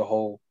want to do your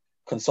whole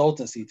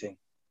consultancy thing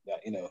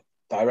that,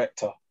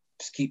 director,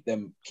 just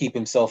keep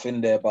himself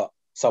in there, but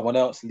someone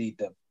else lead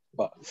them.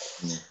 But,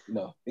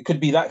 it could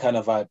be that kind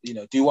of vibe,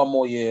 do one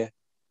more year,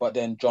 but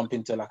then jump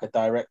into like a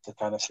director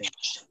kind of thing,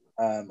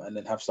 and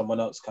then have someone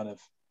else kind of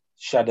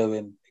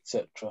shadowing,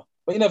 etc.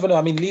 But you never know.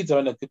 I mean, Leeds are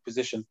in a good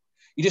position.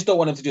 You just don't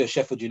want them to do a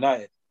Sheffield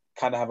United,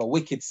 kind of have a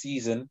wicked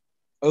season,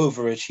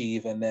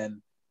 overachieve, and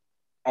then,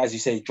 as you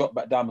say, drop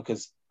back down,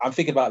 because I'm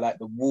thinking about like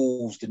the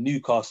Wolves, the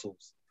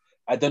Newcastles.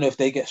 I don't know if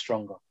they get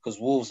stronger because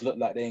Wolves look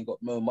like they ain't got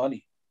no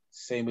money.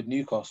 Same with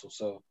Newcastle.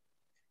 So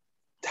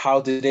how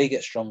do they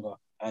get stronger?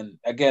 And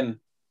again,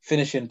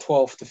 finishing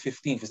 12th to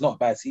 15th is not a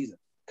bad season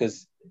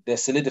because they're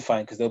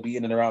solidifying, because they'll be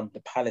in and around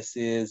the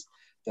Palaces,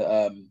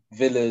 the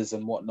Villas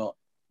and whatnot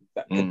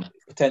that could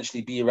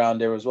potentially be around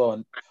there as well.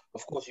 And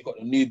of course, you've got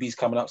the newbies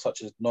coming up,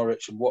 such as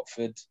Norwich and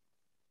Watford.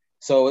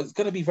 So it's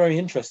going to be very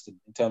interesting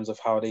in terms of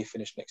how they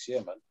finish next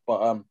year, man.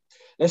 But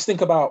let's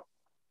think about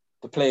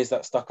the players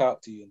that stuck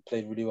out to you and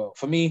played really well.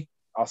 For me,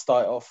 I'll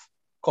start off.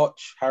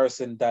 Koch,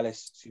 Harrison,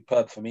 Dallas,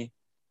 superb for me.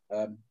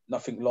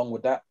 Nothing wrong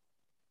with that.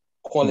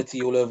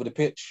 Quality all over the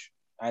pitch,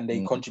 and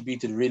they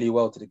contributed really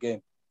well to the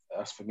game.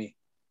 That's for me.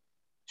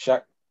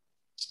 Shaq?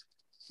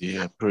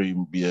 Yeah,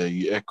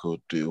 you echoed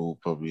it all,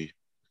 probably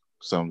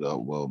summed it up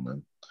well,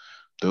 man.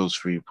 Those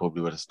three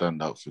probably were the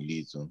standout for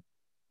Leeds,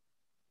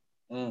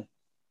 man.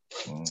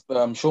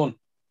 Sean?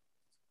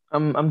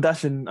 I'm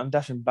dashing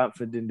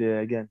Bamford in there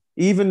again.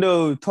 Even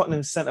though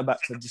Tottenham's centre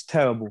backs are just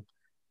terrible,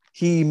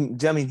 he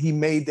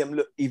made them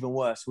look even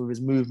worse with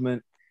his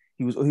movement.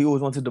 He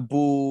always wanted the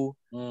ball.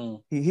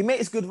 He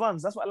makes good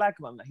runs. That's what I like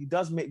about him. Like, he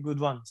does make good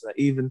runs. Like,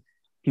 even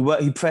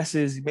he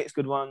presses. He makes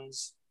good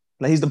runs.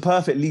 Like, he's the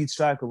perfect lead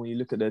striker when you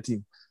look at their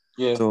team.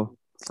 Yeah. So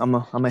I'm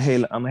a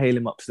hail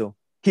him up still.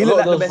 A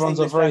lot of those runs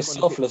are very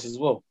selfless as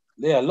well.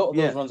 Yeah, a lot of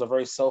those runs are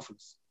very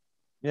selfless.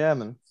 Yeah,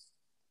 man.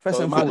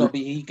 So it might not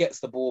be he gets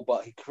the ball,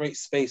 but he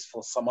creates space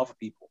for some other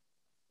people,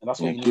 and that's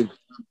what you need.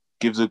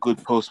 Gives a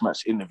good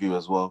post-match interview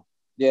as well.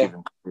 Yeah,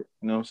 you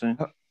know what I'm saying?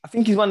 I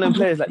think he's one of them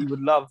players that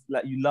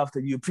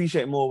you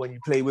appreciate more when you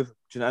play with him.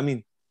 Do you know what I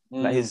mean?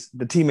 Like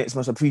the teammates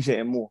must appreciate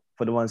him more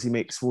for the ones he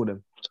makes for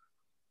them.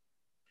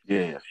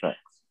 Yeah, facts.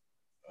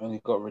 And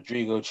you've got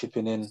Rodrigo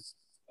chipping in.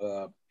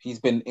 He's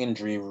been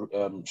injury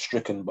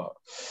stricken, but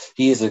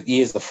he is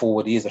a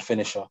forward. He is a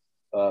finisher,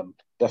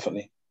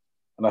 definitely.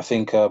 And I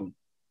think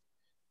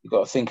you've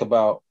got to think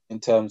about in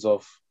terms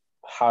of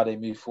how they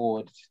move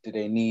forward. Do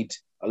they need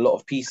a lot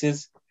of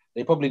pieces?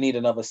 They probably need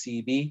another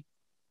CB,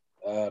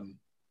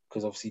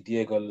 because obviously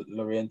Diego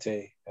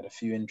Llorente had a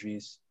few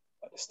injuries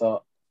at the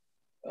start.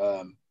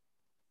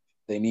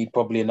 They need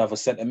probably another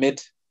centre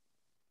mid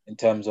in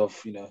terms of,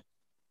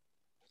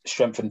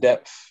 strength and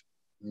depth.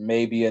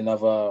 Maybe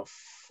another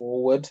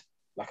forward,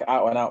 like an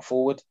out-and-out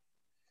forward.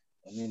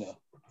 And, the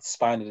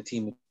spine of the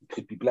team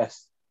could be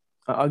blessed.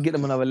 I'll get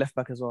them another left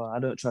back as well. I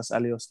don't trust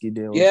Alioski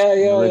there.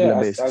 Yeah.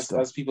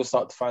 As people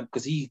start to find,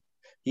 because he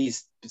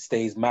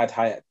stays mad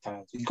high at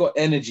times. He's got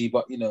energy,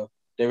 but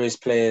there is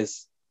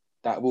players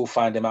that will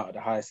find him out at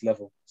the highest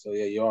level. So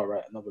yeah, you are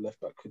right. Another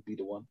left back could be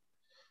the one.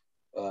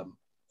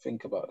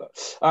 Think about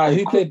that. All right,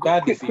 who played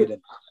badly for you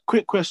then?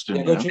 Quick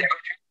question.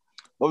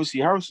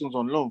 Obviously, Harrison's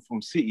on loan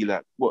from City.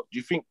 Like, what do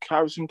you think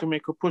Harrison can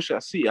make a push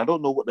at City? I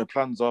don't know what their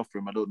plans are for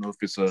him. I don't know if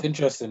it's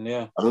interesting.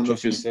 Yeah, I don't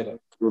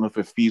know if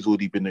a fee's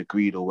already been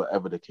agreed or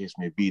whatever the case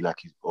may be. Like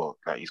he's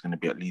going to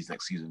be at Leeds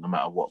next season, no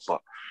matter what. But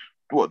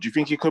what do you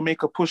think he can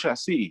make a push at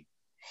City?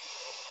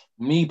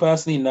 Me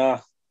personally,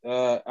 nah.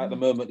 At the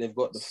moment, they've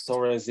got the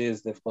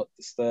Torreses, they've got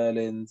the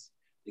Sterlings,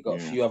 they've got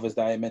a few others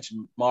that I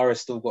mentioned.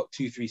 Mara's still got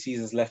 2-3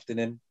 seasons left in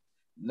him.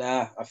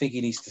 Nah, I think he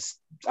needs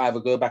to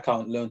either go back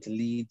out and learn to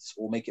Leeds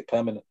or make it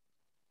permanent.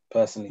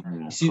 Personally,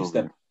 he suits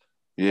them.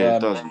 Yeah, it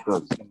does.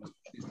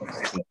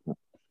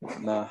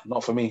 Nah,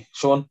 not for me.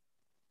 Sean?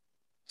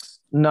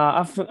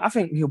 Nah, I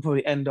think he'll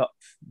probably end up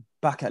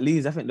back at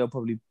Leeds. I think they'll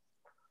probably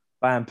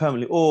buy him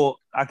permanently, or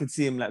I could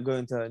see him like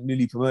going to a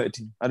newly promoted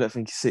team. I don't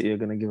think City are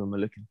going to give him a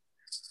looking.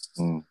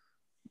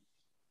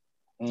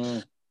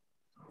 Okay.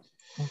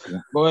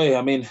 Boy,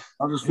 I mean,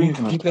 I was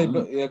thinking who played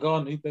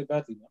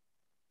badly,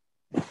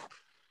 man?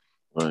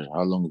 Right,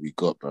 how long have we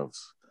got, bruv?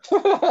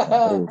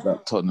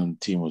 That Tottenham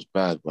team was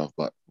bad, bruv.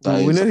 But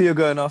we know who you're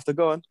going after.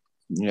 Go on.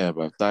 Yeah,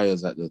 bruv.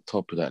 Dyer's at the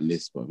top of that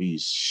list, but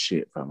he's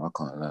shit, fam. I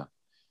can't lie.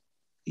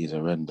 He's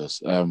horrendous.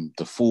 The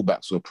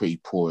fullbacks were pretty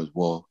poor as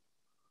well.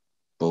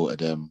 Both of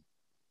them.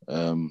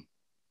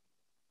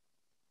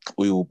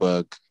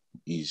 Uylberg,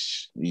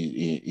 he's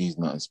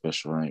nothing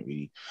special, right?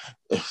 Really.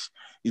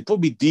 He's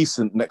probably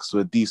decent next to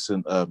a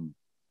decent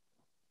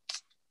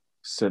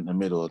centre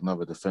mid or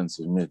another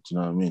defensive mid. Do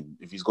you know what I mean?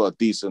 If he's got a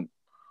decent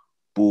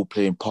ball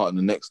playing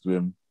partner next to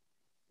him,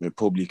 it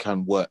probably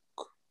can work.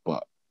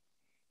 But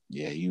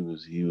yeah, he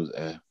was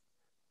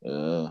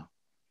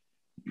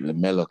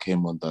Lamella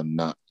came on,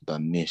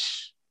 done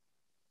Nish,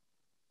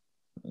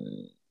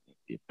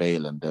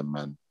 Bale and them,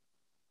 man.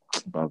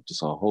 But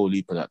just a whole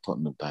heap of that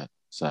Tottenham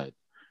side.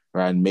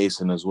 Ryan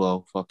Mason as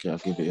well. Fuck it, I'll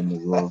give it him as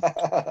well.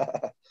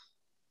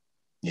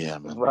 Yeah,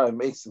 man. Ryan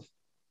Mason.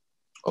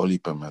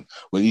 Olipa, man.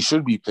 Well, he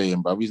should be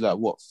playing, bro. He's like,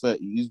 what,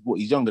 30?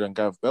 He's younger than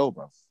Gareth Bale,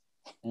 bro.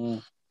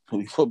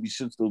 He probably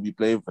should still be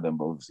playing for them,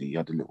 but obviously he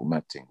had a little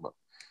mad thing. But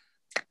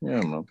yeah,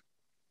 man.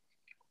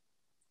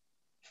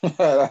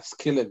 That's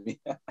killing me.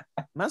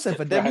 Man said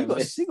for them,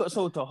 he got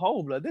sold to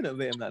Hull, blood. They didn't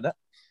rate him like that.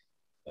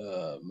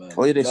 Man.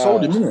 Oh, yeah, they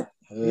sold him, innit?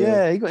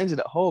 Yeah, he got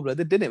injured at Hull, blood.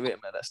 They didn't rate him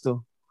like that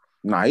still.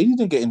 Nah, he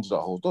didn't get injured at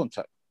Hull. Don't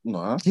chat.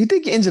 No. He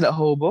did get injured at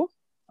Hull, bro.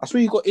 I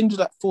swear he got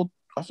injured at 4.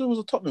 I thought it was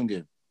a Tottenham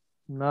game.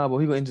 Nah, but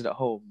he got injured at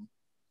Hull.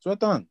 So I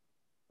done.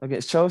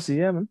 Against Chelsea,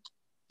 yeah, man.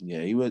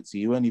 Yeah, he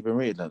weren't even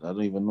rated like that. I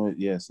don't even know.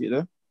 Yeah, see it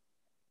there?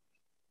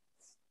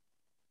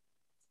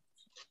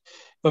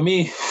 For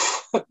me,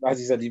 as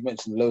you said, you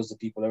mentioned loads of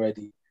people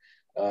already.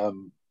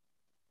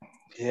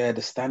 Yeah,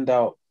 the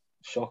standout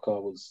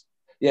shocker was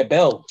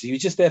Bell. He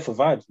was just there for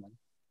vibes, man.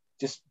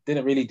 Just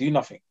didn't really do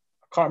nothing.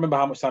 I can't remember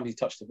how much time he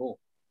touched the ball,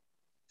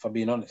 if I'm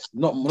being honest.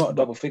 Not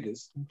double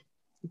figures.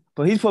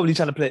 But he's probably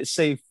trying to play it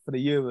safe for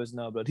the Euros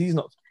now, but he's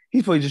not.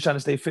 He's probably just trying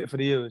to stay fit for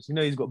the Euros. You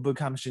know, he's got big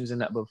hamstrings in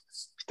that, but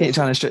he ain't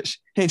trying to stretch.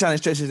 He ain't trying to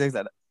stretch his legs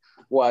like that.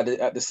 What,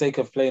 at the sake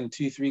of playing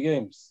 2-3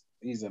 games?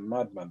 He's a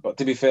madman. But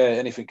to be fair,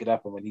 anything could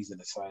happen when he's in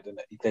the side, and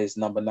he plays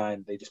number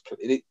 9. They just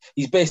play.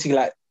 He's basically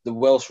like the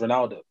Welsh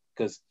Ronaldo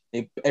because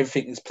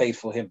everything is played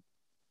for him.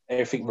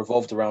 Everything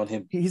revolved around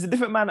him. He's a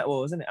different man at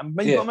all, isn't it? And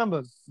you got to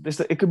remember,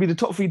 it could be the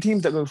top 3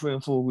 teams that go through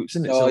in 4 groups,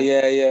 isn't it? Oh, so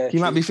yeah. He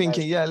might be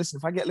thinking, listen,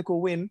 if I get a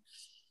little win,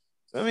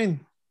 I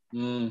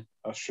mean,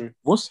 that's true.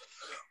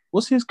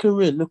 What's his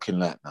career looking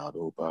like now,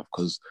 though, bro?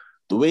 Because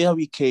the way how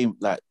he came,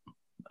 like,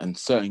 and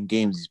certain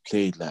games he's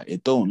played, like,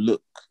 it don't.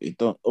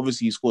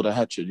 Obviously, he scored a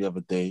hat-trick the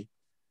other day,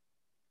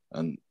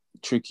 and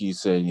Tricky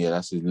is saying,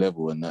 that's his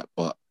level and that,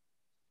 but,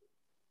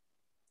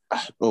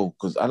 bro,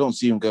 because I don't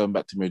see him going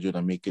back to Madrid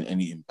and making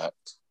any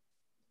impact.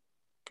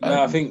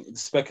 No, I think the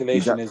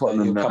speculation is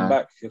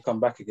that he'll come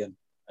back again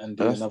and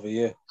do another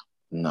year.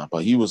 Nah,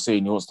 but he was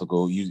saying he wants to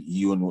go.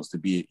 He only wants to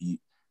be.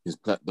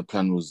 The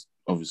plan was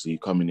obviously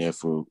coming here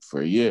for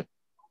a year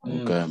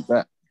and going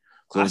back.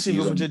 So I see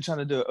Real Madrid trying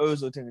to do an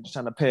Ozil thing and just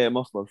trying to pay him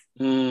off, bro.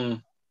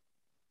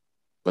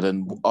 But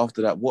then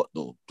after that, what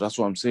though? That's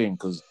what I'm saying,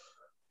 because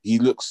he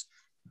looks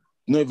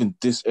not even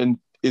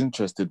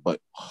disinterested, but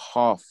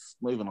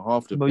not even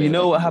half the. But you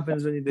know what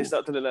happens when they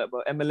start to look like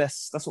about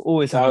MLS? That's what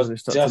always happens when they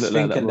start to look like that.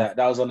 Just thinking that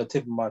was on the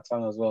tip of my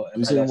tongue as well.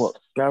 You saying what?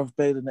 Gareth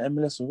Bale in the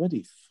MLS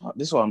already? Fuck,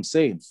 this is what I'm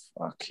saying.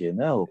 Fucking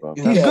hell, bro.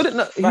 He's good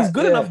enough. He's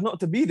good enough not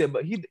to be there,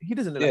 but he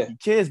doesn't look like he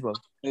cares, bro.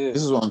 Yeah.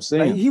 This is what I'm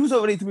saying. Like, he was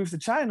already to move to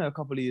China a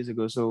couple of years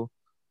ago, so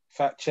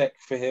fact check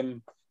for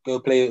him. Go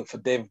play for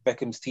David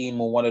Beckham's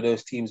team or one of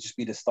those teams. Just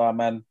be the star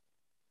man.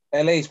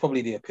 LA is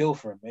probably the appeal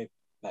for him, maybe.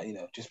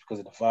 Like, just because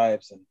of the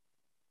vibes and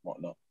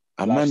whatnot.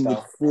 A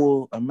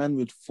man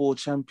with 4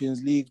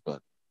 Champions Leagues,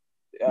 but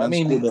I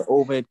mean, scored the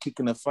overhead kick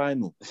in the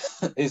final.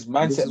 His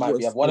mindset might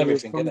be, I've won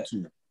everything,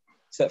 innit?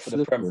 Except for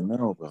the Premier.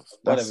 No, bro.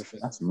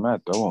 That's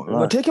mad. I won't lie.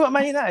 Well, take him at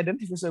Man United, then,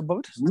 if you're so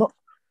bothered.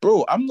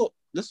 Bro, I'm not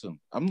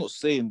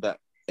saying that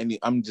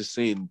I'm just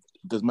saying,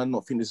 does man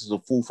not think this is a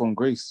fall from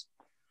grace?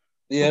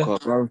 Yeah. Because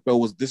Gareth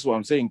Bale this is what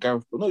I'm saying.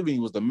 Gareth Bale, not even he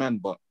was the man,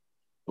 but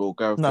bro,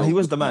 Gareth Bale. No, he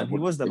was the man. He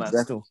was the man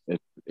still.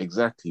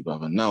 Exactly,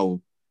 brother. Now,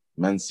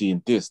 man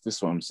seeing this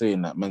is what I'm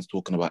saying, that man's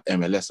talking about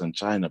MLS and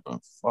China, bro.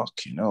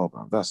 Fucking hell,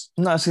 bro. I just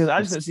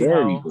don't see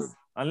how,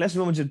 unless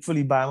Real Madrid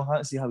fully buy him, I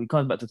can't see how he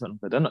comes back to Tottenham,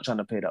 but they're not trying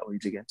to pay that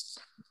wage again.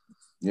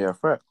 Yeah,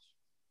 fair.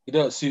 He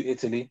don't suit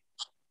Italy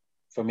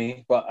for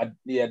me, but I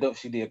don't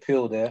see the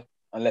appeal there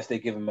unless they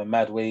give him a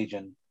mad wage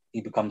and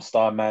he becomes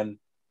star man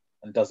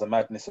and does a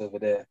madness over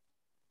there.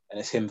 And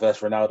it's him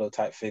versus Ronaldo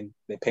type thing.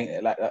 They paint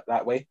it like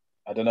that way.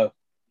 I don't know.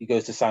 He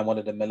goes to sign one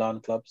of the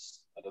Milan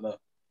clubs. I don't know.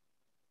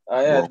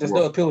 There's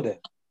no appeal there.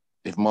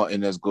 If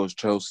Martinez goes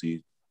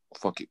Chelsea,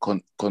 fuck it,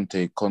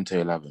 Conte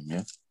will have him,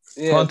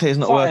 yeah? Conte's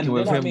not working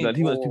with him, but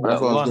he wants people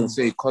that's what I was going to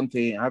say. Conte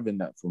ain't having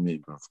that for me,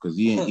 bro, because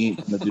he ain't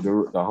going to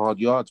do the hard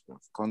yards, bro.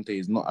 Conte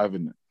is not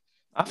having it.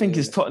 I think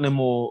it's Tottenham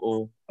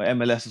or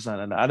MLS or something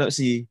like that. I don't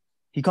see...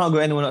 He can't go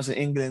anywhere else in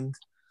England.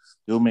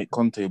 He'll make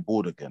Conte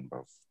bored again,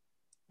 bro.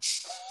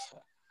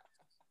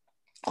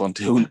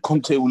 Conte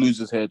will lose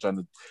his hair trying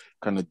to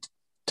kind of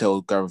tell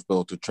Gareth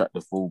Bale to track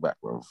the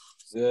fullback, bro.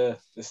 Yeah,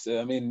 at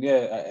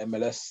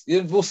MLS.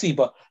 Yeah, we'll see,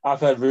 but I've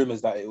heard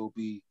rumours that it will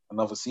be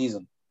another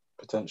season,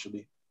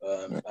 potentially,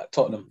 at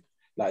Tottenham.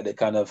 Like, they're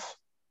kind of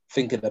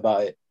thinking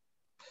about it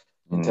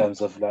in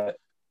terms of, like,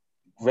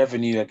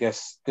 revenue, I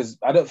guess. Because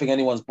I don't think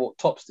anyone's bought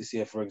tops this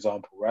year, for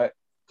example, right?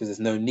 Because there's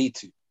no need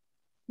to.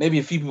 Maybe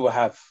a few people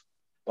have.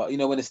 But,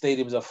 when the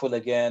stadiums are full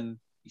again,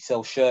 you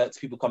sell shirts,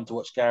 people come to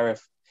watch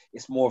Gareth.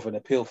 It's more of an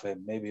appeal for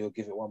him. Maybe he'll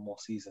give it one more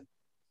season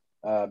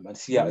and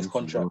see out his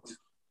contract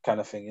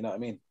kind of thing. You know what I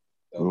mean?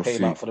 They'll pay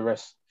him out for the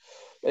rest.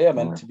 But yeah,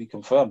 man, to be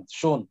confirmed.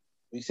 Sean, what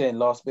are you saying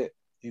last bit?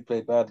 You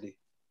played badly.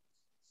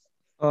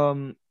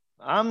 I'm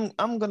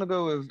gonna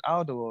go with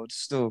Alderweireld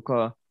still,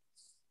 cause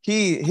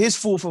his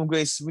fall from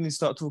grace we need to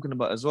start talking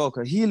about as well,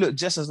 cause he looked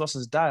just as lost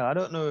as Dyer. I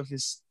don't know if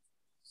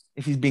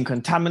he's been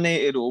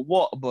contaminated or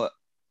what, but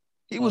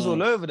he was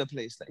all over the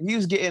place. Like he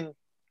was getting.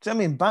 I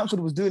mean, Bamford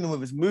was doing it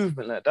with his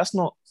movement. Like that's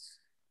not.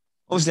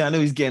 Obviously, I know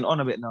he's getting on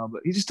a bit now,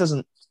 but he just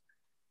doesn't.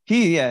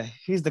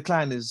 His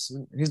decline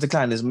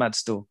is mad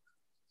still.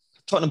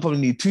 Tottenham probably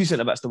need 2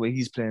 centre backs the way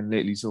he's playing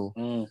lately. So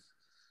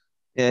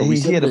yeah,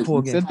 he had a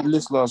poor game. We said the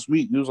list last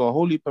week. There was a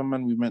whole heap of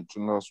men we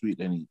mentioned last week.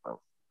 Then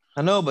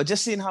I know, but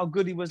just seeing how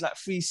good he was like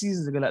 3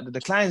 seasons ago, like the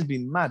decline's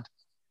been mad.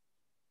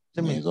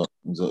 Yeah,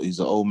 he's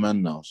an old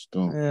man now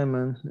still. Yeah,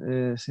 man.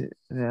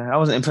 I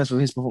wasn't impressed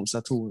with his performance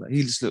at all. Like,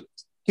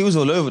 he was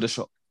all over the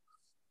shop.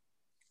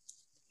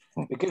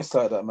 It gets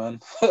like that, man.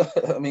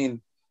 I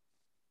mean,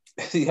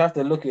 you have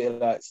to look at it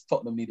like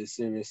Tottenham need a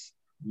serious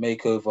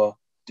makeover.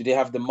 Do they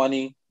have the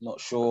money? Not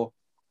sure.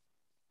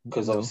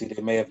 Because obviously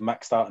they may have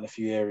maxed out in a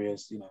few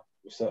areas, you know,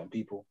 with certain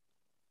people.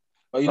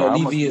 But, you know,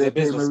 Levy is a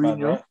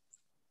businessman, right?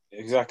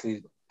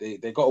 Exactly.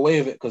 They got away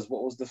with it because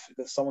what was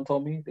someone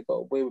told me? They got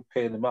away with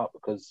paying him out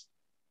because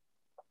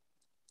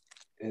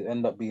it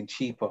ended up being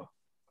cheaper.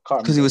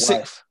 Because he was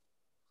sixth?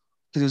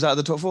 Because he was out of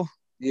the top 4?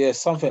 Yeah,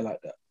 something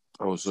like that.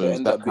 Oh, so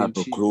it's that type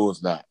of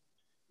clause that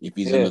if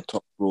he's in the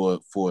top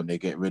 4 and they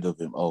get rid of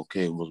him,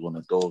 okay, it was one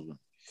of those.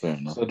 Fair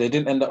enough. So they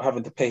didn't end up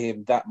having to pay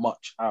him that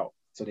much out.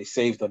 So they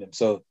saved on him.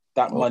 So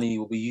that money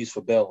will be used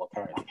for Bell,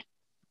 apparently.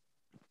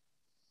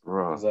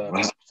 Right.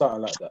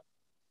 Something like that.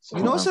 So,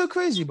 you know what's so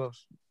crazy, bro?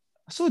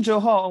 I saw Joe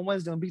Hart on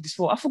Wednesday on BT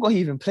Sport. I forgot he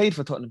even played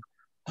for Tottenham.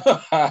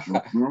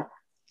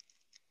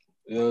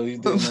 Yo, he's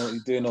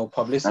doing no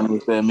publicity.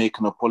 And they're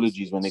making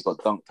apologies when they got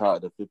dunked out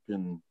of the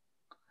flipping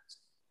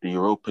the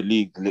Europa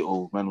League. The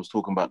little man was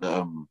talking about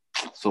the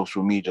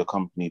social media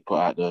company put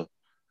out the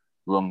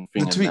wrong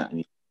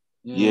thing.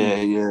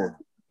 Yeah.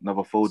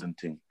 Another Foden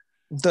thing.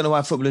 Don't know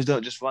why footballers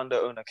don't just run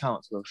their own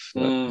accounts, bro.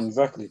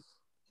 Exactly.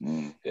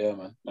 Yeah,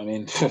 man. I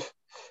mean,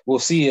 we'll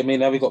see. I mean,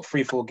 now we got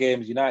 3-4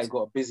 games. United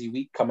got a busy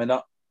week coming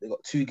up. They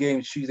got 2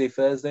 games Tuesday,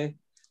 Thursday.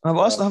 Have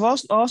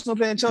Arsenal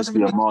playing Chelsea? I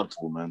need to see a Mard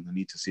ball, man. I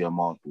need to see a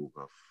Mard ball,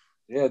 bro.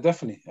 Yeah,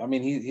 definitely. I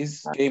mean,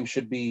 his game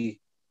should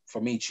be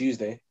for me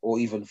Tuesday or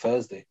even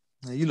Thursday.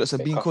 Yeah, you lots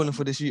have been calling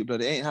for this youth,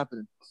 blood. It ain't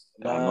happening.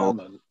 Nah,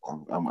 man.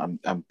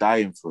 I'm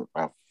dying for it,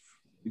 bro.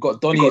 We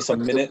got Donny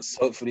some minutes,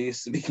 hopefully,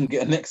 so we can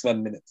get a next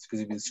man minutes because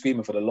we've been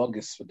screaming for the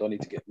longest for Donny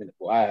to get minutes.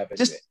 Well, I have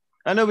anyway.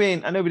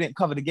 I know we didn't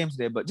cover the game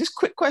today, but just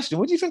quick question: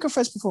 what do you think of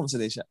Fred's performance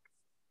today, Shaq?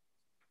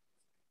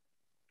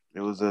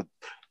 It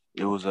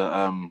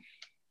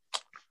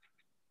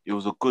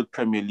was a good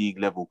Premier League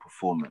level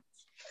performance.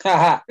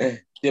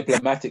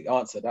 Diplomatic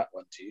answer that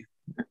one to you.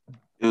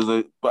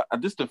 But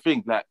just the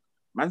thing, like,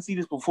 man see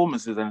these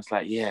performances and it's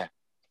like, yeah,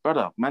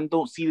 brother, man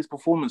don't see these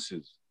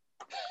performances.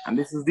 And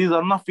these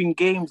are nothing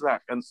games,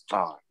 like, and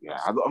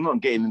I'm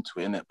not getting into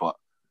it, innit? But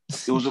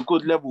it was a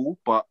good level,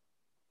 but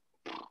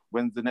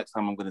when's the next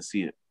time I'm going to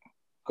see it?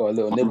 Got a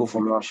little nibble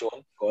from him,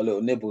 Sean. Got a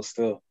little nibble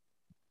still.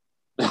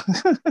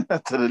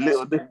 To the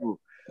little nibble.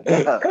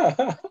 I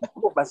got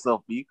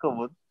myself, B, come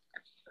on.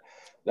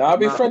 No, I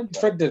mean,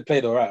 Fred did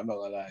play all right, I'm not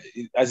going to lie.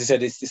 As you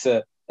said, it's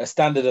a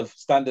standard of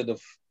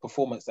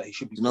performance that he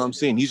should be. You know what I'm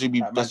saying? He should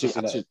be,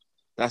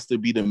 that's to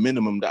be the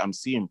minimum that I'm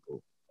seeing,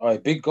 bro. All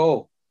right, big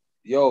goal.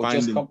 Yo,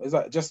 is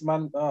that just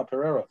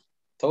Pereira?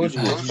 Told you,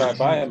 try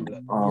buy him.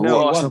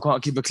 Arsenal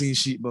can't keep a clean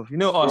sheet, bro. You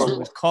know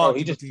Arsenal can't.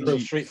 He just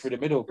drove straight through the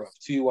middle, bro.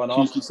 2-1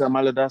 Arsenal. Sam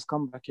Allardyce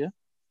comeback, yeah.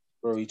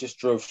 Bro, he just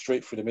drove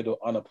straight through the middle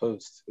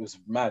unopposed. It was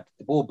mad.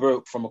 The ball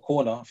broke from a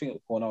corner. I think it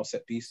was a corner or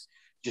set piece.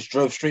 Just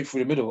drove straight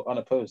through the middle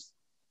unopposed.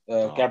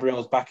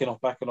 Gabriel's backing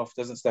off,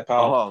 doesn't step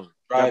out.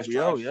 Drives.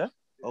 Yeah.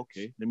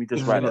 Okay, let me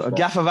just write that down.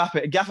 Gaffer wrap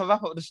it.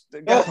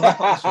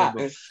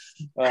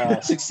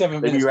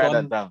 6-7 minutes write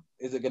that down.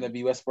 Is it going to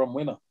be West Brom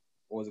winner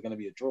or is it going to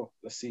be a draw?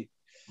 Let's see.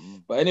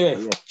 But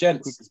anyway,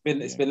 gents,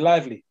 it's been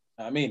lively.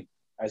 I mean,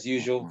 as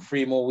usual,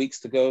 3 more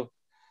weeks to go.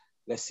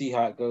 Let's see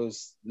how it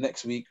goes.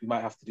 Next week, we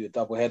might have to do a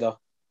double header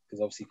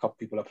because obviously a couple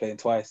people are playing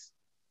twice.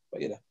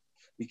 But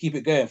we keep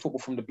it going. Football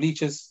from the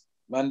bleachers.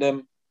 Man,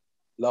 them.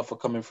 Love for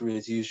coming through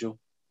as usual.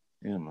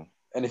 Yeah, man.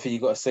 Anything you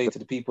got to say to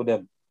the people,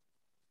 them?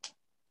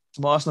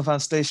 My Arsenal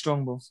fans, stay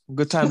strong, bro.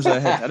 Good times are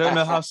ahead. I don't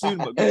know how soon,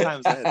 but good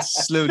times ahead.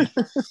 Slowly.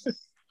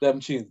 Them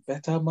tunes.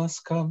 Better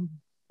must come.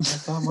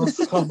 Better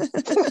must come.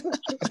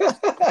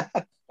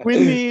 We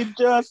need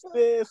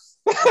justice.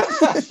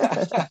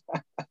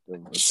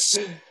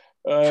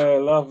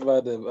 Love,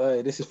 madam.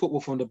 This is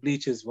Football from the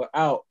Bleachers. We're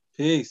out.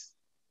 Peace.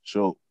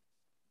 Sure.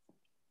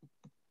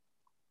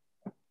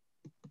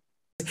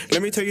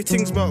 Let me tell you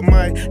things about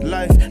my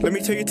life. Let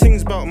me tell you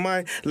things about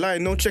my life.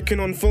 No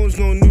checking on phones,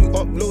 no new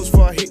uploads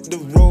before I hit the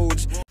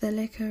roads. The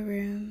Liquor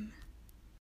Room.